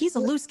he's a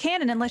loose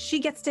cannon unless she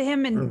gets to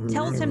him and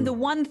tells him the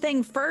one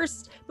thing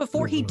first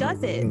before he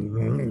does it.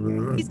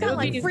 He's got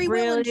like He's free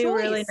will and choice.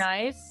 really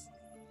nice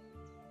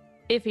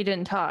if he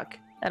didn't talk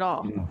at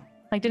all.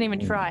 Like didn't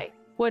even try,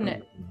 wouldn't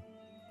it?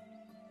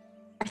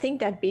 I think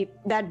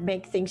that'd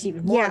make things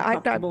even more Yeah,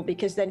 uncomfortable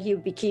because then he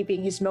would be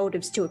keeping his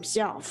motives to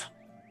himself.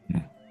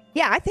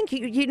 Yeah, I think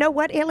you know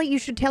what, Ellie, you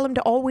should tell him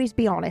to always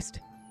be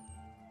honest,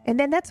 and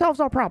then that solves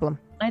our problem.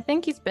 I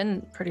think he's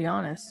been pretty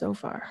honest so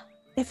far.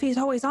 If he's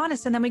always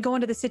honest and then we go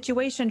into the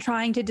situation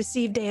trying to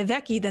deceive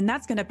Deaveki, then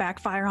that's going to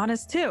backfire on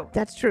us too.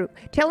 That's true.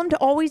 Tell him to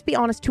always be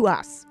honest to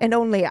us and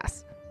only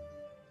us,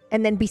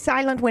 and then be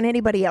silent when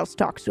anybody else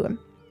talks to him.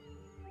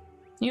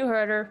 You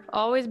heard her.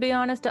 Always be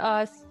honest to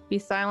us. Be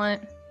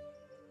silent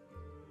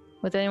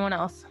with anyone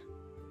else.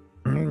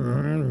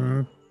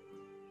 Shouldn't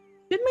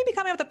we be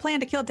coming up with a plan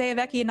to kill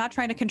Deaveki and not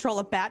trying to control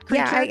a bat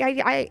creature?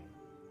 Yeah,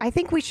 I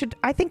think we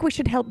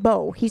should help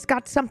Bo. He's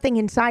got something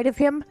inside of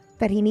him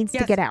that he needs to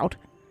Yes. get out,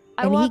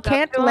 I and he walk up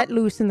can't to him. let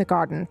loose in the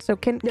garden. So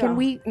can No.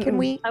 we?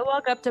 I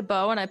walk up to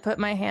Bo and I put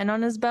my hand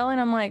on his belly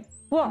and I'm like,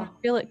 Whoa.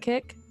 feel it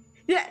kick?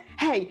 Yeah.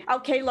 Hey.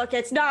 Okay. Look.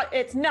 It's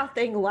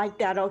nothing like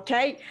that.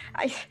 Okay.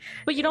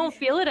 But you don't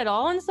feel it at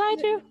all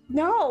inside you?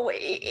 No.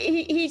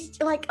 He's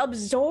like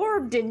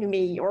absorbed in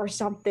me or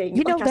something.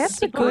 You know, like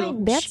that's a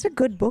sponge.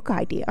 good book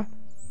idea.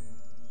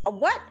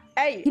 What?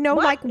 Hey. You know,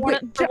 what? like For one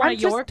I'm of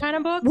just- your kind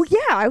of books? Well,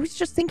 yeah, I was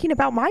just thinking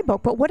about my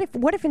book, but what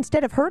if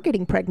instead of her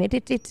getting pregnant,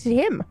 it's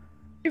him,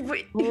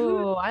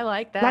 Ooh, I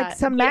like that. like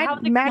some Yeah, how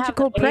they can have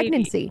magical a baby.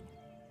 pregnancy,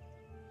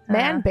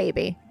 man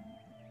baby.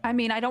 I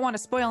mean, I don't want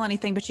to spoil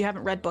anything, but you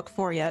haven't read book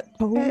 4 yet.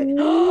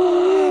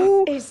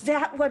 Oh, Is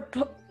that what?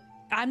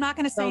 I'm not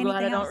going to say So glad I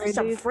anything don't else. read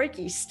Some these.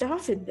 freaky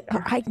stuff in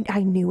there. I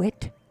knew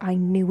it. I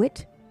knew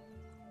it.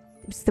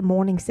 It was the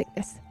morning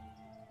sickness.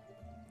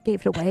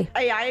 Gave it away.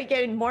 Hey, I ain't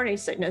getting morning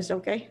sickness.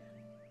 Okay.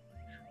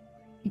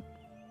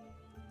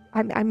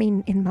 I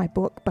mean, in my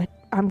book, but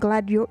I'm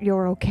glad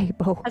you're okay,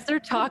 Bo. As they're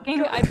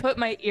talking, I put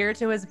my ear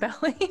to his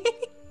belly.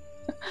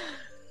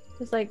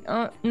 Just like,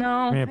 oh,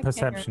 no. Give me I a can't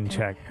perception hear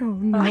check. Oh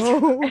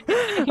no!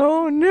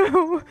 Oh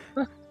no!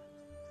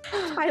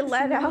 I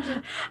let out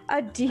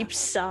a deep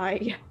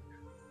sigh.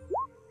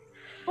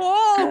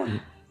 Oh!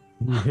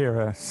 You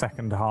hear a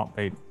second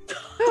heartbeat.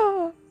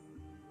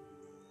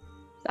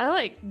 I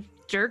like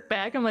jerk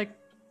back. I'm like,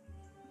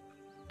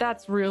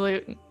 that's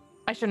really,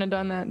 I shouldn't have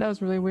done that. That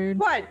was really weird.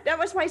 What? That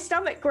was my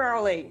stomach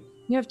growling.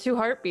 You have 2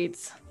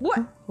 heartbeats. What?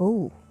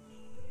 Oh.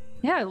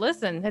 Yeah,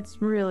 listen,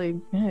 it's really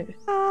good.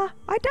 I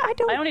I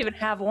don't. don't even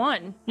have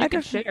one. I You can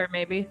don't- share,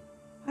 maybe.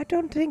 I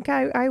don't think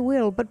I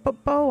will. But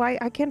Bo,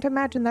 I can't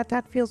imagine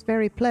that feels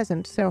very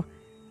pleasant. So,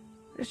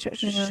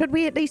 should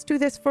we at least do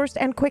this first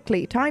and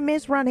quickly? Time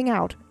is running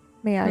out.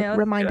 May I Yeah, let's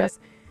remind do it. us?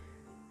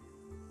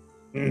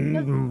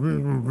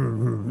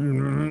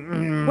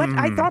 What?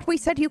 I thought we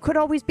said you could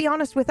always be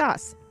honest with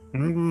us. Hey,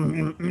 Oh,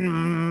 you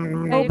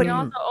but- can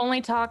also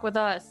only talk with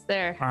us.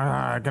 There.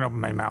 I can open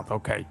my mouth,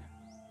 okay.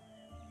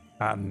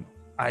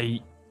 I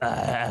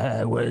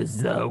was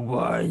the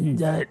one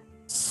that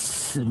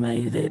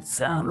made it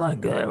sound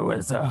like there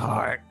was a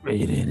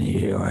heartbeat in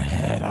your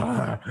head.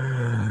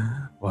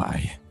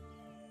 Why?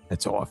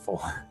 That's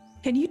awful.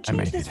 Can you I made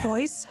change this it.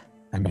 voice?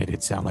 I made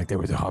it sound like there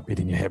was a heartbeat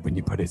in your head when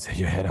you put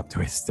your head up to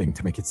his thing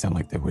to make it sound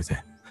like there was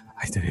a.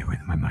 I did it with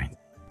my mind.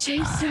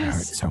 Jesus. It hurt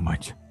so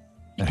much.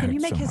 Can you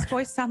make his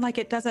voice sound like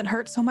it doesn't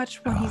hurt so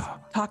much when he's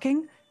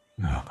talking?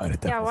 No, but it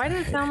Yeah, why does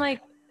it hate sound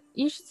like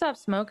you should stop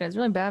smoking? It's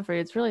really bad for you.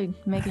 It's really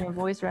making your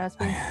voice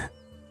raspy.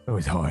 It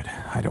was hard.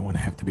 I don't want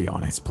to have to be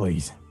honest,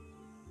 please.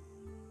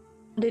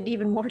 Did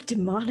even more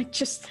demonic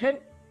just then.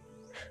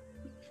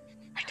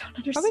 I don't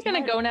understand. Are we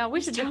gonna go now?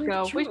 We should Tell just me the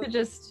go. We truth. should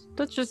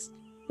just.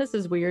 This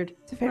is weird.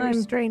 It's a very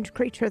strange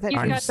creature that He's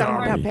I'm you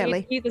summoned sorry. up,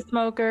 Ellie. He's a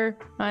smoker.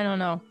 I don't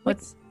know.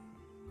 What's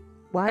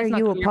Why That's are not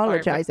you gonna be a fire, but-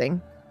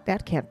 apologizing?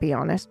 That can't be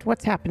honest.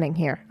 What's happening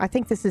here? I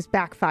think this is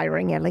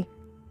backfiring, Ellie.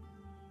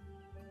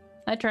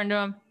 I turned to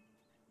him.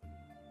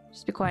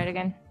 Just be quiet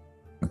again.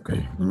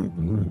 Okay.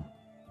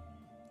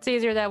 It's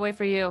easier that way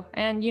for you.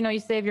 And you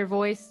save your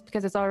voice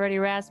because it's already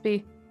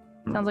raspy.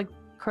 Sounds like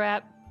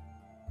crap.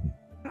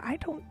 I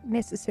don't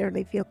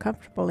necessarily feel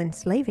comfortable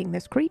enslaving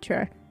this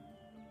creature.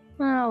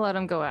 I'll let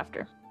him go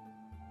after.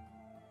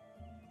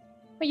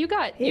 But you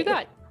got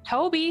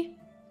Toby.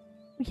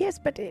 Yes,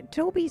 but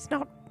Toby's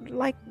not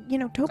like, I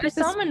Toby's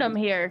a summoned him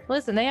here.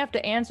 Listen, they have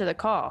to answer the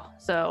call.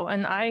 So,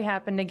 and I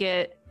happen to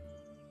get.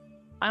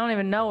 I don't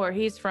even know where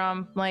he's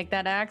from. Like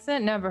that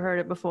accent, never heard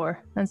it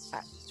before. That's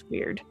just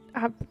weird.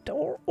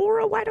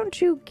 Aura, why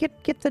don't you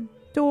get the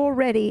door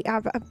ready?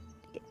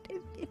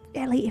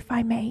 Ellie, if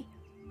I may.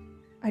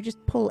 I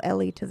just pull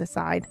Ellie to the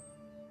side.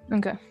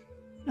 Okay.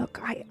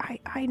 Look,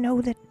 I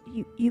know that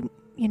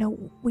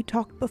we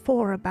talked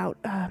before about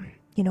a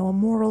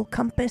moral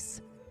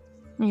compass.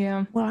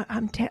 Yeah. Well,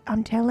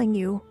 I'm telling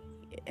you,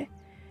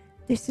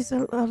 this is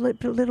a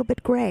little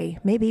bit gray.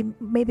 Maybe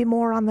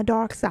more on the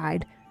dark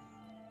side.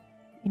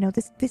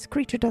 This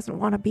creature doesn't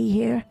want to be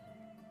here.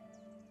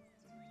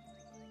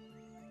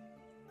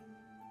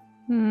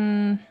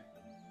 I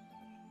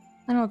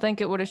don't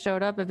think it would have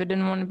showed up if it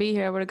didn't want to be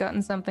here. I would have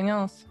gotten something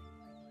else.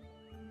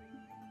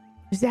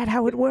 Is that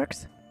how it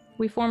works?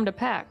 We formed a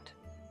pact.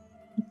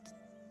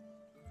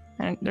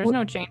 And there's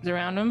no chains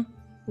around him.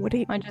 What do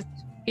you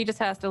He just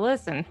has to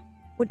listen.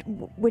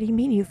 what do you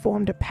mean you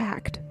formed a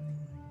pact?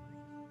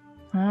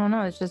 I don't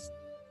know. It's just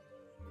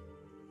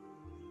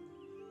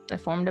I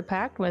formed a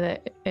pact with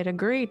it. It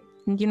agreed.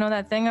 You know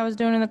that thing I was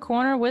doing in the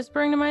corner,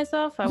 whispering to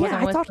myself? I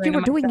thought you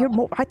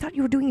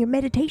were doing your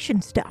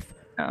meditation stuff.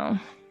 No,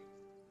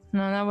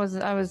 that was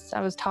I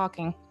was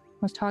talking. I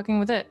was talking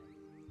with it,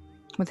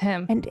 with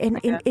him. And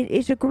it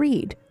is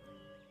agreed.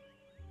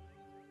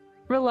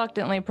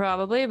 Reluctantly,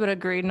 probably, but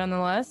agreed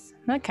nonetheless.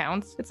 That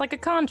counts. It's like a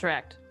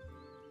contract.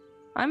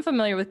 I'm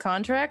familiar with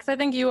contracts. I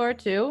think you are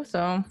too.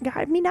 So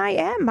I mean, I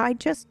am. I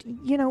just,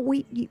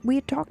 we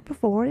had talked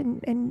before,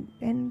 and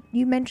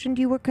you mentioned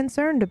you were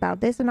concerned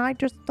about this, and I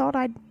just thought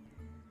I'd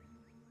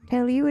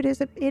tell you it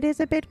is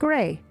a bit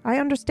gray. I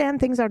understand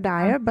things are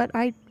dire, but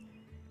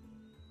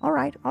all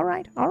right.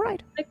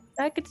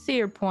 I could see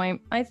your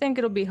point. I think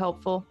it'll be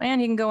helpful,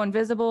 and he can go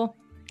invisible.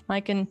 I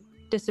can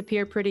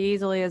disappear pretty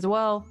easily as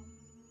well.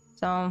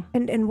 So.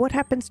 And what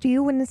happens to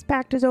you when this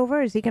pact is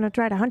over? Is he gonna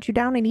try to hunt you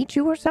down and eat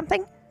you or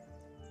something?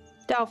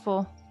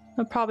 Doubtful.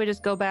 I'll probably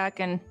just go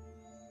back and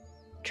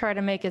try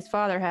to make his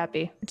father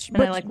happy.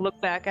 And I look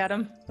back at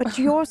him. But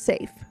you're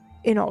safe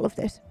in all of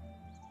this.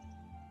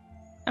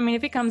 I mean,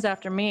 if he comes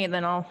after me,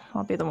 then I'll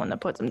be the one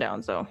that puts him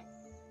down. So.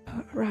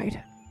 Right.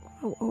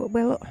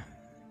 Well,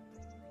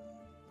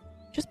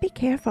 just be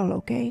careful,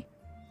 okay?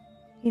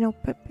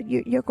 But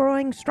you're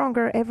growing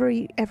stronger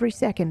every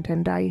second,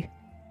 and I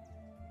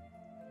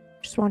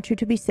just want you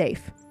to be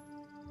safe.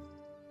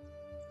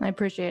 I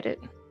appreciate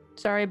it.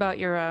 Sorry about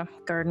your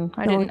garden.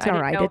 It's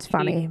all right. It's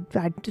funny.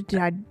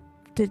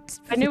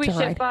 I knew we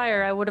should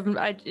fire. I would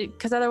have,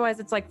 because otherwise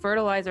it's like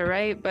fertilizer,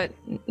 right? But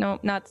no,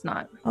 it's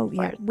not. Oh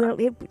yeah. Well,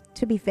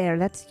 to be fair,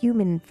 that's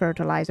human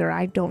fertilizer.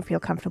 I don't feel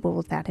comfortable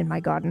with that in my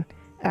garden.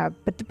 But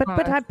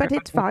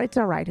it's fine. It's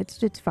all right.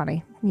 It's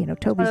funny.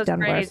 Toby's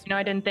done worse.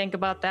 I didn't think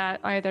about that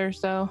either.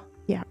 So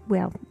yeah.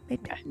 Well,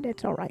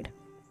 it's all right.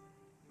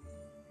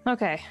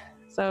 Okay.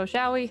 So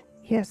shall we?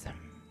 Yes.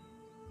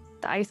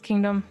 The Ice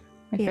Kingdom,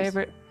 my Yes.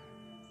 favorite.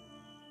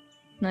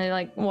 And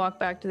I walk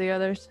back to the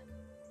others.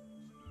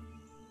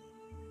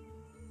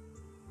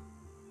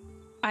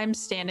 I'm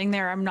standing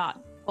there. I'm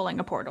not pulling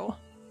a portal.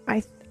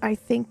 I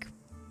think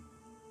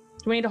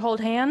Do we need to hold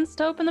hands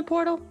to open the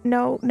portal?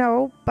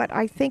 no, but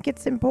I think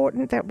it's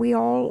important that we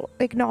all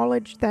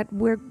acknowledge that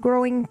we're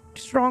growing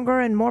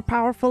stronger and more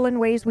powerful in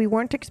ways we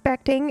weren't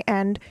expecting,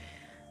 and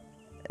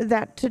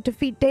that to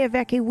defeat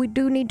Deaveki, we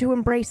do need to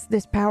embrace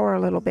this power a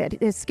little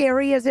bit. As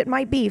scary as it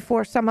might be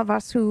for some of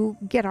us who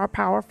get our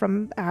power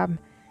from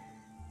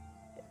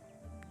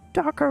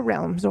darker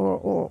realms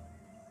or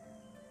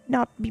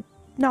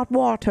not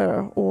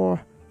water or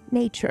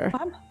nature.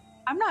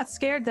 I'm not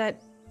scared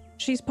that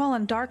she's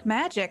pulling dark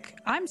magic.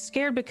 I'm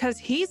scared because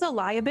he's a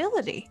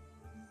liability.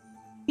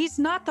 He's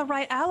not the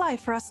right ally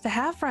for us to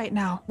have right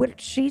now. Well,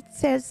 she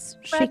says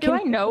she Brad, do can.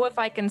 I know if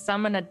I can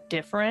summon a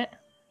different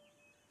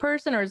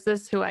person, or is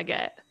this who I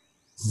get?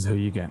 This is who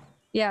you get.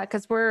 Yeah,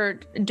 because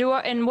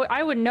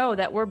I would know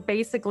that we're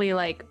basically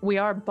like we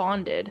are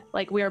bonded.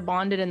 Like we are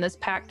bonded in this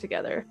pact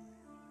together.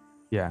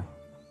 Yeah.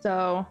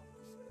 So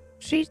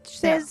She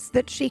says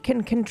that she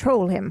can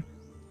control him.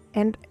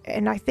 And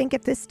I think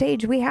at this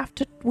stage we have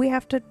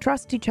to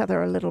trust each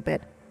other a little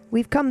bit.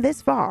 We've come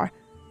this far.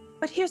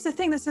 But here's the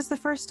thing, this is the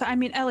first time. I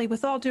mean, Ellie,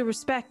 with all due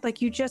respect,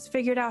 like, you just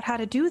figured out how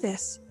to do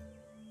this.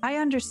 I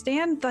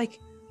understand, like,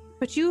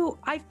 but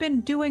I've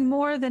been doing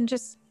more than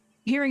just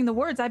hearing the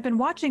words. I've been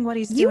watching what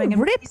he's doing.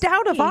 You ripped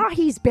out of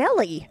Ahi's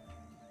belly.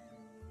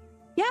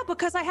 Yeah,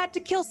 because I had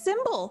to kill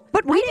Symbol.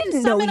 But we I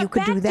didn't know summon you a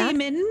could do bat that.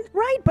 demon.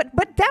 Right, but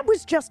that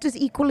was just as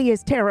equally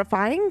as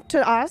terrifying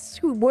to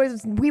us,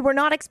 we were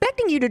not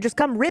expecting you to just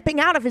come ripping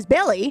out of his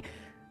belly.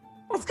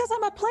 It's because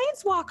I'm a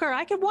planeswalker.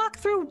 I can walk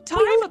through time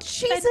and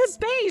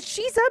space.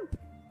 She's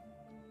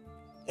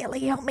a...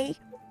 Ellie, help me.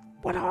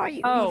 What are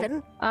you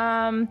even?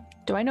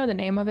 Do I know the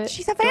name of it?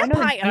 She's a Do I know the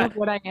vampire. name of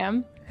what I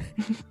am?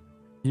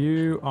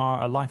 You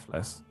are a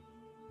lifeless.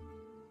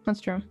 That's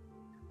true.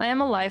 I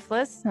am a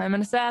lifeless. I'm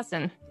an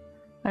assassin.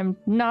 I'm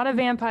not a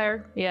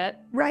vampire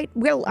yet. Right,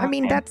 well, I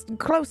mean, Okay. that's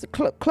close,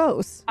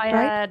 I right?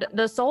 had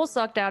the soul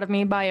sucked out of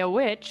me by a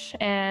witch,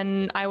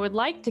 and I would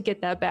like to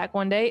get that back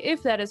one day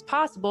if that is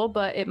possible,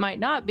 but it might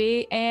not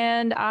be.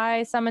 And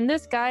I summoned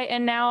this guy,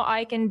 and now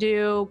I can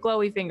do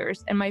glowy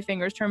fingers, and my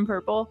fingers turn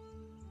purple,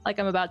 like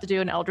I'm about to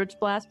do an Eldritch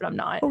Blast, but I'm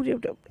not. All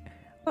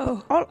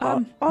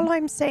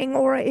I'm saying,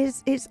 Aura,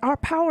 is our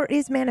power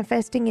is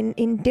manifesting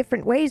in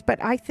different ways, but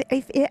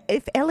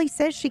if Ellie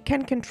says she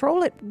can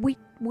control it,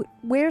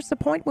 where's the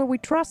point where we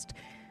trust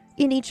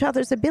in each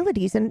other's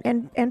abilities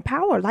and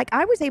power? Like,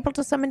 I was able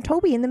to summon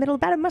Toby in the middle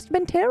of that. It must have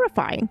been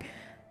terrifying,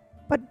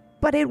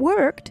 but it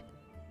worked.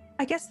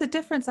 I guess the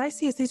difference I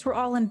see is these were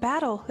all in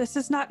battle. This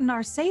is not in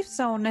our safe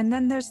zone. And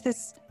then there's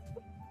this...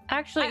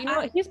 Actually, you know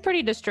what? He's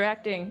pretty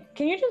distracting.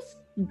 Can you just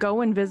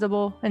go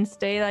invisible and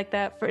stay like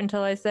that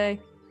until I say?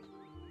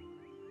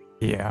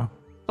 Yeah.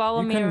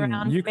 Follow me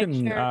around. You make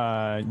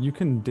sure. you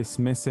can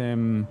dismiss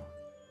him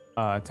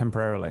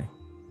temporarily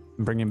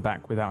and bring him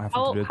back without having to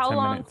do a 10-minute How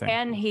long thing.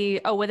 can he?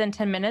 Oh, within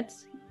 10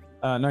 minutes?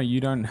 No, you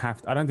don't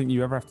have to. I don't think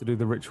you ever have to do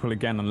the ritual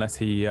again unless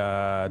he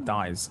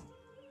dies.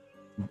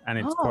 And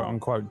it's quote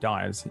unquote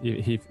dies.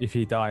 If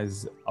he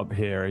dies up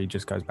here, he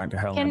just goes back to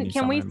hell.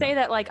 Can we say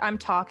that, like, I'm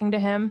talking to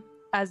him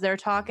as they're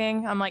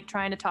talking? I'm like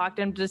trying to talk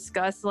to him to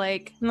discuss,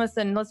 like,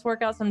 listen, let's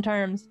work out some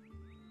terms.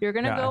 You're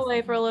gonna go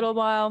away for a little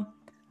while,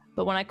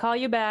 but when I call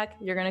you back,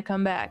 you're gonna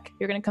come back.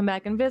 You're gonna come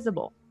back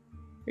invisible.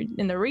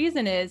 And the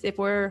reason is, if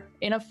we're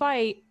in a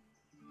fight,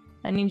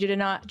 I need you to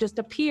not just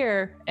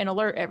appear and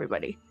alert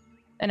everybody.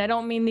 And I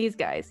don't mean these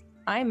guys.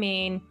 I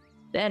mean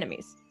the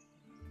enemies.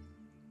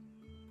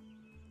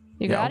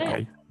 You got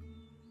it?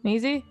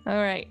 Easy?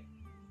 All right.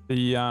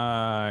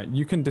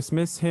 You can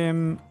dismiss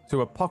him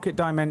to a pocket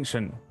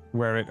dimension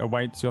where it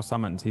awaits your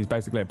summons. He's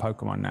basically a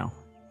Pokemon now.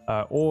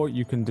 Or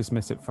you can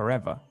dismiss it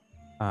forever.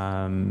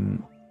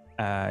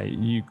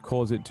 You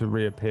cause it to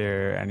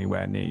reappear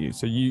anywhere near you.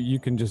 So you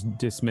can just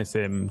dismiss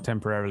him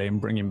temporarily and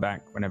bring him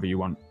back whenever you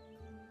want.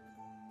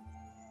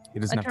 He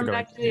doesn't I have to turn go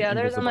back to the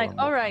others. I'm like,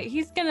 invisible. all right,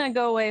 he's gonna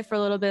go away for a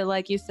little bit,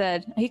 like you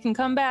said. He can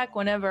come back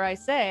whenever I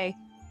say,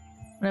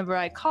 whenever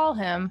I call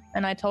him,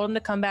 and I told him to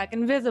come back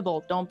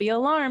invisible. Don't be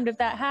alarmed if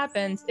that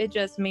happens. It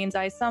just means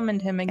I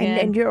summoned him again.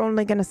 And you're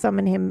only going to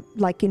summon him,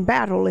 like, in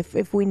battle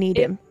if we need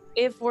him.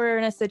 If we're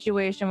in a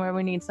situation where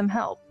we need some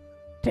help.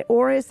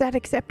 Or is that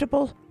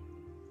acceptable?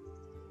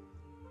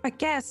 I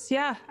guess,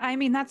 yeah. I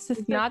mean, that's the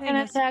He's not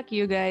gonna attack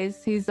you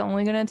guys. He's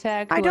only gonna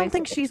attack. I who don't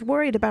think say. she's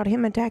worried about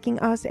him attacking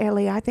us,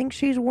 Ellie. I think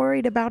she's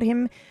worried about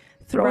him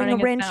throwing Running a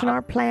his wrench in mouth.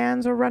 our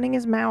plans or running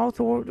his mouth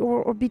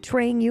or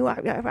betraying you.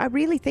 I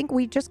really think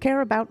we just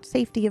care about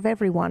safety of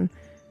everyone.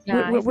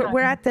 Nah, he's not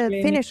We're at the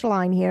betraying me. finish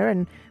line here,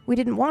 and we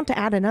didn't want to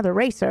add another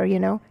racer, you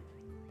know?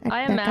 I That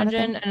kind of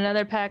imagine thing.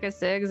 another pack of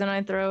cigs, and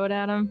I throw it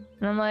at him,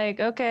 and I'm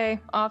like, okay,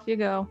 off you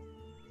go.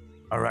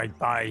 All right,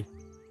 bye.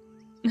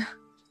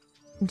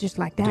 And just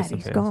like that, he's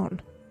Disappears.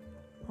 gone.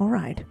 All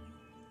right.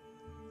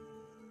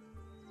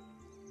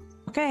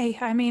 Okay,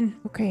 I mean,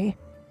 Okay.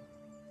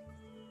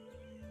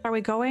 are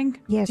we going?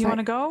 Yes, Do you I- want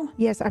to go?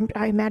 Yes,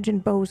 I imagine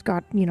Bo's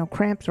got,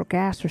 cramps or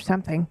gas or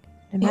something.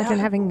 Imagine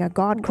Yeah. having a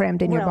god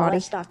crammed in your Well, body.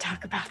 let's not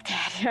talk about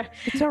that.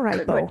 It's all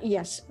right, Bo. But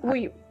yes,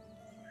 we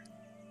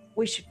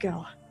should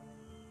go.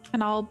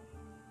 And I'll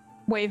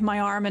wave my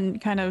arm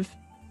and kind of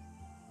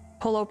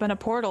pull open a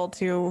portal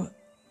to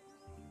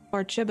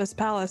Lord Chiba's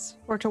palace,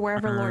 or to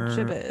wherever Lord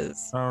Chiba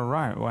is. All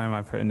right. Why am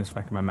I putting this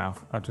back in my mouth?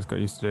 I just got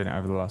used to doing it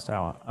over the last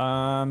hour.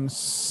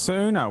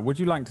 Suna, would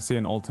you like to see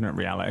an alternate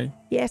reality?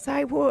 Yes,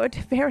 I would.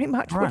 Very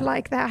much would Right.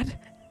 like that.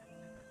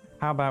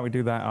 How about we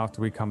do that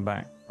after we come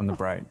back from the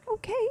break?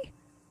 Okay.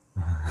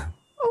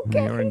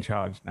 Okay. You're in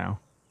charge now.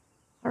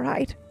 All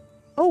right.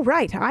 Oh,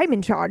 right. I'm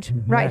in charge.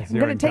 Right. Yes, I'm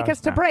you're going in to take charge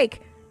us to now.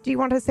 break. Do you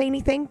want to say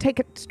anything? Take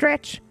a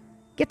stretch.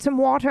 Get some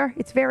water.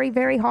 It's very,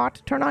 very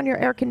hot. Turn on your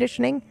air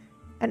conditioning.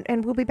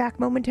 And we'll be back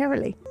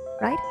momentarily.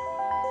 Right?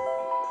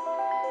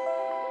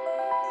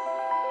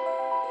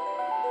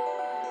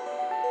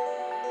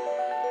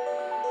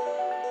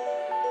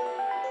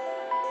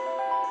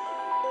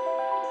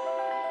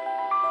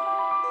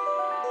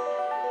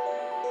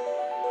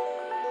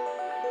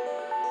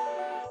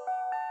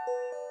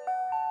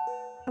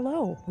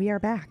 We are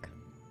back.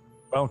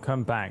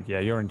 Welcome back.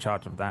 Yeah, you're in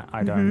charge of that.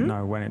 I don't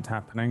know when it's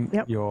happening.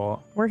 Yep.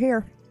 We're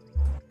here.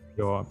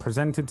 You're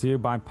presented to you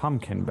by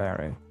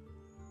Pumpkinberry.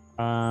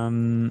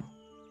 Welcome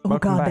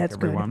God, back, that's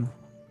everyone.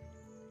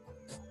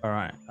 All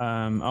right.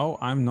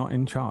 I'm not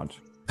in charge.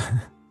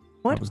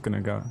 What? I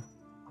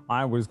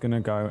was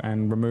gonna go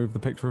and remove the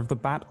picture of the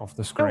bat off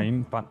the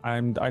screen, but I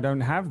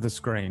don't have the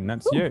screen.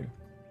 That's you.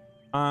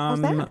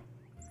 How's that?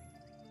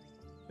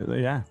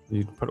 Yeah,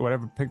 you put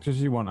whatever pictures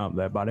you want up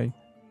there, buddy.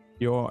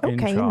 You're in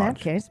charge. Okay, in that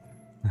case.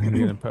 I'm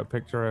gonna put a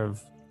picture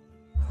of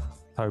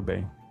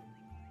Toby.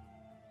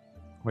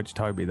 Which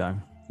Toby, though?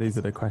 These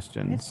are the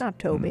questions. It's not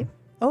Toby.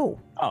 Oh.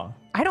 Oh.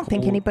 I don't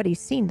think anybody's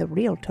seen the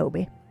real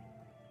Toby.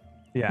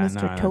 Yeah, Mr.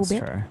 no, that's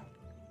Tobit. true.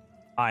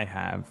 I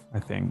have, I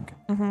think.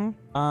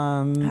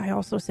 I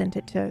also sent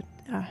it to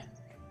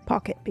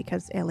Pocket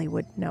because Ellie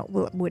would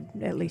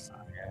at least.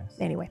 Yes.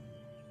 Anyway.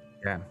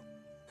 Yeah.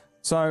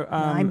 So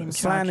I'm in charge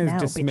Slan is now,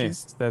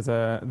 dismissed. There's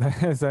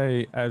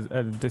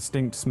a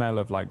distinct smell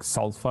of like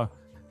sulfur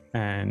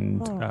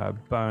and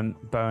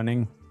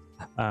burning.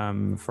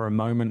 For a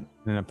moment,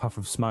 in a puff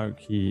of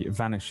smoke, he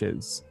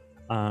vanishes.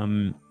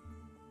 And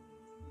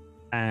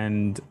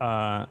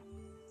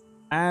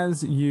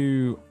as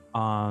you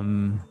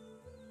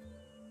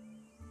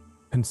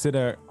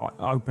consider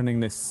opening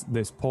this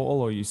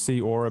portal, or you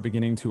see Aura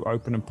beginning to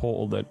open a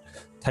portal that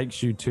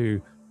takes you to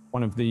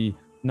one of the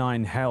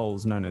 9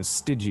 hells known as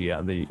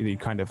Stygia, the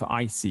kind of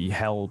icy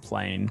hell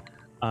plane.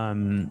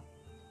 I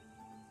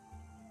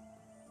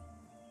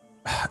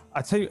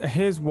tell you,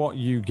 here's what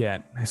you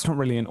get. It's not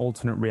really an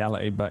alternate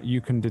reality, but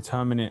you can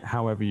determine it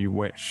however you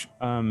wish.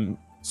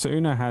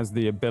 Suna has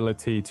the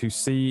ability to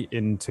see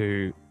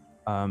into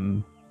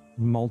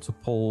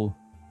multiple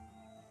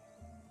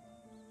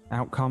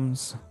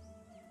outcomes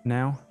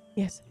now.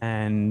 Yes.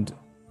 And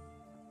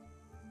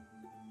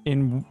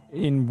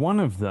in one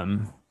of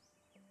them,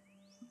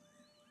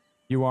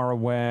 you are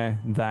aware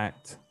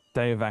that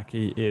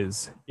Deivaki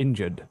is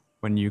injured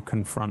when you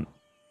confront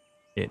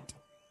it.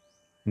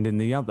 And in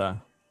the other,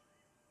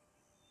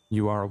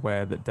 you are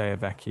aware that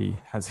Deivaki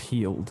has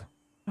healed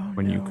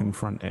when you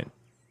confront it.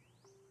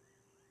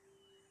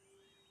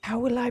 How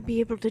will I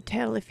be able to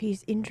tell if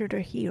he's injured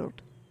or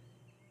healed?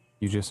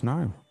 You just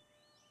know.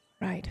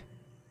 Right.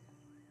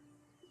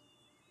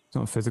 It's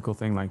not a physical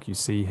thing like you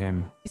see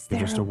him. You're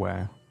just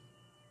aware.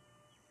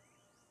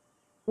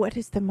 What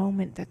is the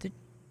moment that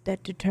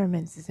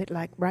determines? Is it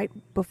like right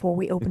before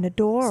we open a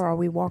door, or are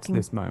we walking?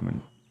 It's this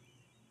moment.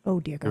 Oh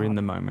dear God. You're in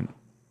the moment.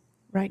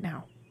 Right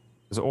now.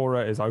 Because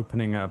Aura is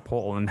opening a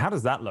portal. And how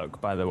does that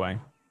look, by the way?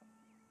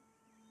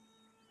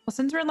 Well,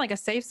 since we're in like a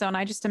safe zone,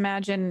 I just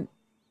imagine,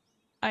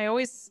 I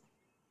always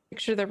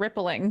picture the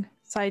rippling.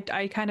 So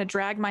I kind of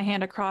drag my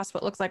hand across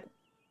what looks like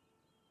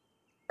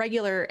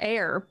regular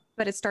air,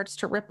 but it starts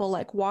to ripple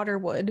like water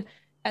would.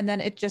 And then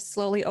it just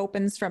slowly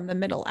opens from the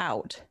middle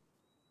out.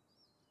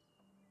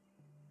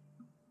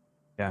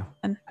 Yeah.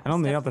 And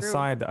on the other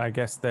side, I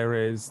guess there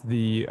is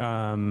the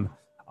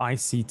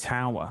icy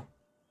tower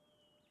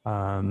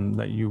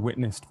that you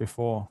witnessed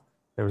before.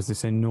 There was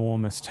this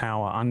enormous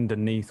tower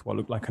underneath what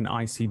looked like an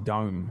icy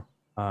dome,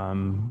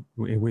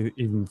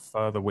 even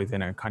further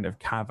within a kind of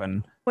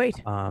cavern. Wait.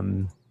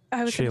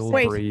 Chill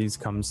breeze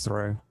comes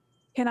through.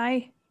 Can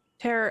I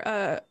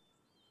tear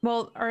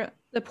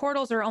the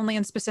portals are only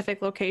in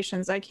specific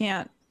locations. I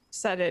can't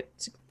set it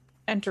to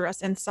enter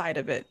us inside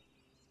of it,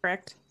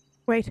 correct?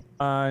 Wait.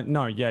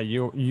 No, yeah,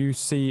 you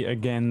see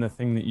again the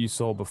thing that you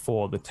saw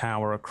before, the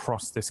tower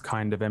across this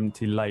kind of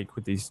empty lake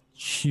with these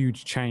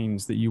huge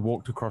chains that you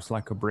walked across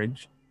like a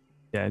bridge.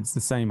 Yeah, it's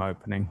the same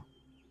opening.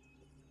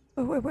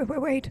 Oh,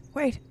 wait.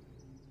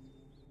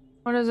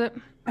 What is it?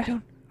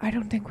 I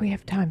don't think we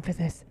have time for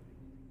this.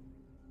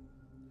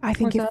 I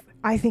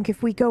think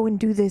if we go and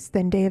do this,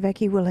 then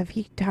Deivaki will have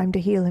time to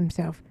heal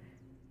himself.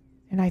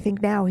 And I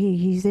think now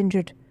he's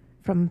injured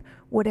from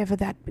whatever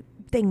that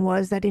thing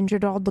was that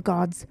injured all the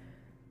gods.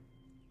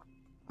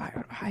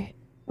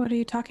 What are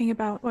you talking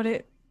about? Was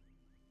it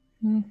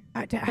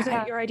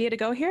your idea to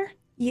go here?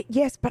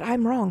 Yes, but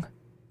I'm wrong.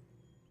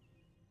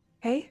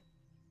 Hey?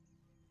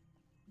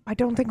 I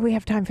don't think we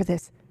have time for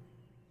this.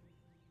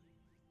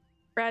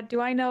 Brad, do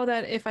I know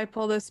that if I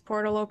pull this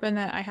portal open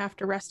that I have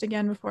to rest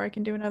again before I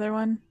can do another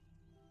one?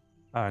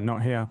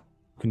 Not here.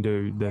 You can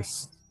do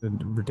this a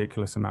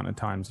ridiculous amount of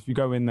times. If you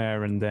go in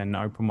there and then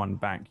open one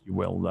back, you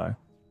will, though.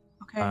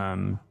 Okay.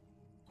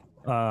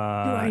 Do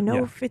I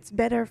know if it's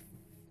better,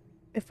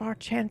 if our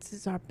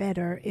chances are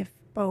better if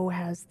Bo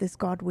has this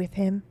god with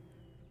him?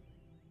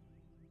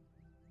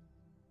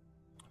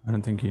 I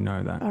don't think you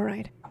know that. All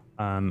right.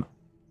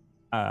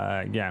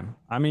 Yeah.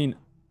 I mean,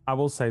 I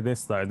will say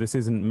this, though. This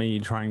isn't me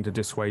trying to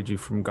dissuade you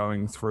from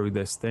going through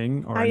this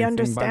thing or anything, I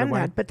understand by the way.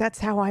 that, but that's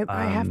how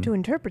I have to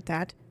interpret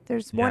that.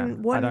 There's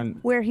one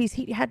where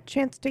he had a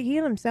chance to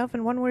heal himself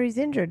and one where he's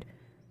injured.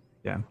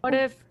 Yeah. What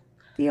if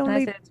the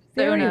only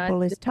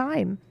variable is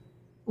time?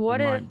 What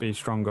you if might be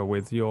stronger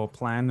with your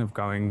plan of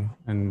going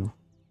and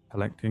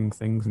collecting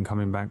things and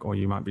coming back, or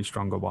you might be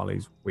stronger while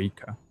he's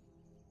weaker.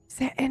 Is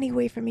there any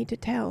way for me to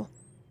tell?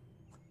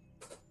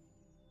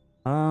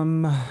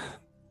 This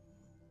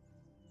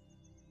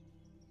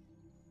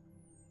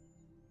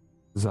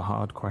is a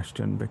hard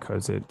question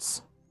because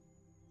it's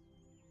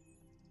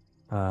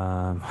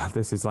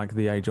this is like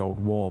the age-old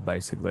war,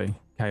 basically.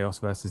 Chaos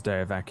versus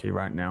Deivaki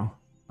right now.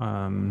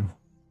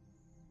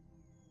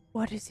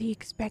 What is he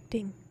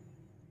expecting?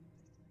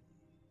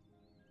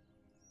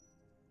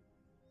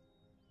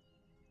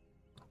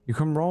 You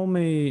can roll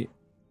me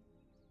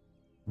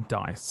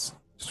dice.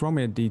 Just roll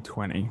me a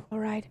d20. All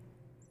right.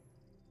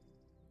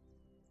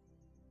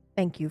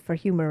 Thank you for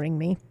humoring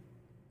me.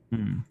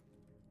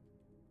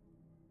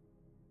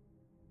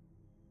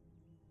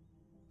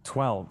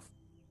 12.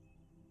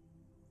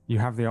 You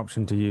have the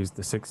option to use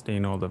the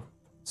 16 or the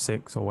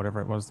 6 or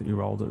whatever it was that you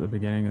rolled at the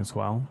beginning as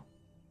well.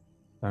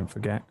 Don't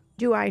forget.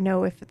 Do I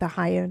know if the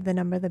higher the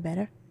number, the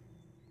better?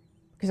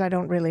 Because I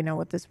don't really know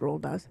what this rule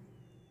does.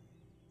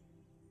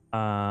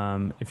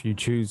 If you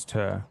choose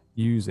to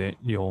use it,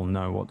 you'll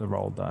know what the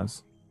roll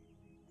does.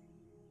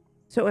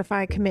 So if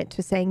I commit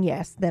to saying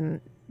yes,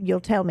 then you'll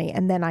tell me,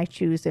 and then I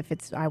choose if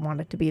I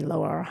want it to be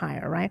lower or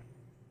higher, right?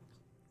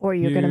 Or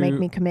you're going to make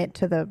me commit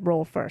to the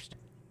roll first.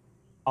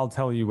 I'll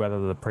tell you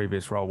whether the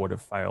previous roll would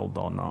have failed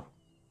or not.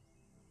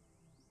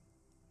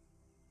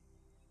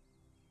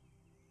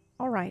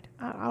 All right,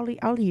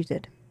 I'll use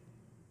it.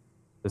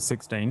 The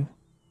 16?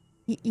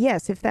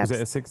 Yes, if that's... Was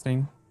it a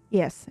 16?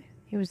 Yes,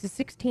 it was a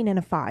 16 and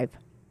a 5,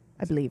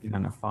 I believe.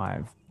 And a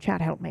 5.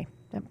 Chat helped me.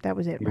 That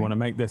was it. You want to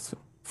make this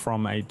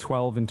from a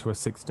 12 into a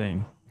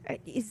 16?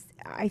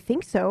 I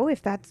think so,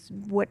 if that's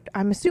what...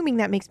 I'm assuming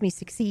that makes me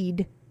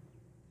succeed.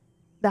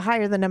 The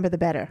higher the number, the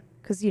better.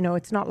 Because,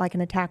 it's not like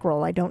an attack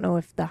roll. I don't know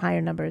if the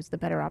higher number is the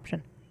better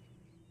option.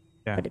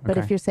 Yeah, But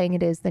if you're saying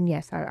it is, then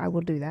yes, I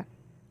will do that.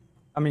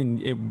 I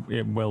mean,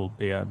 it will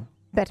be a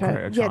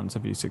greater chance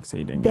of you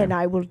succeeding. Then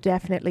I will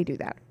definitely do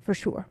that, for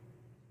sure.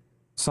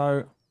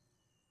 So,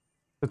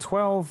 the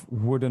 12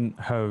 wouldn't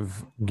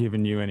have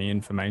given you any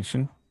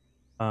information.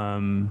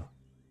 The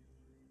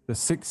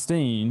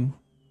 16,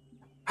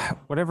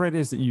 whatever it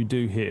is that you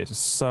do here to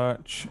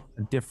search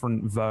a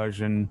different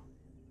version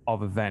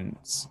of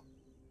events.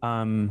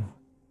 I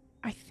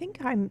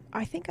think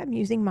I'm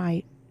using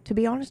my... To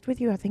be honest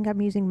with you, I think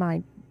I'm using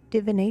my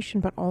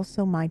divination, but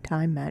also my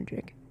time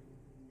magic.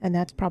 And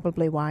that's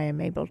probably why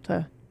I'm able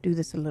to do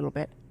this a little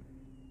bit.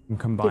 And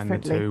combine the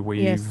two,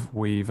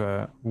 weave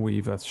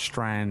a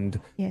strand.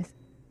 Yes.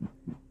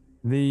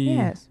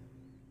 Yes.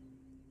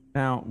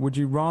 Now, would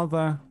you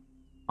rather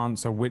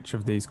answer which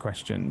of these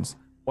questions?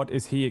 What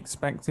is he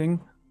expecting,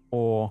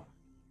 or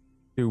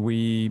do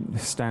we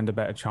stand a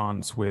better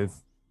chance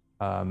with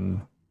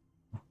the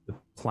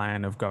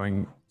plan of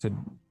going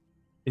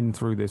in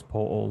through this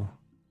portal,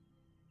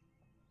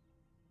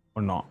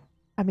 or not?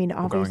 I mean,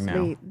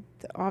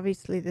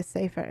 obviously the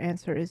safer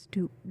answer is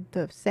to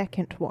the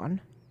second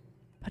one.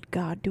 But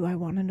God, do I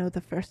want to know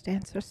the first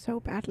answer so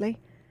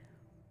badly?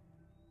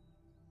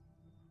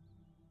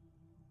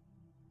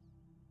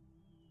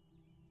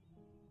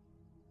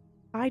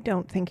 I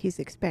don't think he's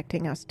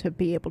expecting us to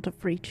be able to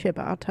free Chiba,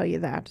 I'll tell you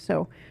that.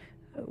 So,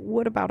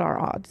 what about our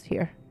odds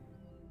here?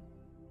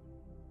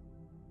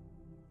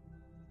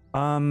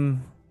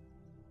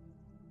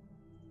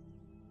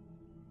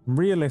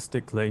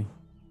 Realistically,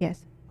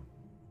 yes.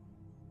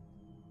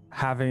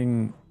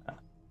 Having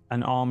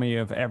an army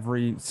of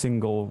every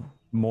single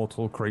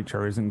mortal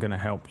creature isn't going to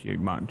help you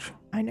much.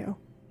 I know.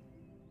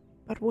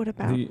 But what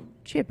about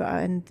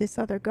Chiba and this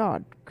other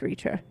god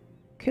creature?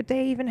 Could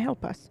they even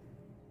help us?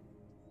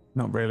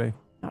 Not really.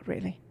 Not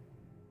really.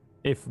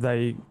 If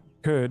they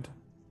could,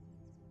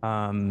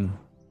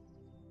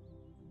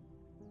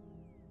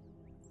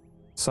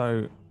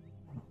 so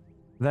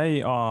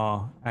they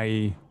are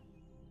a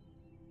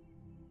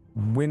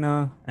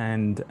winner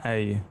and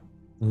a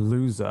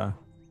loser,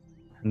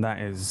 and that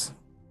is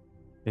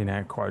in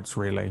air quotes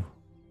really,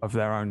 of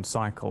their own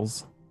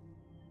cycles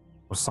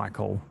or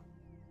cycle,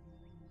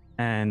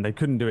 and they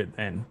couldn't do it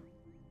then,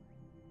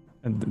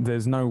 and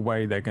there's no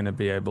way they're going to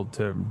be able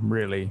to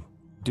really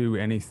do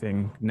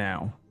anything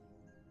now.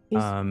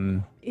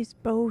 Is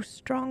Bo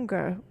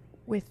stronger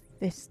with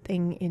this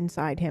thing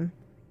inside him?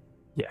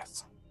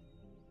 Yes.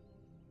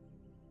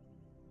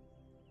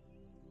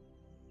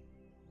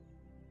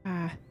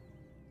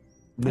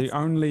 That's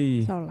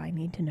all I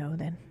need to know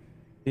then.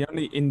 The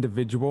only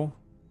individual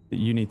that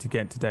you need to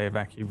get to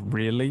Deivaki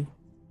really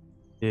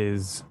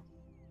is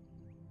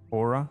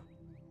Aura.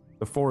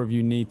 The four of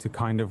you need to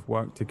kind of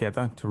work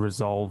together to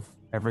resolve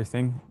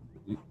everything.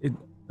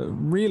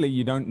 Really,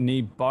 you don't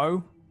need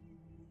Bo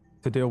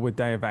to deal with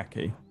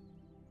Deivaki.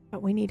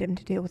 But we need him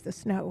to deal with the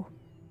snow.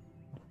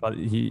 But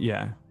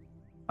the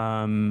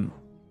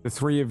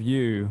three of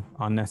you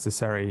are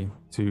necessary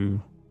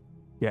to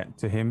get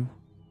to him.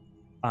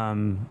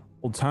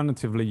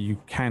 Alternatively, you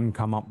can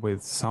come up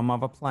with some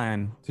other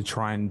plan to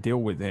try and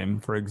deal with him.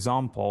 For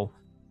example,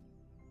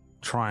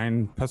 try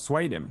and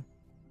persuade him,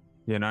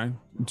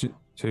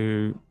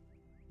 to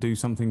do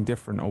something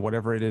different, or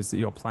whatever it is that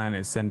your plan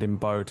is. Send in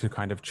Bo to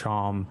kind of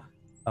charm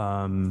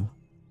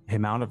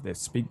him out of this,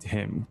 speak to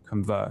him,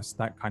 converse,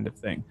 that kind of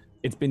thing.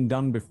 it's been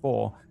done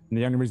before. And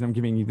the only reason I'm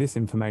giving you this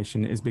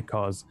information is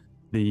because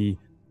the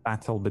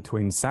battle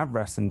between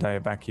Savras and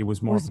Deivaki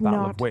was more of a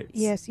battle of wits.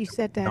 Yes, you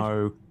said that.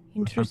 No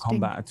Interesting.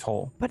 combat at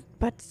all. But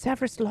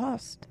Savras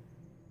lost.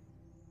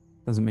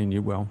 Doesn't mean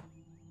you will.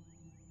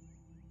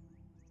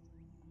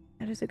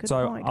 That is a good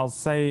So point. I'll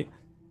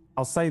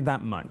say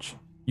that much.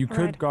 You could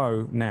Right.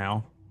 go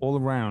now all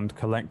around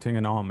collecting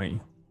an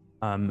army,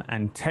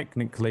 and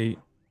technically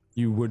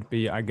you would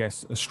be, I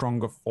guess, a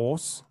stronger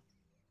force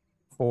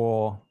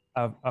for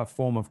a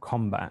form of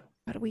combat.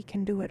 But we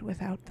can do it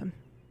without them.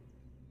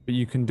 But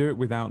you can do it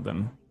without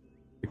them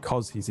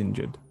because he's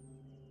injured.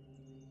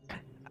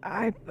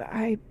 I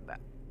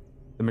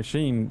The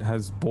machine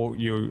has bought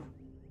you.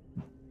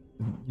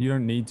 You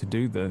don't need to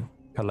do the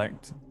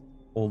collect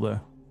all the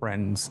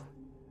friends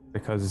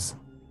because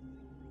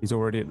he's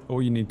already.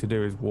 All you need to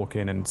do is walk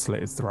in and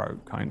slit his throat,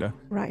 kinda.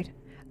 right.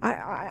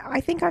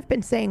 I think I've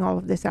been saying all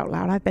of this out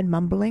loud. I've been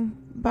mumbling,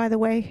 by the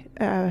way.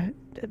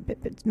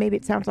 Maybe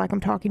it sounds like I'm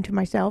talking to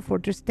myself or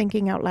just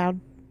thinking out loud.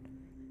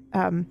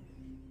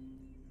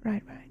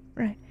 Right.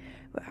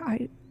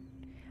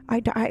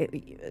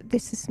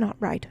 This is not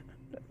right.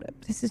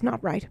 This is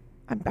not right.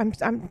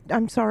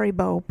 I'm sorry,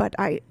 Bo, but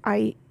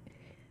I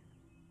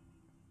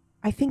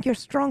think you're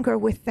stronger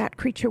with that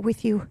creature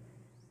with you.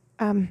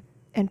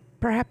 And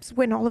perhaps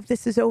when all of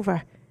this is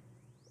over,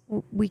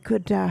 we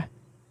could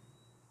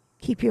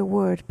keep your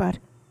word, but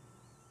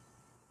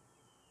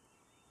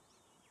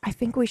I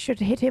think we should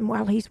hit him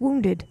while he's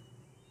wounded.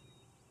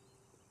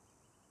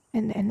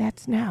 And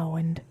that's now,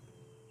 and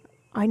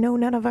I know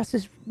none of us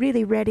is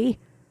really ready,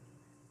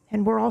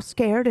 and we're all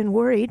scared and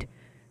worried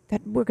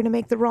that we're going to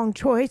make the wrong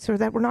choice or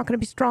that we're not going to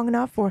be strong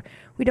enough or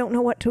we don't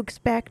know what to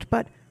expect,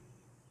 but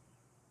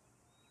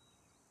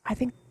I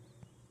think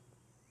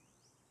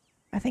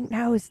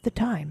now is the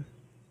time.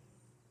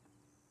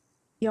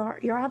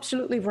 You're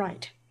absolutely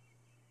right.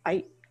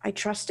 I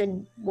trust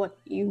in what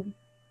you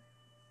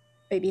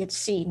maybe had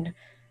seen.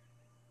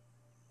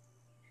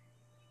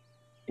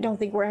 I don't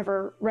think we're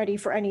ever ready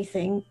for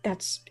anything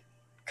that's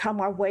come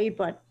our way,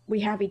 but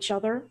we have each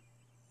other.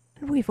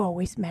 And we've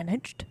always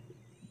managed.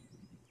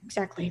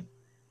 Exactly.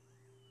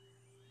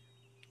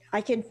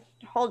 I can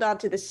hold on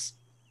to this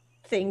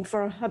thing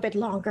for a bit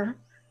longer.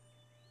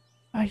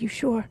 Are you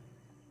sure?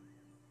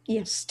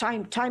 Yes,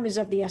 time is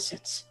of the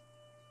essence.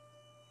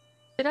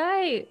 Did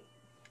I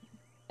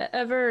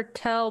ever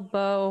tell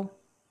Bo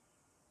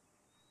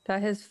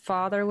that his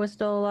father was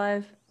still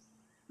alive?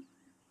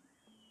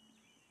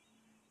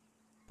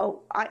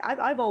 Oh,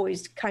 I've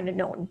always kind of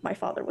known my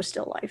father was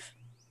still alive.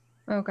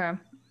 Okay.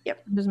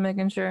 Yep. Just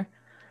making sure.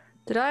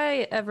 Did I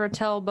ever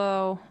tell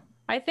Bo?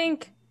 I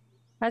think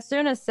as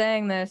soon as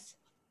saying this,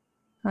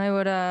 I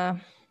would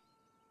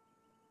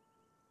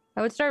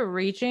start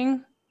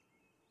reaching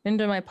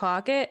into my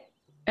pocket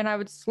and I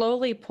would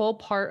slowly pull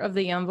part of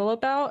the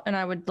envelope out and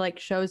I would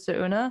show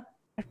Sauna.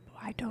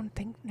 I don't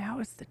think now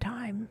is the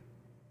time.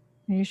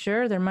 Are you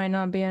sure? There might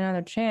not be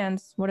another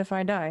chance. What if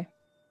I die?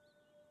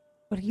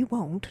 Well, you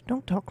won't.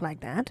 Don't talk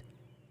like that.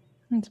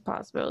 It's a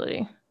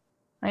possibility.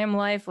 I am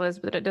lifeless,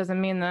 but it doesn't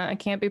mean that I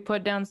can't be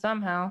put down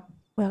somehow.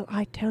 Well,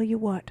 I tell you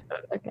what.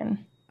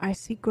 Again. I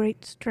see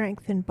great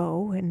strength in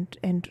Bo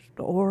and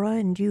Aura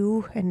and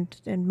you and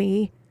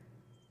me.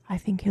 I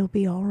think he'll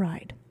be all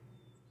right.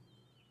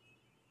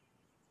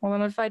 Well,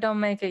 then if I don't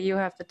make it, you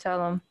have to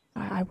tell him.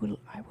 I will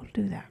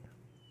do that.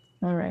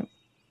 All right.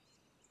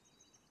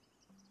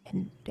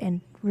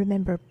 And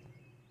remember,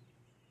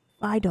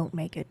 if I don't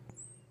make it,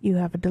 you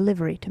have a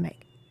delivery to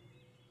make.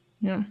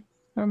 Yeah,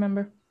 I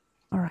remember.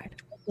 All right.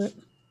 Yep.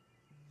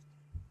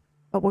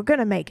 But we're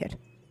gonna make it.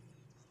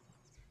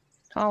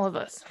 All of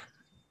us.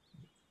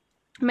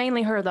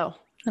 Mainly her, though.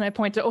 And I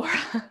point to Aura.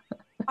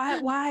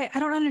 Why? I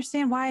don't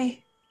understand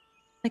why.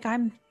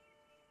 I'm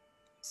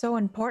so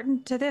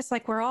important to this.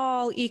 We're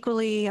all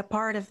equally a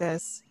part of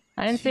this.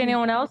 I didn't see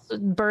anyone else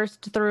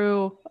burst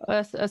through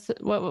what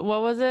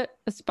was it?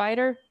 A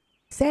spider?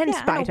 Sand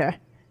Yeah, spider.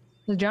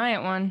 The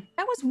giant one.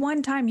 That was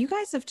one time. You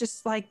guys have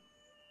just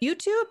you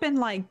two have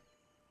been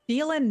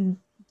dealing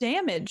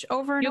damage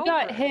over and You over.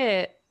 got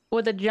hit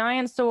with a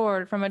giant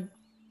sword from a,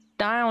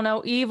 I don't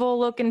know, evil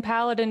looking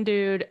paladin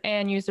dude,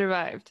 and you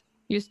survived.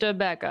 You stood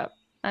back up.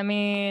 I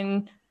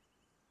mean,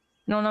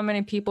 I don't know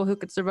many people who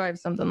could survive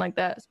something like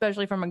that,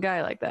 especially from a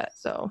guy like that.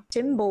 So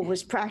Symbol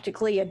was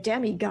practically a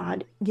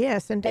demigod,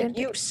 Yes, and and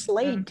you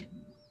slayed.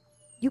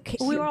 you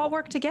can't. We all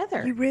work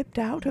together. You ripped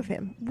out of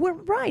him. We're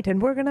right,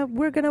 and we're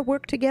gonna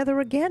work together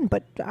again.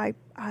 But I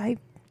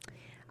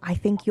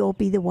think you'll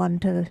be the one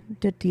to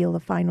deal the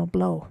final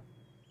blow.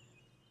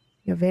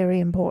 You're very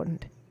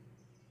important.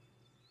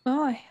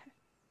 Oh, I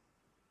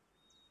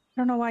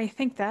don't know why you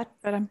think that,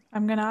 but I'm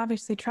gonna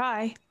obviously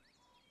try.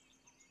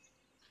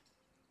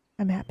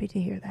 I'm happy to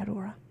hear that,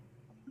 Aura.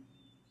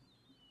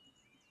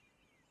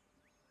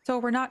 So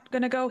we're not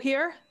gonna go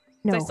here? 'Cause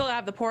No, I still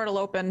have the portal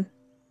open.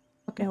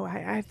 no.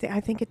 I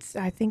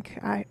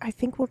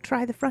think we'll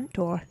try the front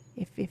door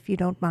if you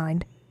don't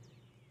mind.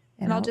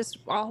 And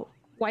I'll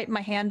wipe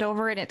my hand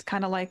over it. It's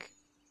kind of like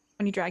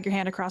when you drag your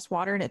hand across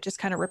water and it just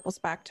kind of ripples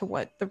back to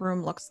what the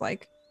room looks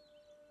like.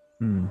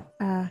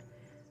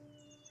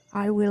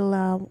 I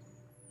will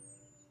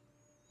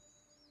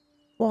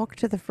walk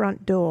to the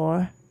front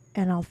door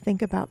and I'll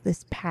think about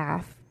this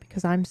path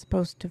because I'm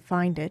supposed to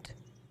find it.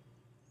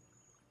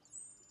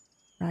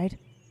 Right?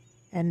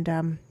 And,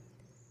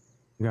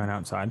 You going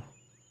outside?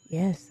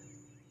 yes.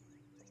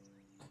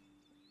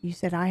 You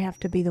said I have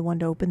to be the one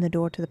to open the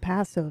door to the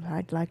path, so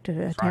I'd like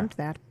to attempt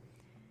that.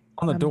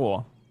 On the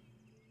door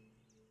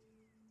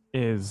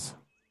is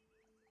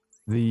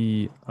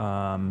the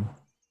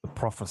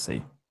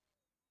prophecy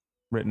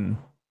written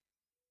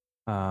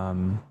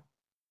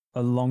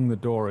along the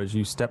door. As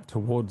you step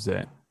towards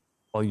it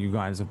while you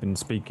guys have been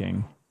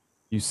speaking,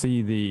 you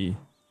see the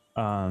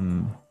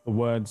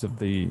words of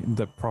the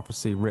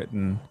prophecy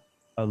written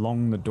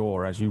along the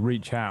door. As you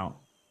reach out,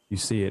 you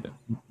see it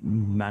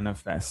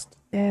manifest.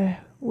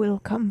 There will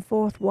come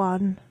forth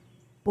one,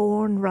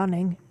 born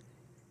running,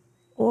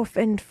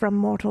 orphaned from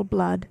mortal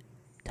blood,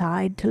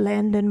 tied to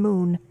land and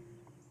moon,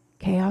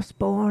 chaos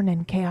born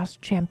and chaos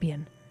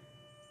champion.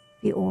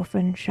 The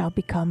orphan shall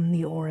become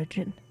the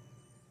origin.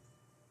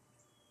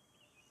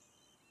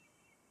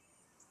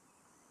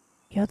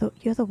 You're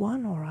the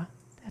one, Aura.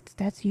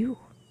 That's you.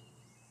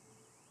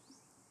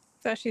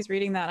 So as she's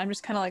reading that, I'm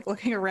just kind of like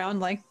looking around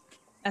like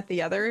at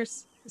the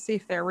others to see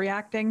if they're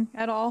reacting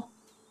at all.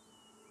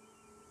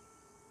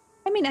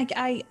 I mean,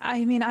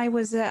 I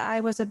was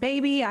a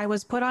baby. I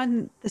was put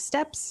on the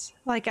steps.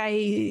 Like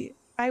I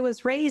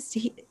was raised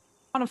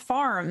on a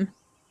farm.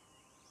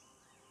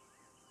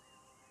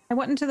 I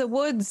went into the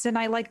woods and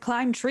I like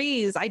climbed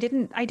trees. I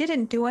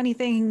didn't do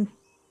anything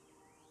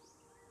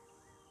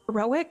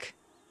heroic.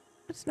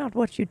 It's not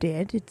what you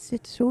did.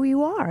 It's who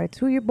you are. It's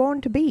who you're born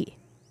to be.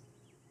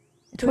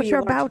 It's what you're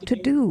about to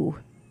do.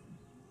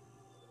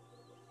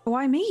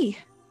 Why me?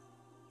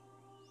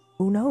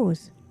 Who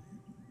knows?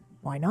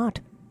 Why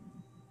not?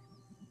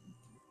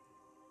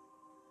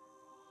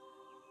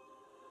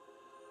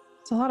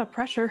 It's a lot of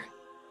pressure.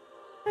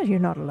 Well, you're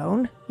not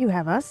alone. You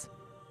have us.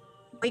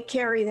 We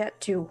carry that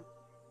too.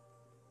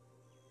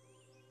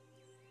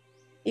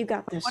 You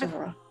got this, What if-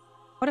 Aura.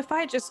 What if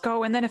I just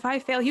go and then if I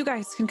fail, you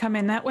guys can come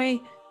in that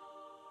way?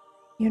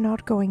 You're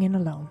not going in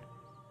alone.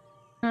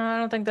 No, I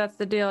don't think that's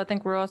the deal. I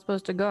think we're all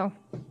supposed to go.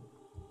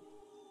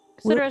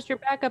 Consider us your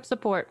backup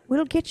support.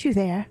 We'll get you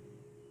there.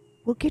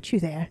 We'll get you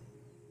there.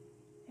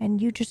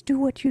 And you just do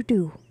what you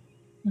do.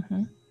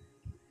 Mm-hmm.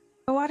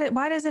 But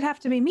why does it have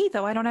to be me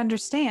though? I don't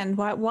understand.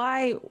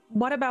 Why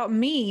what about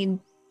me?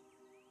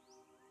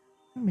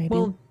 Maybe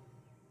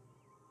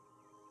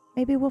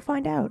we'll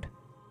find out.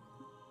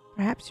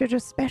 Perhaps you're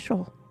just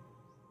special.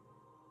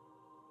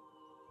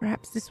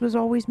 Perhaps this was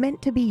always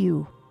meant to be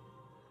you.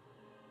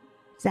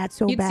 Is that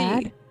so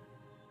bad?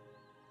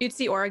 You'd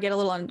see Aura get a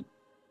little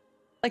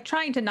like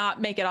trying to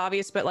not make it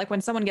obvious, but like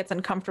when someone gets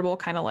uncomfortable,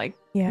 kind of like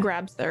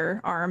grabs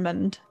their arm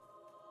and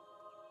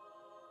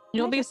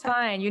You'll be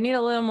fine. You need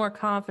a little more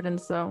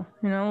confidence, though.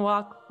 You know,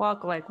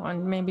 walk like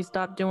one. Maybe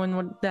stop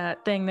doing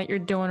that thing that you're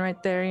doing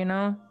right there. You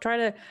know, try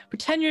to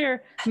pretend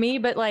you're me,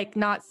 but like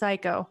not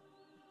psycho.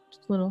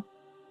 Just a little.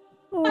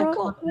 Aura,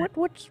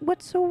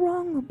 what's so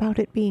wrong about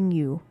it being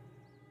you?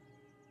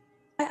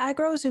 I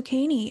grow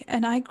zucchini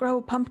and I grow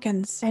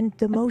pumpkins. And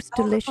the most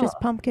delicious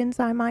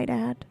pumpkins, I might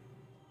add.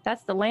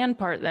 That's the land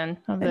part then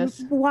of And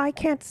this. why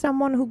can't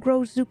someone who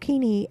grows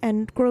zucchini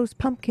and grows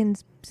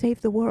pumpkins save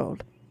the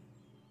world?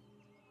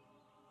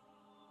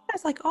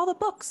 It's like all the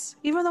books,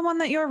 even the one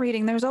that you're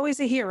reading, there's always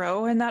a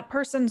hero and that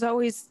person's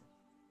always...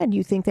 And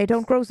you think they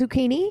don't grow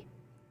zucchini?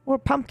 Or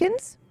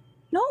pumpkins?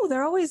 No,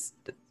 they're always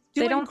doing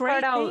They don't great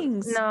start out.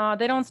 things. No,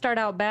 they don't start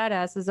out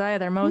badasses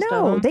either. Most of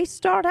No, them. they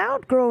start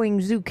out growing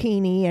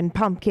zucchini and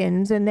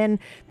pumpkins, and then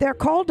they're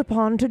called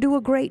upon to do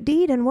a great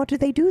deed, and what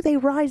do? They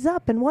rise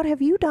up, and what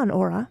have you done,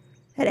 Aura?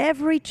 At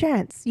every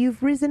chance,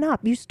 you've risen up,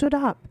 you stood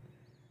up.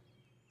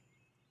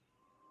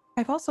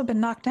 I've also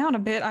been knocked down a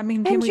bit. I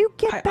mean, And you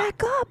get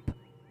back up!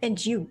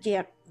 And you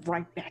get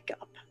right back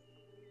up.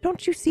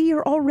 Don't you see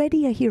you're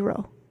already a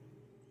hero?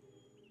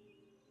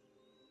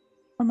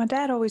 Well, my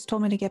dad always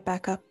told me to get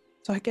back up,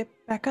 so I get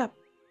back up.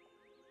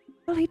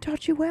 Well, he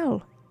taught you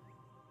well.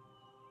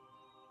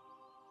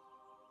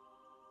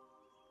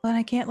 Then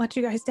I can't let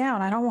you guys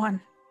down. I don't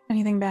want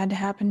anything bad to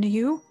happen to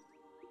you.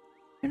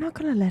 You're not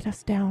gonna let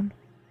us down.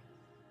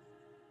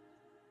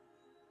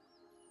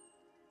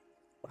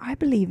 I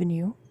believe in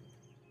you.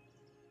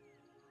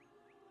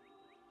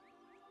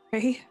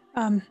 Okay,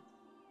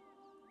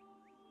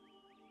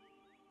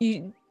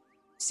 you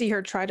see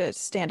her try to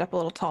stand up a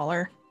little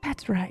taller.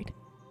 That's right.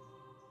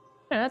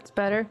 Yeah, that's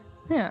better.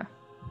 Yeah.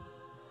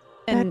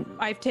 And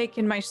I've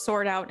taken my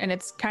sword out and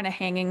it's kind of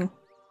hanging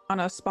on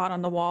a spot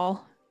on the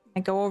wall. I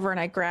go over and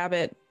I grab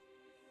it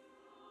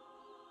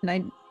and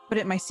I put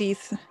it in my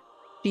sheath.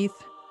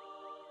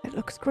 It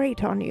looks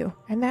great on you.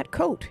 And that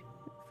coat.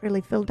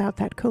 Really filled out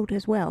that coat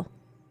as well.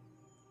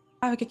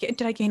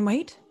 Did I gain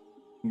weight?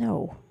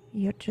 No,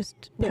 you're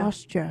just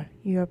posture.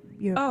 You're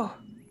Oh,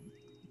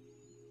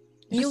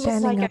 You look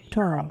standing like up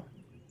tall.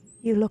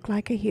 You look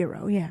like a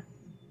hero, yeah.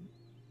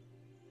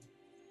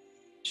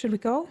 Should we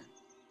go?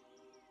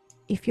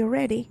 If you're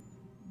ready.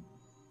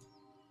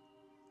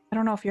 I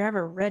don't know if you're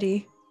ever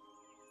ready.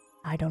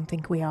 I don't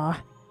think we are.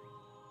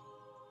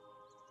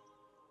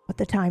 But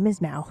the time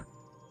is now.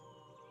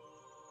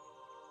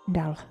 And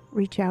I'll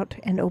reach out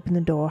and open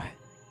the door.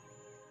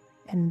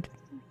 And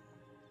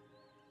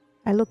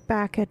I look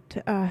back at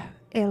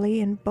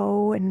Ellie and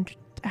Bo and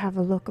have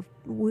a look of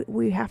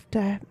we have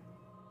to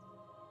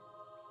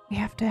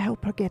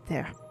help her get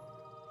there.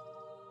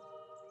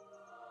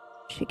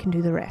 She can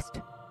do the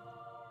rest.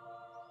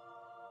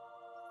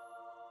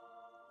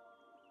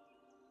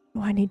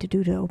 What do I need to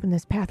do to open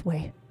this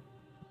pathway?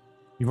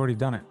 You've already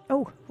done it.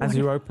 Oh, As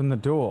you open the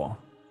door,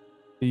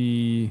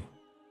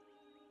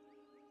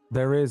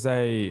 there is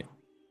a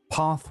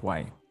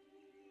pathway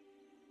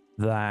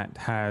that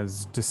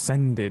has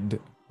descended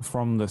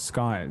from the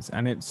skies,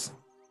 and it's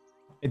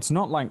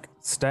not like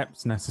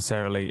steps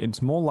necessarily.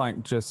 It's more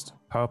like just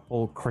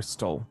purple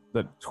crystal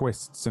that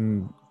twists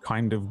and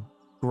kind of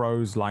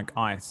grows like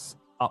ice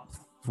up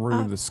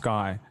through the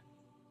sky.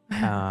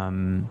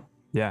 Into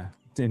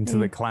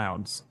the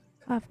clouds.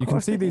 You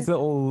can see these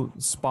little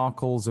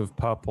sparkles of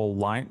purple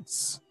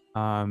lights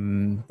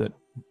that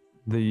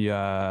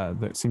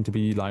seem to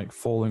be like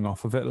falling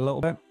off of it a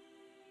little bit.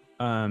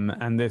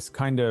 And this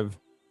kind of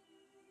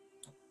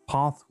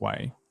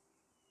pathway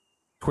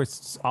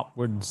twists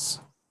upwards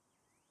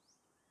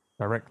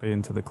directly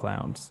into the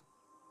clouds.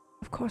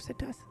 Of course it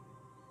does.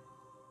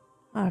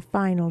 Our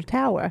final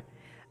tower.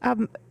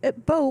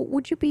 Bo,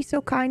 would you be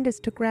so kind as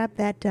to grab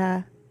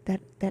that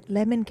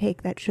lemon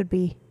cake that should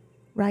be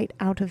right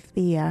out of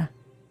the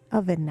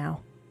oven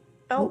now?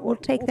 Oh, We'll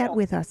take that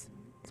with us.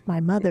 It's my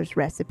mother's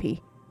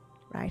recipe,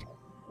 right?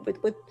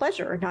 With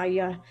pleasure. And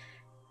I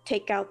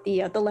take out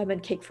the lemon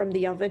cake from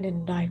the oven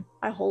and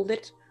I hold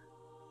it.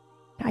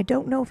 I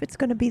don't know if it's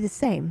going to be the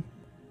same,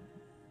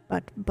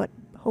 but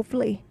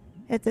hopefully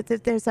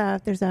there's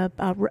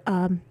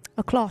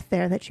a cloth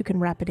there that you can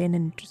wrap it in,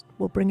 and just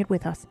we'll bring it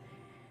with us.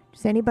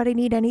 Does anybody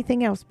need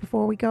anything else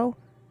before we go?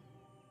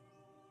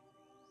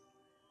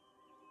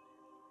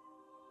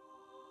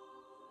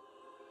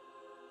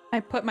 I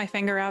put my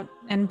finger out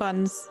and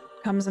Buns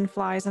comes and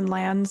flies and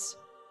lands.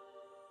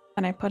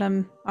 And I put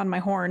him on my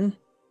horn.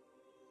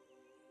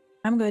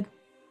 I'm good.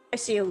 I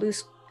see a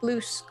loose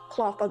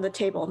cloth on the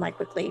table and I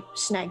quickly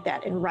snag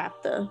that and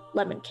wrap the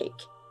lemon cake.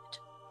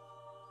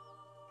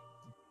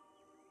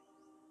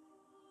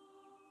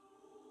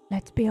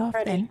 Let's be off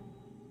Ready. then.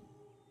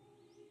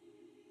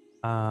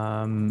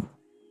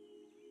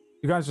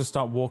 You guys just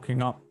start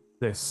walking up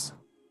this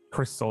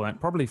crystal, and it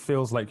probably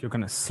feels like you're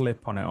going to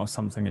slip on it or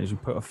something as you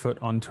put a foot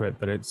onto it,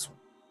 but it's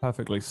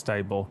perfectly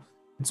stable.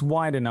 It's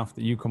wide enough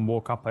that you can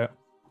walk up it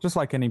just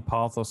like any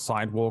path or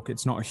sidewalk.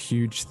 It's not a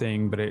huge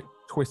thing, but it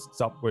twists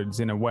upwards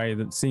in a way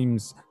that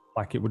seems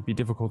like it would be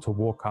difficult to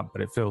walk up,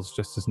 but it feels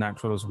just as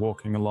natural as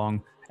walking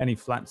along any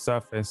flat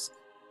surface.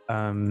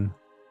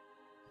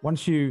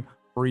 Once you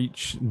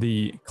reach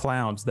the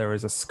clouds, there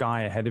is a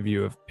sky ahead of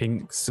you of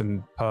pinks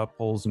and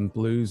purples and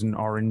blues and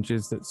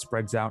oranges that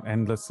spreads out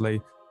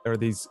endlessly. There are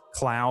these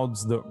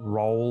clouds that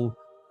roll,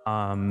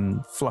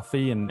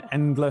 fluffy and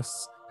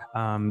endless.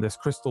 This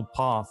crystal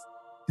path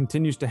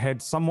continues to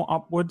head somewhat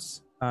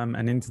upwards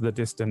and into the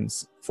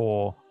distance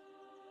for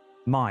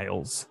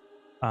miles.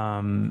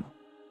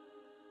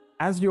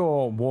 As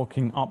you're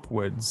walking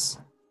upwards,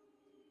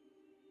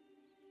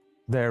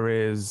 there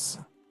is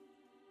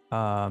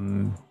a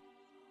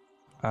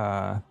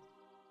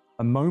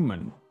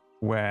moment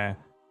where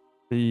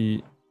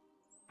the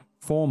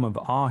form of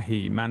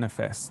Ahi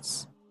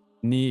manifests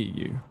near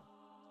you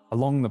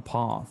along the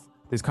path.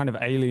 This kind of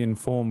alien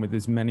form with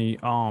his many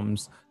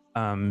arms.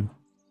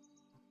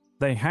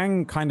 They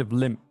hang kind of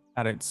limp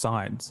at its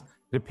sides.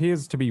 It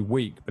appears to be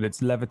weak, but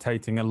it's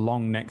levitating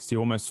along next to you,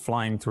 almost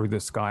flying through the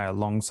sky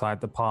alongside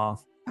the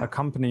path,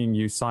 accompanying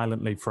you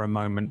silently for a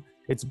moment.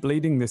 It's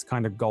bleeding this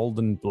kind of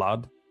golden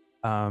blood,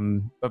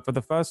 but for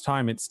the first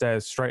time it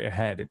stares straight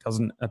ahead. It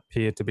doesn't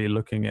appear to be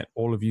looking at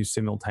all of you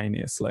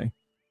simultaneously.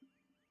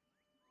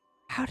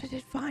 How did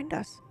it find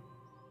us?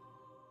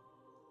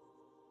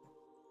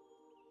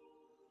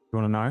 You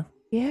want to know?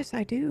 Yes,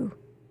 I do.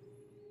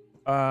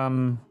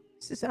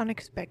 This is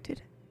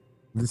unexpected.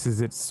 This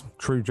is its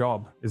true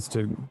job, is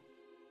to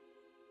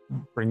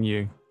bring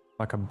you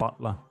like a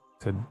butler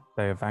to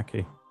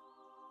Deavaki.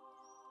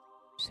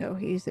 So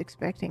he's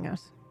expecting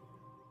us.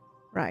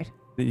 Right.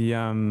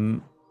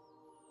 The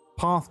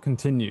path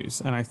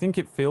continues, and I think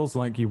it feels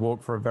like you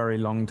walk for a very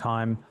long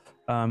time,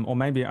 or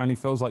maybe it only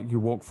feels like you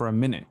walk for a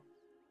minute.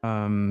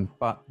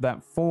 But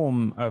that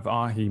form of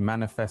Ahi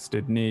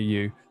manifested near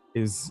you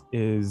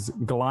is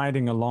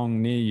gliding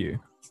along near you.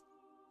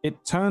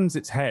 It turns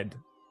its head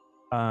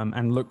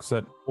and looks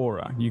at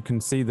Aura. You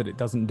can see that it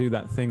doesn't do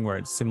that thing where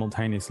it's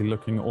simultaneously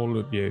looking at all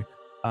of you.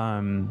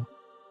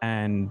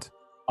 And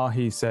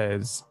Ahi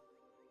says,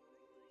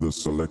 "The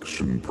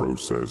selection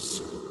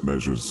process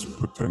measures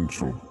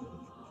potential.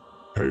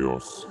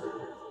 Chaos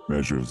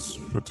measures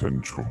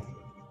potential.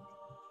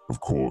 Of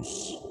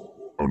course,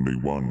 only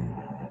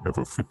one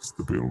ever fits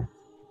the bill.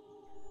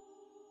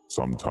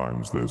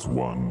 Sometimes there's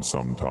 1,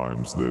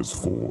 sometimes there's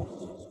 4.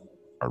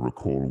 I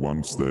recall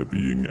once there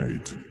being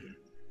 8.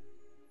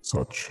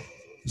 Such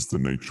is the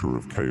nature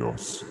of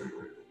chaos.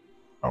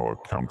 Our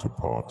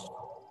counterpart,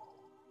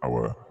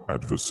 our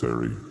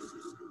adversary.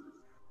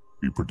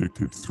 We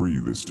predicted 3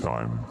 this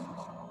time,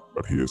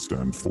 but here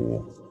stand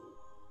 4.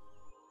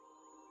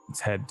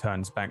 Its head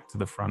turns back to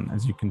the front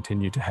as you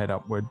continue to head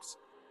upwards.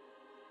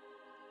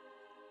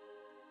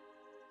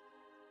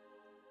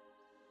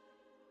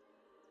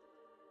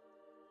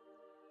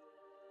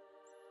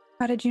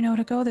 How did you know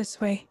to go this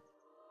way?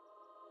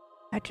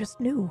 I just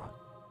knew.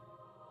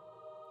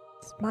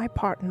 My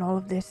part in all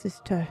of this is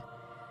to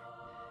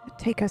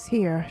take us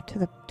here to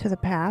the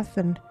path,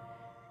 and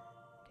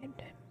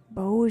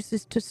Bo's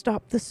is to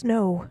stop the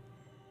snow.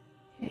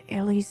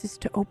 Ellie's is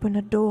to open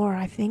a door,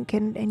 I think,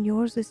 and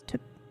yours is to,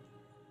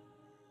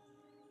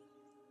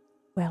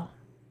 well,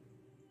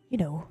 you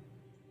know.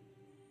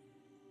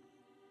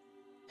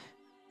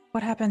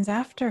 What happens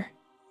after?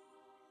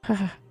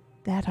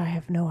 That I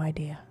have no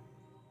idea.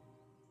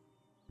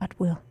 But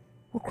we'll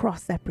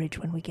cross that bridge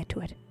when we get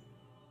to it.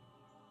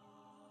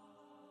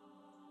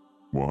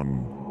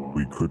 1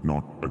 we could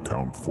not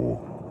account for.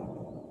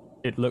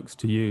 It looks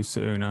to you,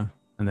 Suna,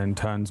 and then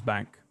turns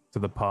back to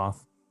the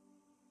path.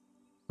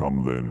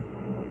 Come then,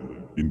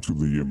 into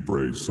the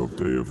embrace of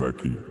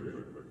Deaveki.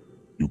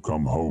 You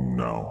come home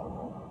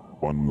now.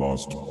 One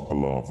last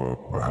palaver,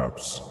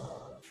 perhaps.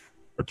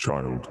 A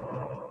child,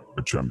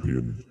 a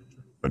champion,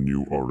 a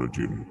new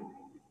origin.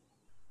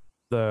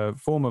 The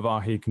form of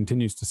Ahi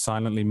continues to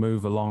silently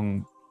move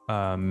along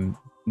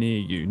near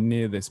you,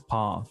 near this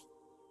path.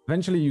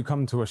 Eventually you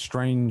come to a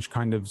strange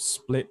kind of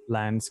split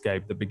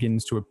landscape that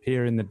begins to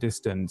appear in the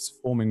distance,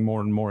 forming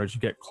more and more as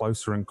you get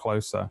closer and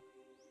closer.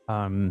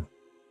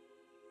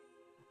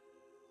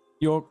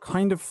 You're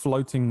kind of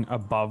floating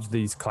above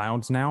these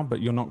clouds now,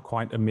 but you're not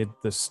quite amid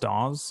the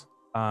stars.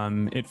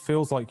 It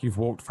feels like you've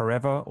walked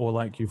forever, or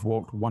like you've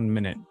walked 1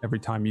 minute. Every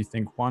time you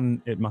think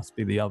one, it must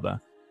be the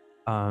other.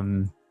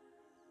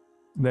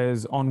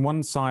 There's on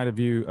one side of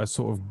you a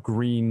sort of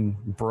green,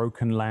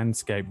 broken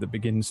landscape that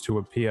begins to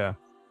appear.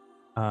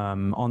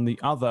 On the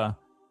other,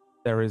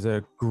 there is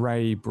a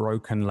grey,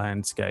 broken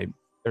landscape.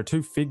 There are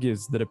 2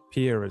 figures that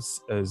appear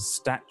as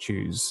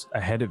statues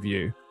ahead of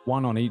you,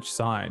 one on each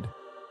side.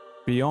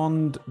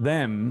 Beyond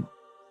them,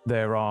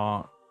 there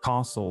are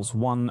castles,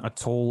 one a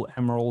tall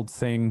emerald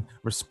thing,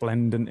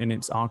 resplendent in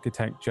its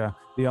architecture,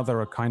 the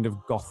other a kind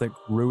of gothic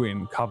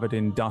ruin covered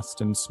in dust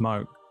and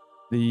smoke.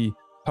 The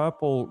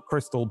purple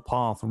crystal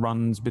path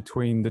runs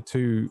between the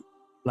 2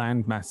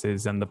 land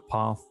masses, and the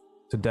path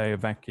to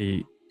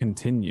Deaveki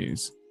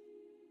continues.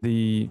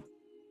 The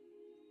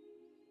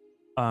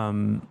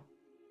 4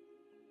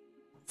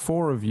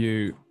 of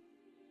you,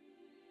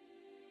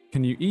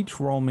 can you each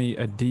roll me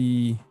a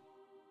D4?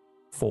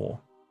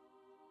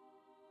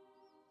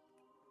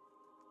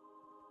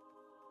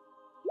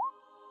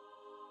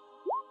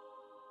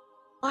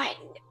 What?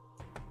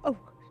 Oh,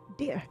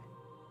 dear.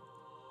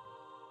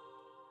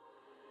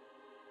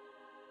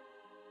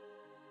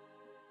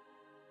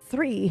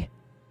 Three.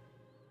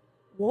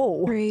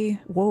 Whoa. 3.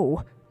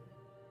 Whoa.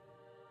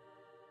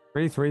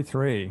 3, 3,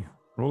 3.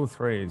 Roll of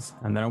 3s,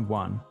 and then a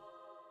 1.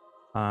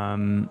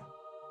 1.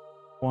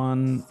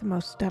 It's the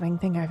most stunning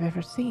thing I've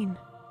ever seen.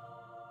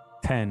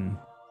 10.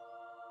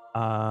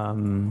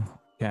 Okay.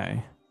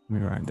 Let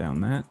me write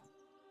down that.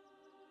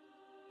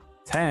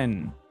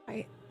 10.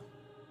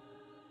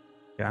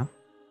 Yeah?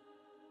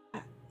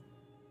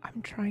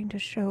 I'm trying to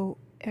show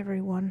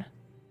everyone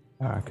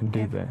I can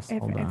do this.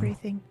 Hold on.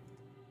 everything.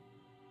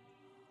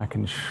 I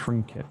can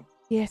shrink it.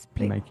 Yes,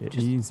 please. Make it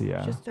just,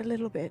 easier Just a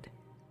little bit.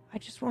 I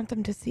just want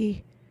them to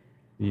see.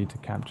 for you to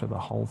capture the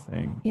whole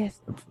thing.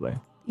 Yes. Hopefully.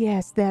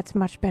 Yes, that's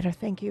much better.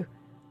 Thank you.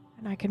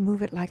 And I can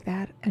move it like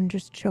that and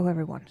just show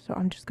everyone. So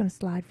I'm just going to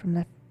slide from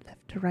left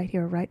to right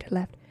here, right to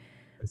left.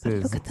 This But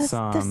is look at the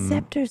some,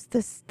 scepters,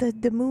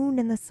 the moon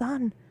and the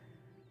sun.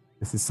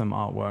 This is some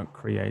artwork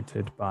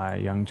created by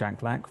young Jack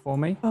Black for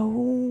me.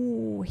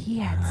 Oh, he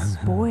had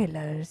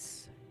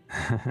spoilers.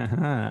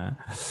 I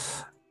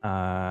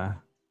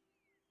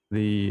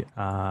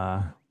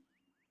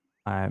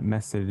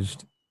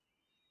messaged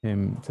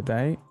him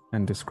today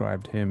and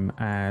described him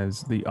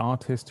as the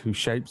artist who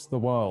shapes the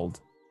world.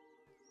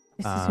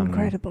 This is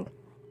incredible.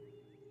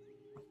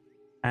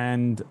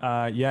 And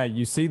yeah,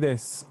 you see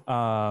this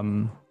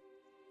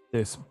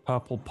this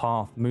purple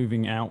path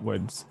moving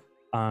outwards.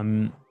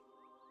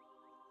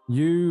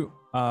 You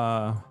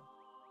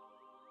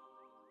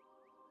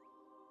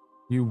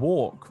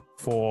walk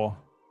for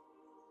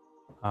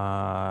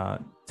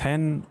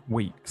 10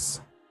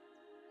 weeks.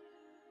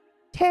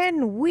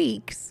 10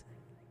 weeks?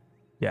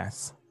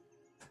 Yes.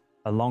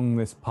 Along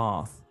this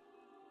path,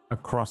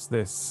 across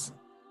this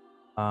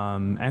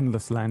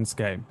endless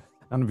landscape.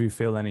 None of you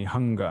feel any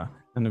hunger.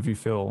 None of you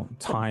feel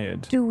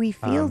tired. Do we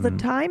feel the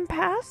time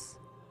pass?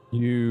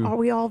 You Are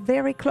we all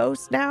very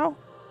close now?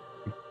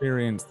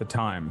 experience the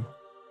time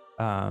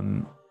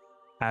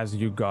as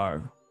you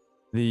go.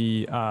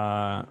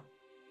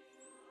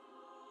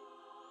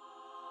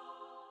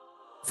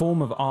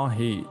 form of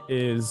Ahi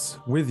is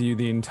with you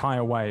the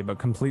entire way, but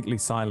completely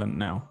silent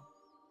now.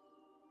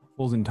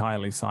 Falls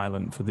entirely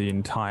silent for the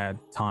entire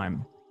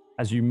time.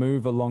 As you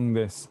move along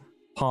this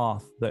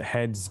path that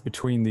heads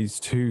between these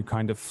two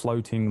kind of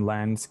floating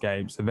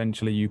landscapes,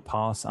 eventually you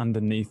pass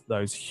underneath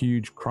those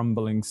huge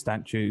crumbling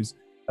statues.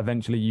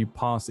 Eventually you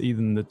pass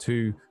even the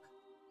two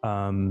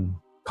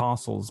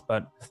castles,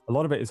 but a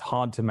lot of it is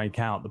hard to make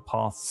out. The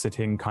path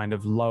sitting kind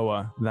of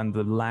lower than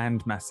the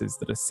land masses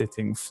that are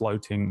sitting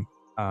floating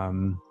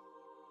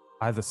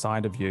either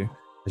side of you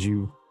as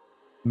you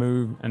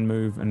move and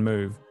move and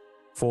move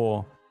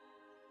for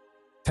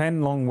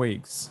 10 long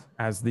weeks.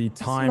 As the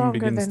time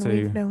begins to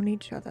we've known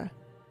each other.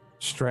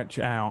 Stretch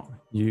out,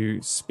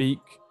 you speak,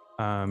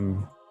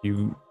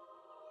 you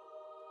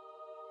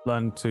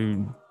learn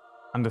to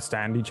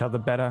understand each other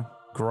better,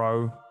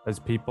 grow as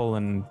people,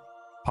 and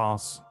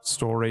pass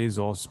stories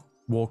or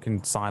walk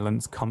in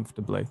silence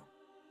comfortably.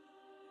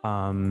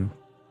 I'm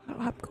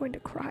going to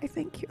cry,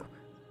 thank you.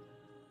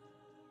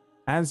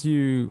 As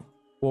you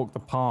walk the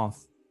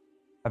path,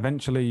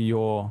 eventually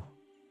your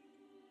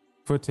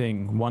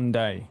footing one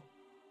day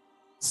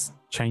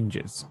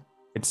changes.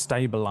 It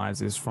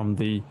stabilizes from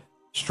the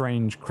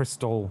strange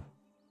crystal,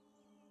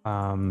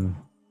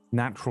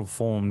 natural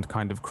formed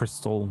kind of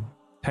crystal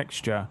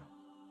texture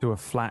to a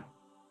flat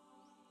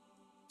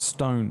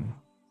stone.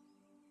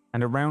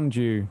 And around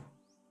you,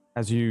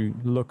 as you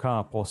look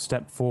up or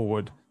step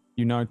forward,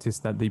 you notice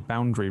that the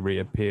boundary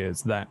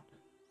reappears, that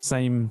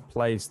same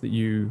place that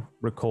you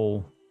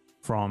recall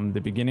from the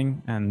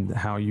beginning and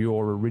how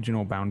your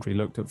original boundary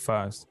looked at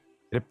first.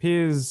 It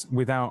appears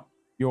without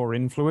your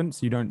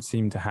influence. You don't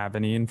seem to have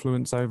any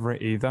influence over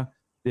it either.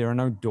 There are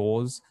no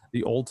doors.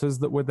 The altars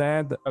that were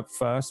there at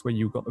first, where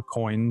you got the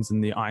coins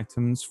and the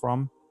items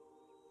from,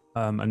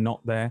 are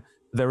not there.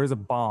 There is a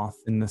bath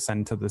in the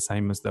center, the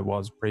same as there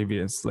was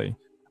previously.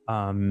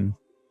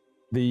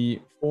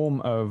 The form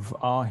of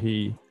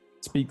Ahi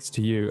speaks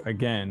to you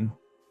again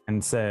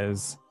and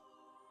says,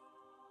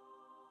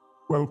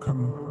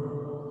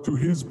 "Welcome to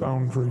his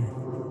boundary.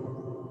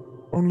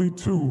 Only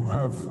two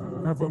have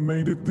ever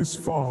made it this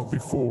far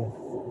before.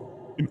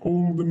 In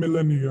all the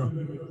millennia,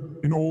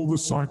 in all the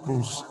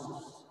cycles.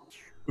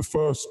 The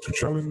first to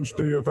challenge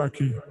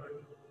Deavaki,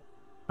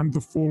 and the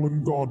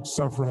fallen god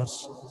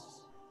Savras.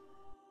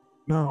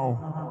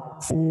 Now,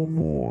 4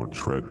 more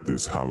tread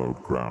this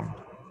hallowed ground,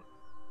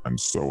 and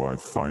so I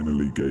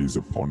finally gaze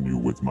upon you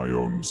with my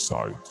own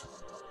sight."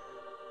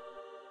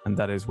 And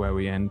that is where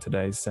we end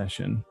today's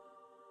session.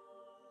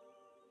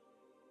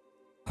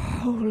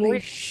 Holy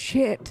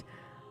shit.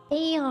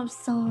 Damn,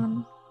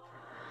 son.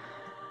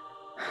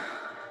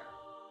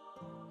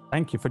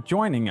 Thank you for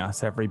joining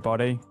us,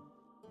 everybody,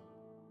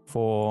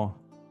 for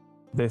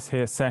this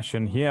here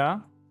session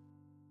here.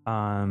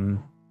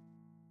 In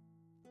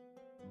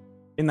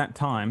that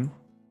time,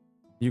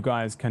 you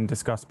guys can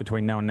discuss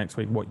between now and next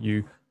week what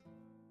you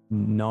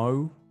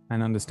know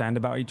and understand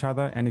about each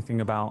other,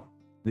 anything about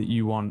that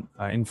you want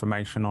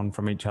information on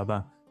from each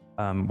other.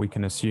 We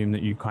can assume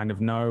that you kind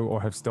of know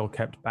or have still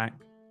kept back.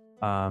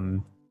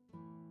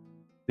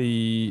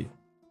 The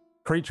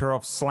creature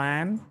of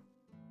Slan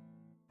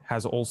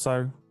has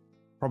also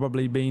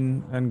probably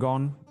been and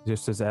gone,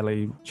 just as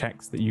Ellie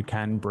checks that you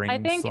can bring I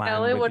think Slan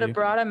Ellie with would you. have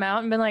brought him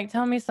out and been like,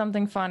 tell me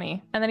something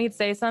funny. And then he'd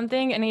say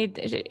something and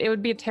it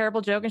would be a terrible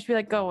joke and she'd be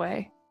like, go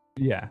away.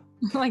 Yeah.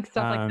 Like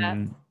stuff like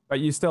that. But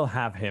you still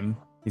have him.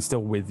 He's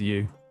still with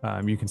you.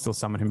 You can still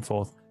summon him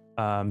forth.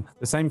 The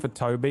same for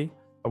Toby.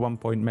 At one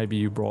point, maybe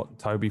you brought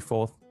Toby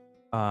forth.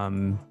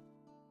 And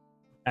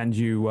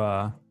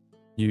you're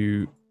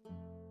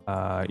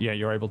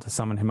able to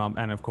summon him up.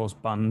 And of course,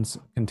 Buns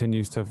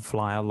continues to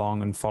fly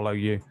along and follow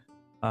you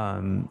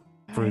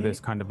through this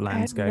kind of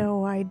landscape. I had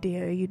no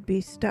idea you'd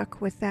be stuck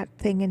with that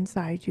thing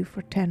inside you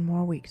for 10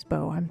 more weeks,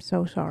 Bo. I'm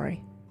so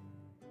sorry.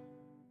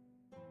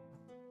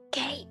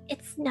 Okay,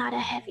 it's not a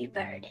heavy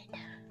burden.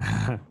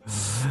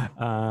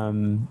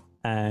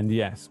 And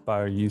yes,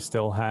 Bo, you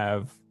still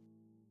have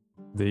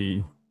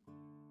the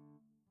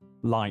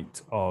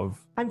light of...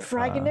 I'm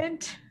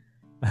fragrant.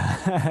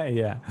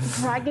 yeah.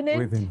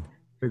 Pregnant?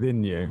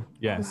 Within you,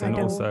 yes. I And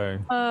don't- also,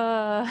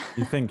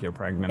 you think you're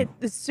pregnant.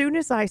 As soon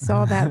as I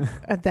saw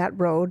that that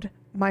road,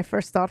 my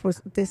first thought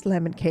was, this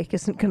lemon cake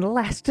isn't going to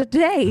last a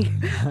day.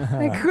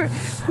 Like,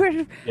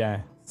 we're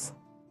Yes.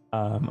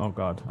 Oh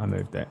God, I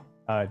moved it.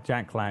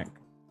 Jack Lack,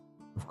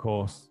 of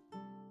course,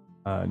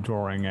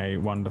 drawing a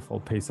wonderful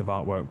piece of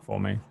artwork for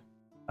me.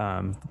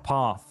 The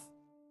Path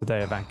to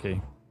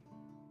Deavaki.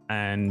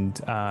 And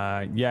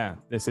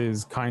this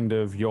is kind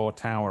of your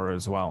tower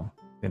as well,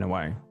 in a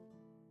way.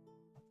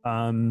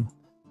 All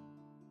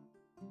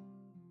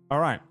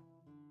right.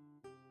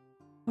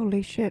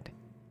 Holy shit.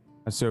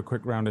 Let's do a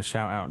quick round of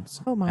shout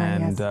outs. Oh my,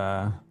 And yes.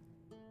 I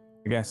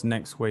guess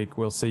next week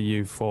we'll see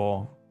you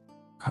for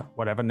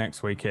whatever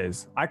next week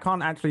is. I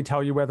can't actually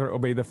tell you whether it will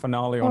be the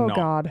finale or Oh not.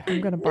 God,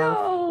 I'm going to barf.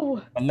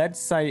 No! But let's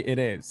say it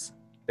is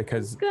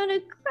because Gonna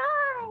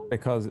cry.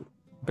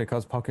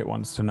 because Pocket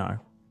wants to know.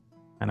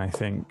 And I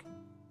think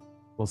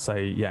we'll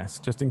say yes,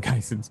 just in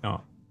case it's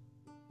not.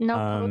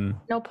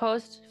 No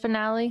post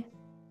finale.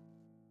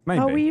 Maybe.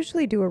 Oh, we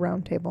usually do a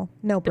round table.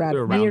 No, Brad, do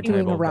a we are round doing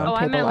table, a round but- Oh, I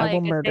table. meant I will like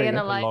a murder day in you.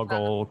 the life of-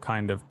 Loggle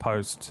kind of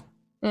post.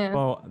 Yeah.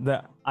 Well,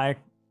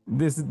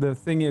 the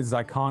thing is,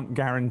 I can't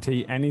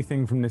guarantee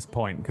anything from this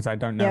point because I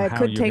don't know Yeah, it how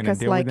could you're take going us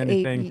to deal like with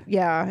anything. 8.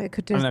 Yeah, it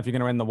could I don't just. know if you're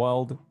going to end the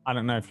world. I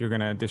don't know if you're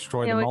going to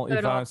destroy Yeah, the we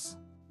could all- multiverse.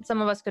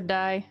 Some of us could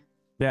die.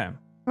 Yeah,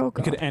 Oh you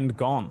god. could end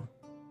gone.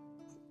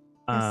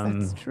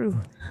 Yes, that's true.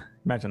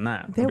 Imagine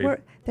that. There That'd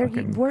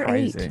be were fucking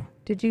 8. crazy.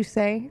 Did you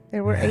say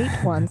there were 8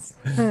 once?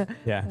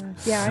 Yeah.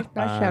 Yeah,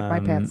 I shat my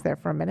pants there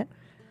for a minute.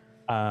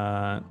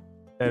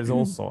 There's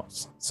all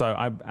sorts. So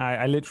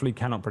I literally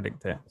cannot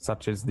predict it.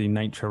 Such is the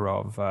nature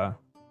of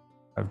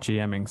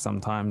GMing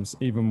sometimes,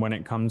 even when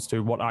it comes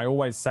to what I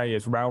always say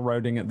is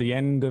railroading at the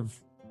end of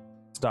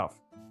stuff.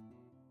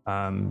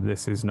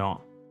 This is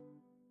not.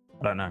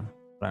 I don't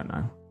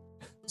know.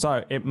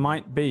 So it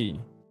might be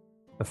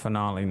the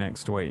finale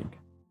next week.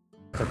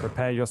 So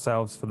prepare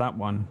yourselves for that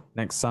one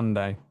next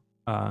Sunday.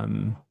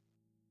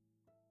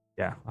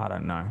 Yeah, I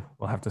don't know.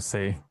 We'll have to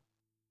see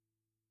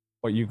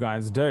what you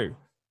guys do.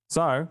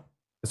 So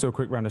let's do a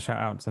quick round of shout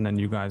outs and then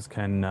you guys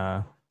can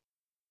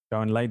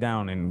go and lay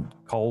down in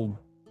cold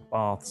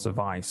baths of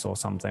ice or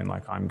something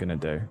like I'm going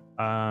to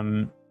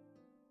do.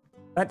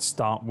 Let's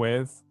start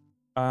with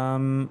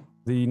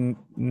the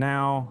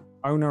now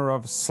owner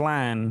of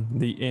Slan,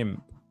 the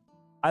imp.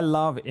 I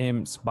love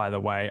imps, by the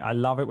way. I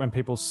love it when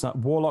people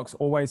warlocks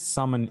always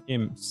summon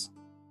imps,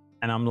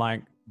 and I'm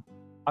like,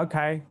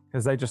 okay,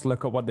 because they just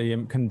look at what the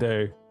imp can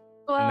do,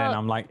 Well, and then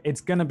I'm like,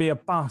 it's gonna be a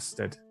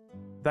bastard.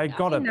 They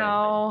gotta be.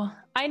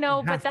 I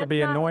know, They but have to that's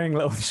be not, annoying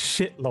little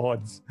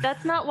shitlords.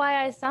 that's not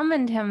why I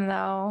summoned him,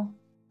 though.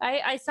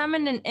 I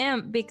summoned an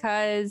imp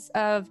because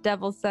of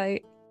Devil's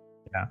Sight.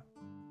 Yeah.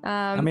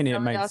 I mean, it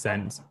somebody makes else-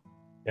 sense.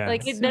 Yeah.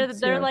 Like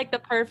they're like the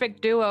perfect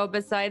duo.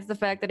 Besides the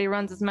fact that he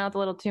runs his mouth a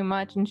little too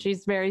much and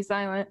she's very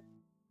silent.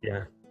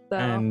 Yeah. So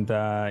And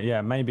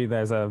yeah, maybe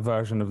there's a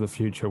version of the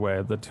future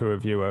where the two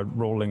of you are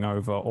ruling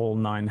over all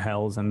 9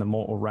 hells and the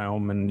mortal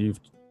realm, and you've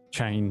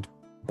chained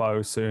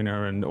Bo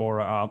Sooner and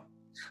Aura up,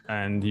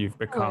 and you've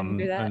become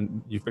do that.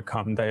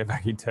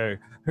 Deiveki too.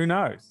 Who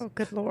knows? Oh,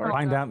 good lord.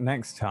 Find out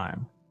next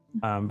time.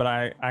 But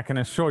I can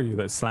assure you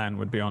that Slan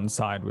would be on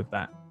side with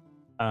that.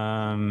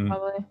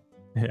 probably.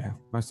 Yeah,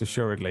 most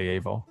assuredly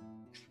evil.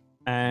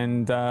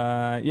 And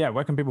yeah,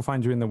 where can people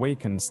find you in the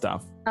week and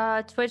stuff?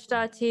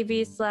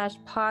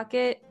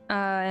 Twitch.tv/Pocket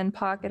and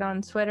Pocket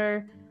on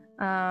Twitter.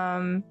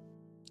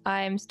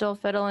 I'm still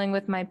fiddling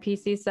with my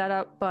PC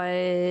setup,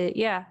 but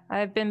yeah,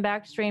 I've been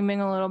back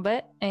streaming a little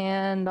bit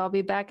and I'll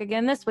be back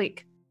again this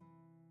week.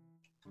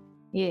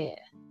 Yeah.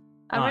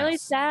 I'm really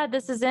Nice. sad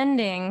this is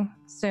ending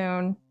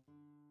soon.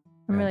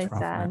 I'm Yeah, really it's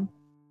rough, sad. man.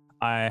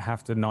 I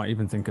have to not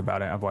even think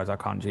about it, otherwise I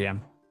can't GM.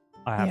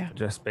 I have Yeah. to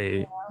just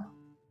be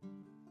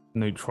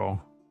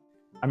neutral.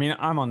 I mean,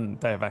 I'm on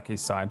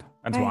Deveki's side.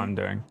 That's what I- I'm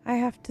doing. I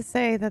have to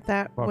say that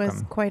was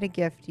Welcome. quite a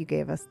gift you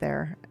gave us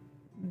there,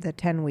 the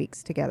 10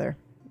 weeks together.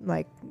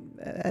 Like,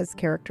 as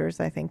characters,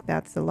 I think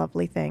that's a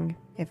lovely thing.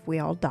 If we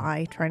all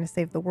die trying to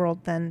save the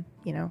world, then,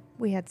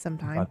 we had some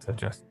time. But to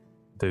just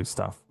do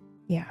stuff,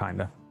 Yeah.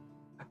 kind of.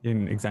 You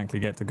didn't exactly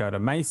get to go to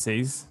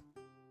Macy's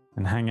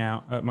and hang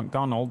out at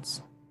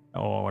McDonald's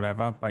or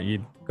whatever, but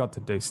you got to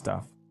do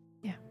stuff.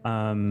 Yeah.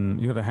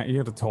 You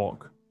got to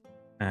talk,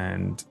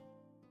 and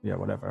yeah,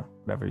 whatever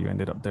you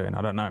ended up doing.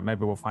 I don't know.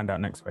 Maybe we'll find out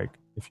next week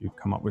if you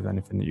come up with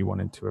anything that you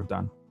wanted to have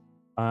done.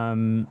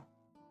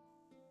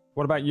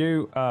 What about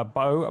you,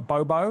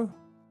 Bobo?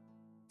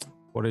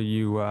 What are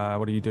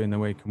you doing the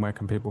week, and where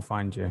can people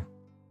find you?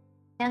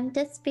 I'm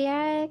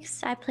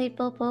DisBRX. I played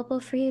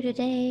Bobo for you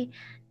today,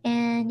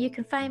 and you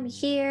can find me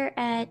here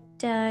at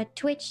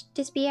Twitch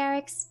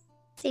DisBRX.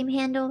 Same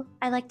handle.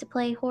 I like to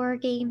play horror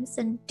games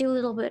and do a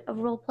little bit of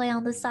roleplay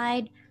on the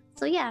side.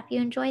 So yeah, if you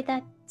enjoyed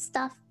that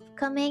stuff,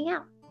 come hang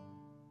out.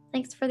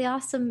 Thanks for the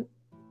awesome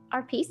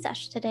RP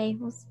sesh today. It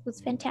was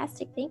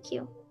fantastic. Thank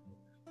you.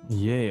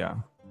 Yeah.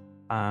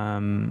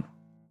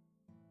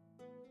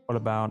 What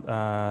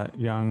about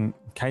young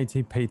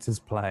Katie Peters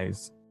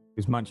Plays,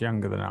 who's much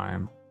younger than I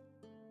am?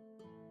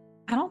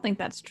 I don't think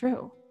that's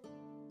true.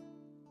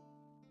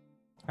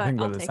 I think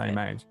But we're I'll the take same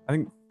it. age. I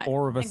think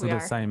 4 of us think are we the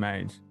are. same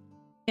age.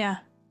 Yeah.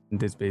 And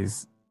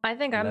Disby's. I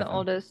think I'm the 11.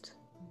 oldest.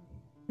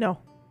 No.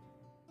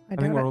 I I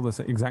think doubt we're it. all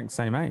the exact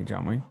same age,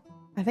 aren't we?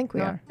 I think we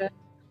No, are.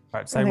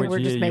 Right. Say think which we're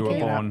just year you were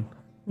making it up. born. On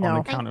No.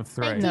 the count of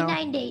 3. No.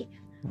 1990.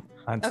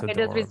 That's Okay,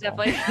 adorable. Disby's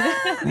definitely.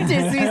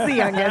 Disby's the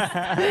youngest.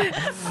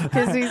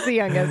 Disby's the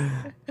youngest.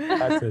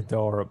 That's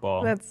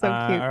adorable. That's so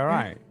cute. All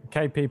right.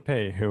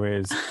 KPP, who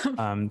is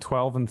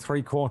 12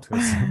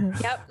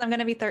 3/4. Yep, I'm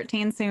gonna be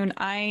 13 soon.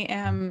 I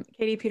am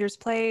Katie Peters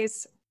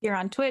Plays here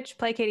on Twitch.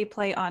 Play Katie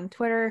Play on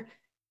Twitter,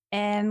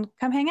 and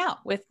come hang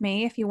out with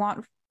me if you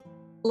want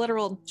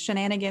literal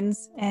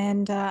shenanigans.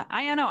 And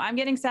I don't know. I'm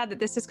getting sad that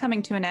this is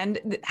coming to an end.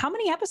 How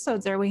many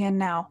episodes are we in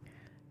now?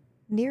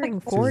 Nearing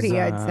Like, 40,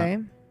 I'd uh, say.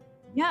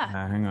 Yeah.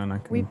 Hang on. I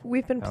can...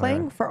 We've been tell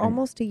playing her. for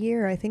almost a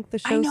year. I think the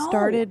I show know.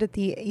 started at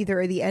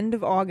either the end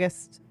of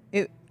August.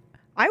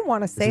 I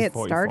want to say is it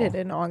started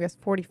 44. in August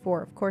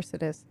 44. Of course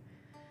it is.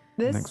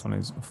 This Next one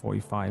is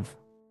 45.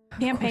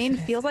 campaign it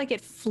is. feels like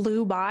it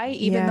flew by,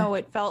 even Yeah. though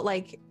it felt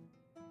like,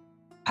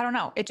 I don't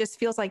know, it just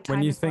feels like time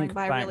When you is going think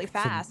by back really to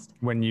fast.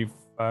 when you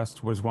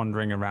first was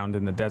wandering around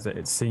in the desert,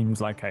 it seems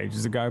like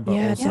ages ago, but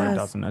Yeah, it also does.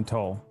 doesn't at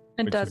all.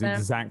 It which doesn't. is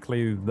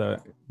exactly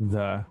the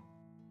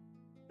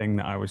thing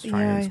that I was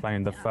trying Yeah. to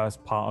explain. The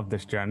first part of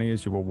this journey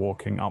is you were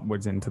walking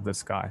upwards into the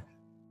sky.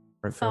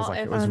 Where it feels Oh, like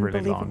it if- was really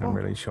long Unbelievable. and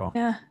really short.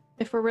 Yeah.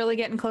 If we're really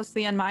getting close to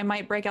the end, I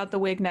might break out the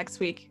wig next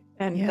week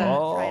and Yeah. try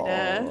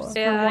to. Oh.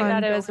 Yeah, I one.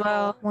 got it as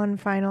well. One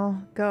final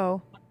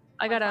go.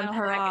 I got to Final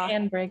unpack hurrah.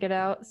 and break it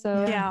out.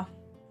 So Yeah.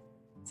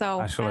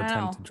 So I shall don't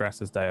attempt know. to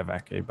dress as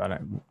Deaveki,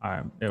 but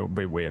it'll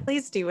be weird.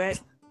 Please do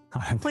it. I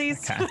don't think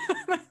Please. I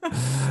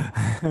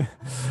can.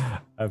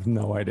 I have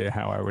no idea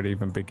how I would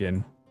even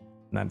begin.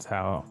 And that's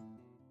how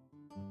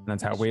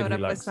weird Showed he up with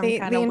looks. some The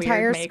kind of weird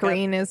entire makeup.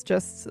 screen is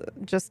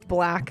just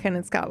black and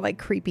it's got like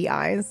creepy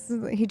eyes.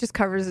 He just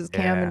covers his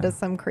cam Yeah. and does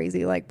some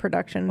crazy like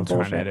production I'll try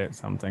and bullshit. edit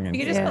something. You And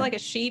could just Yeah. put like a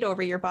sheet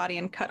over your body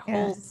and cut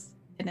Yeah. holes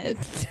in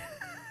it.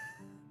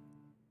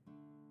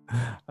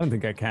 I don't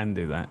think I can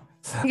do that.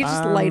 He could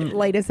just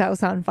light his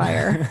house on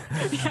fire.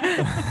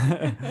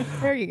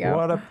 There you go.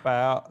 What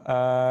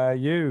about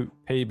you,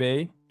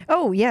 PB?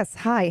 Oh, yes.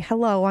 Hi.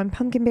 Hello. I'm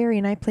Pumpkinberry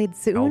and I played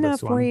Suna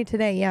Oldest for one. you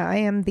today. Yeah, I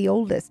am the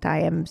oldest. I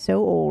am so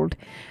old.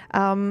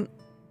 And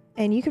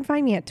you can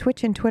find me at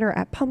Twitch and Twitter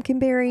at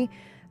Pumpkinberry.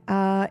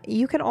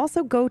 You can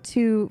also go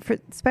to,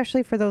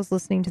 especially for those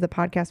listening to the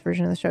podcast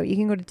version of the show, you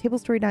can go to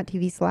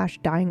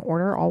tablestory.tv/dying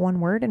order, all one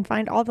word, and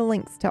find all the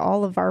links to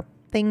all of our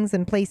things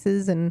and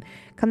places, and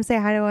come say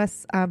hi to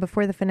us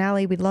before the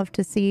finale. We'd love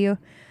to see you.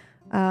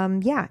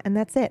 Yeah, and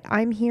that's it.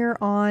 I'm here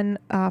on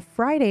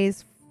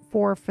Fridays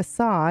for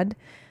Facade,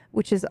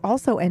 which is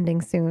also ending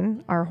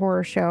soon, our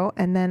horror show.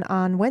 And then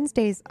on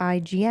Wednesdays, I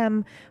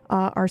GM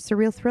our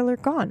surreal thriller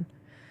Gone.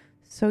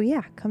 So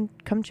yeah, come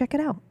check it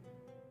out.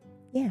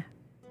 Yeah,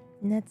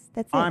 and that's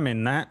it. I'm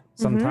in that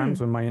sometimes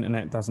when my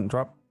internet doesn't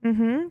drop.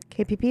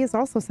 KPP is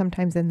also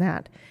sometimes in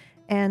that.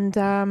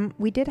 And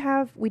we did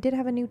have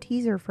a new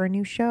teaser for a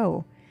new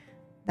show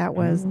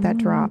that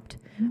dropped.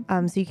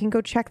 So you can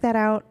go check that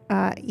out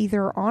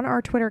either on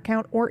our Twitter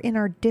account or in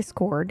our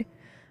Discord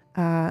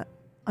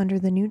under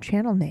the new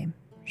channel name,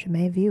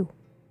 Shemay View.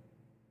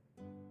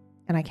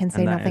 And I can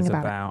say And that nothing is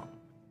about it.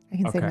 I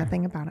can say okay.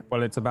 nothing about it.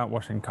 Well, it's about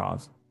washing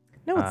cars.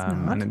 No, it's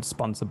not. And it's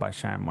sponsored by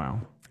ShamWow.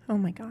 Oh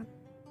my God.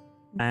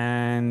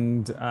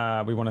 And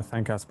we want to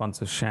thank our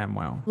sponsor,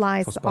 ShamWow,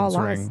 Lies, for all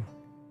lies. sponsoring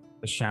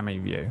the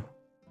Shammy View.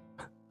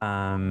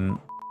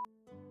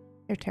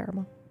 You're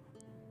terrible.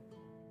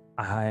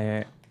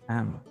 I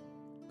am.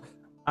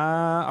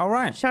 All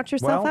right. Shout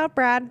yourself Well, out,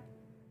 Brad.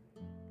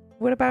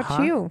 What about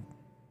Huh? you?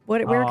 Where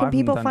I can haven't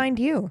people done- find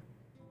you?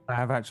 I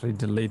have actually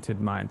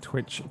deleted my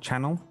Twitch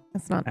channel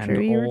That's not and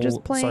true. You were all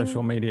just playing.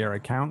 social media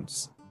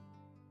accounts.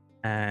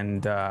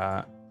 And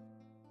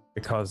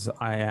because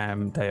I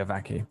am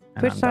Deaveki.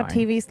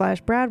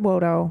 Twitch.tv/Brad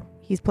Wodo.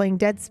 He's playing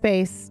Dead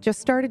Space. Just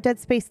started Dead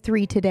Space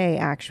 3 today,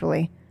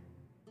 actually.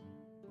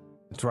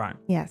 That's right.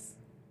 Yes.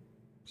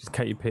 Which is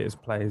Katie Peters'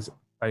 plays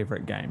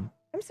favorite game.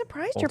 I'm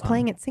surprised All you're time.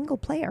 playing it single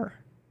player.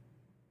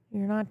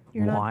 You're not.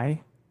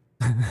 Why?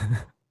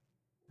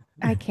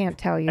 I can't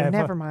tell you. Ever.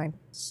 Never mind.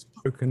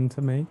 Spoken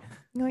to me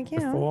Like, yeah.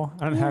 before.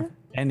 I don't yeah. have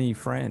any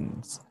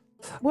friends.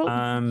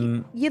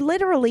 Well, you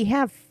literally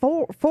have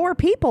four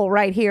people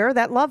right here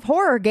that love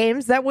horror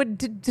games that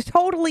would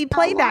totally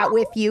play that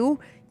with you,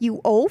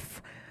 you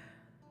oaf.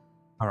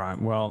 All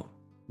right. Well,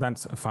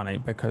 that's funny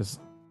because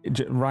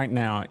right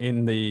now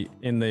in the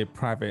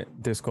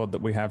private Discord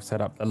that we have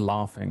set up, they're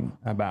laughing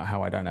about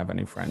how I don't have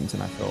any friends,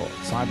 and I feel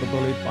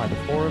cyberbullied by the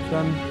four of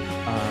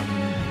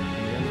them.